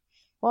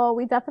 Well,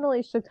 we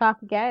definitely should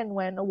talk again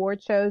when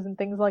award shows and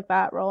things like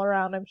that roll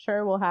around. I'm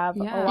sure we'll have a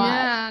lot.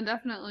 Yeah,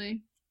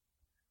 definitely.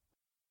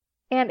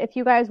 And if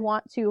you guys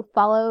want to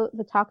follow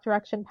the Talk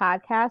Direction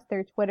podcast,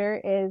 their Twitter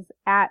is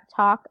at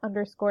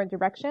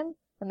 @talk_direction,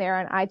 and they're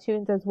on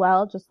iTunes as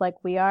well, just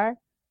like we are.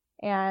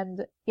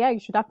 And yeah, you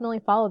should definitely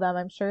follow them.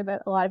 I'm sure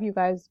that a lot of you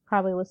guys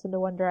probably listen to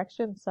One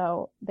Direction,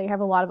 so they have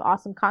a lot of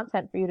awesome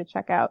content for you to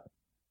check out.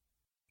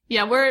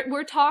 Yeah,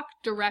 we're Talk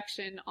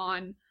Direction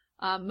on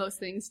most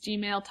things,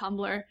 Gmail,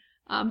 Tumblr,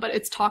 but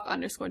it's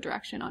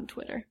Talk_Direction on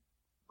Twitter.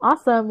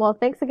 Awesome. Well,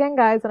 thanks again,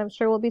 guys, and I'm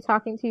sure we'll be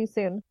talking to you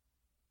soon.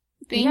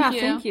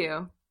 Thank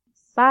you.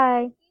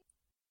 Bye.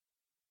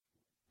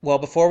 Well,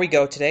 before we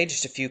go today,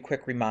 just a few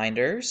quick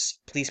reminders.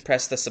 Please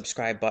press the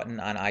subscribe button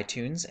on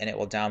iTunes and it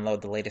will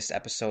download the latest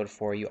episode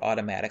for you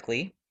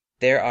automatically.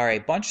 There are a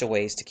bunch of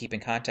ways to keep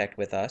in contact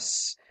with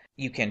us.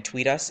 You can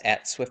tweet us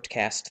at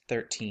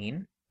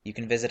Swiftcast13. You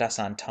can visit us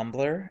on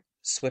Tumblr,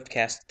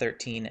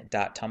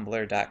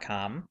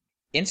 swiftcast13.tumblr.com,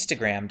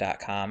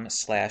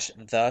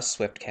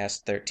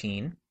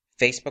 instagram.com/theswiftcast13,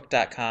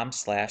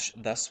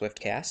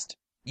 facebook.com/theswiftcast.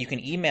 You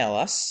can email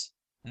us,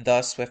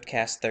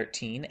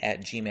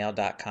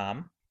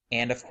 theswiftcast13@gmail.com,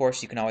 and of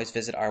course you can always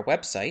visit our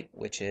website,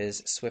 which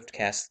is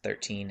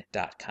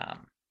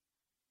swiftcast13.com.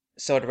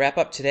 So to wrap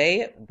up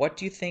today, what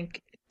do you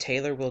think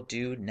Taylor will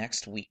do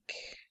next week?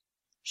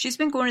 She's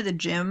been going to the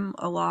gym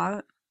a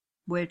lot,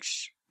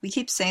 which we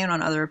keep saying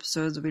on other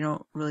episodes that we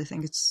don't really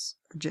think it's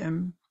a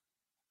gym.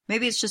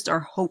 Maybe it's just our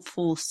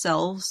hopeful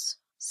selves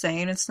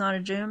saying it's not a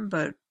gym,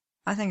 but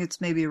I think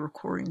it's maybe a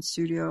recording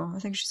studio. I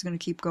think she's going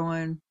to keep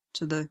going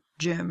to the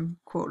gym,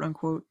 quote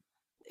unquote.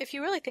 If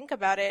you really think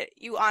about it,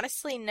 you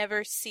honestly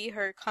never see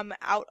her come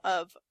out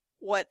of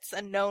what's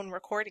a known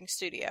recording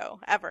studio,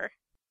 ever.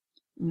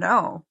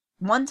 No.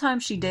 One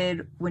time she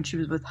did when she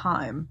was with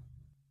Haim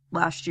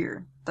last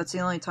year. That's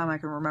the only time I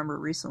can remember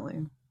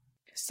recently.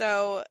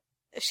 So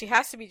she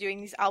has to be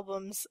doing these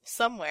albums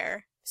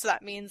somewhere, so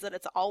that means that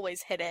it's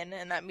always hidden,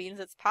 and that means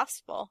it's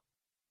possible.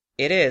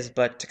 It is,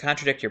 but to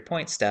contradict your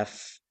point,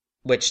 Steph,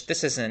 which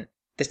this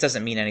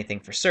doesn't mean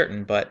anything for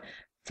certain, but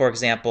for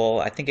example,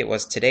 I think it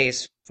was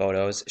today's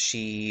photos,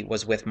 she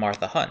was with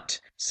Martha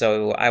Hunt.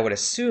 So I would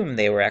assume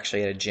they were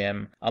actually at a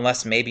gym,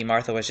 unless maybe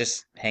Martha was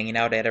just hanging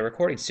out at a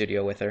recording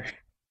studio with her.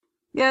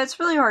 Yeah, it's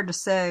really hard to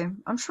say.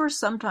 I'm sure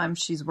sometimes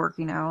she's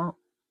working out.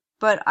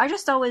 But I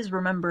just always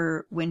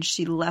remember when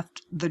she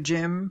left the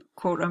gym,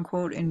 quote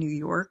unquote, in New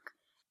York,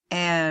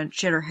 and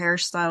she had her hair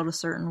styled a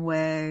certain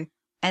way.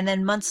 And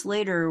then months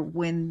later,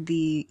 when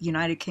the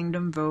United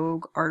Kingdom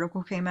Vogue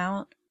article came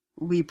out,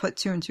 we put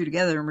two and two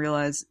together and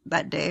realized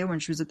that day when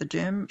she was at the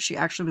gym, she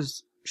actually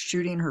was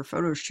shooting her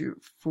photo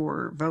shoot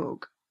for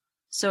Vogue.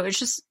 So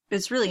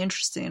it's really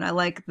interesting. I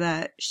like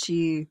that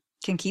she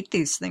can keep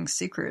these things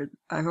secret.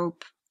 I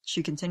hope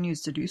she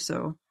continues to do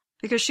so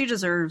because she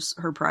deserves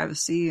her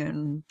privacy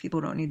and people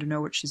don't need to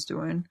know what she's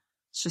doing.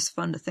 It's just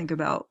fun to think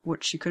about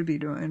what she could be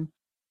doing.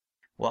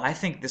 Well, I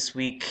think this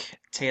week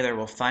Taylor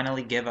will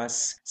finally give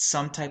us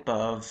some type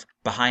of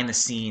behind the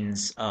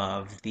scenes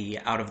of the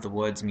Out of the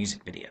Woods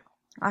music video.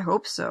 I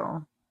hope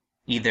so.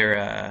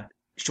 Either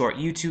short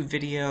YouTube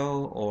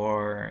video,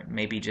 or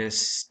maybe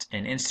just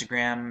an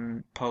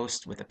Instagram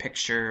post with a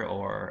picture,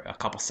 or a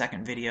couple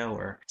second video,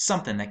 or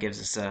something that gives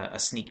us a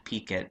sneak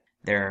peek at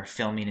their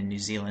filming in New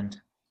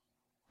Zealand.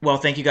 Well,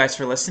 thank you guys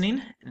for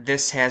listening.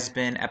 This has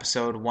been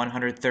episode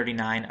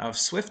 139 of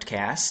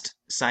Swiftcast.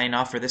 Signing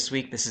off for this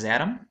week, this is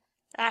Adam.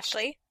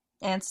 Ashley.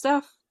 And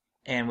Steph.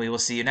 And we will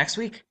see you next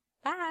week.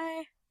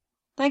 Bye.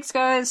 Thanks,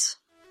 guys.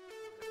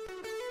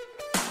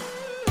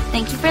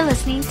 Thank you for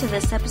listening to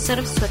this episode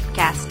of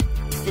Swiftcast.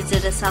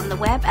 Visit us on the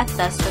web at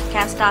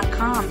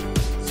theswiftcast.com.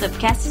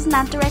 Swiftcast is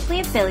not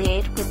directly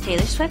affiliated with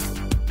Taylor Swift,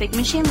 Big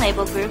Machine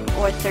Label Group,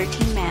 or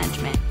 13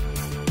 Management.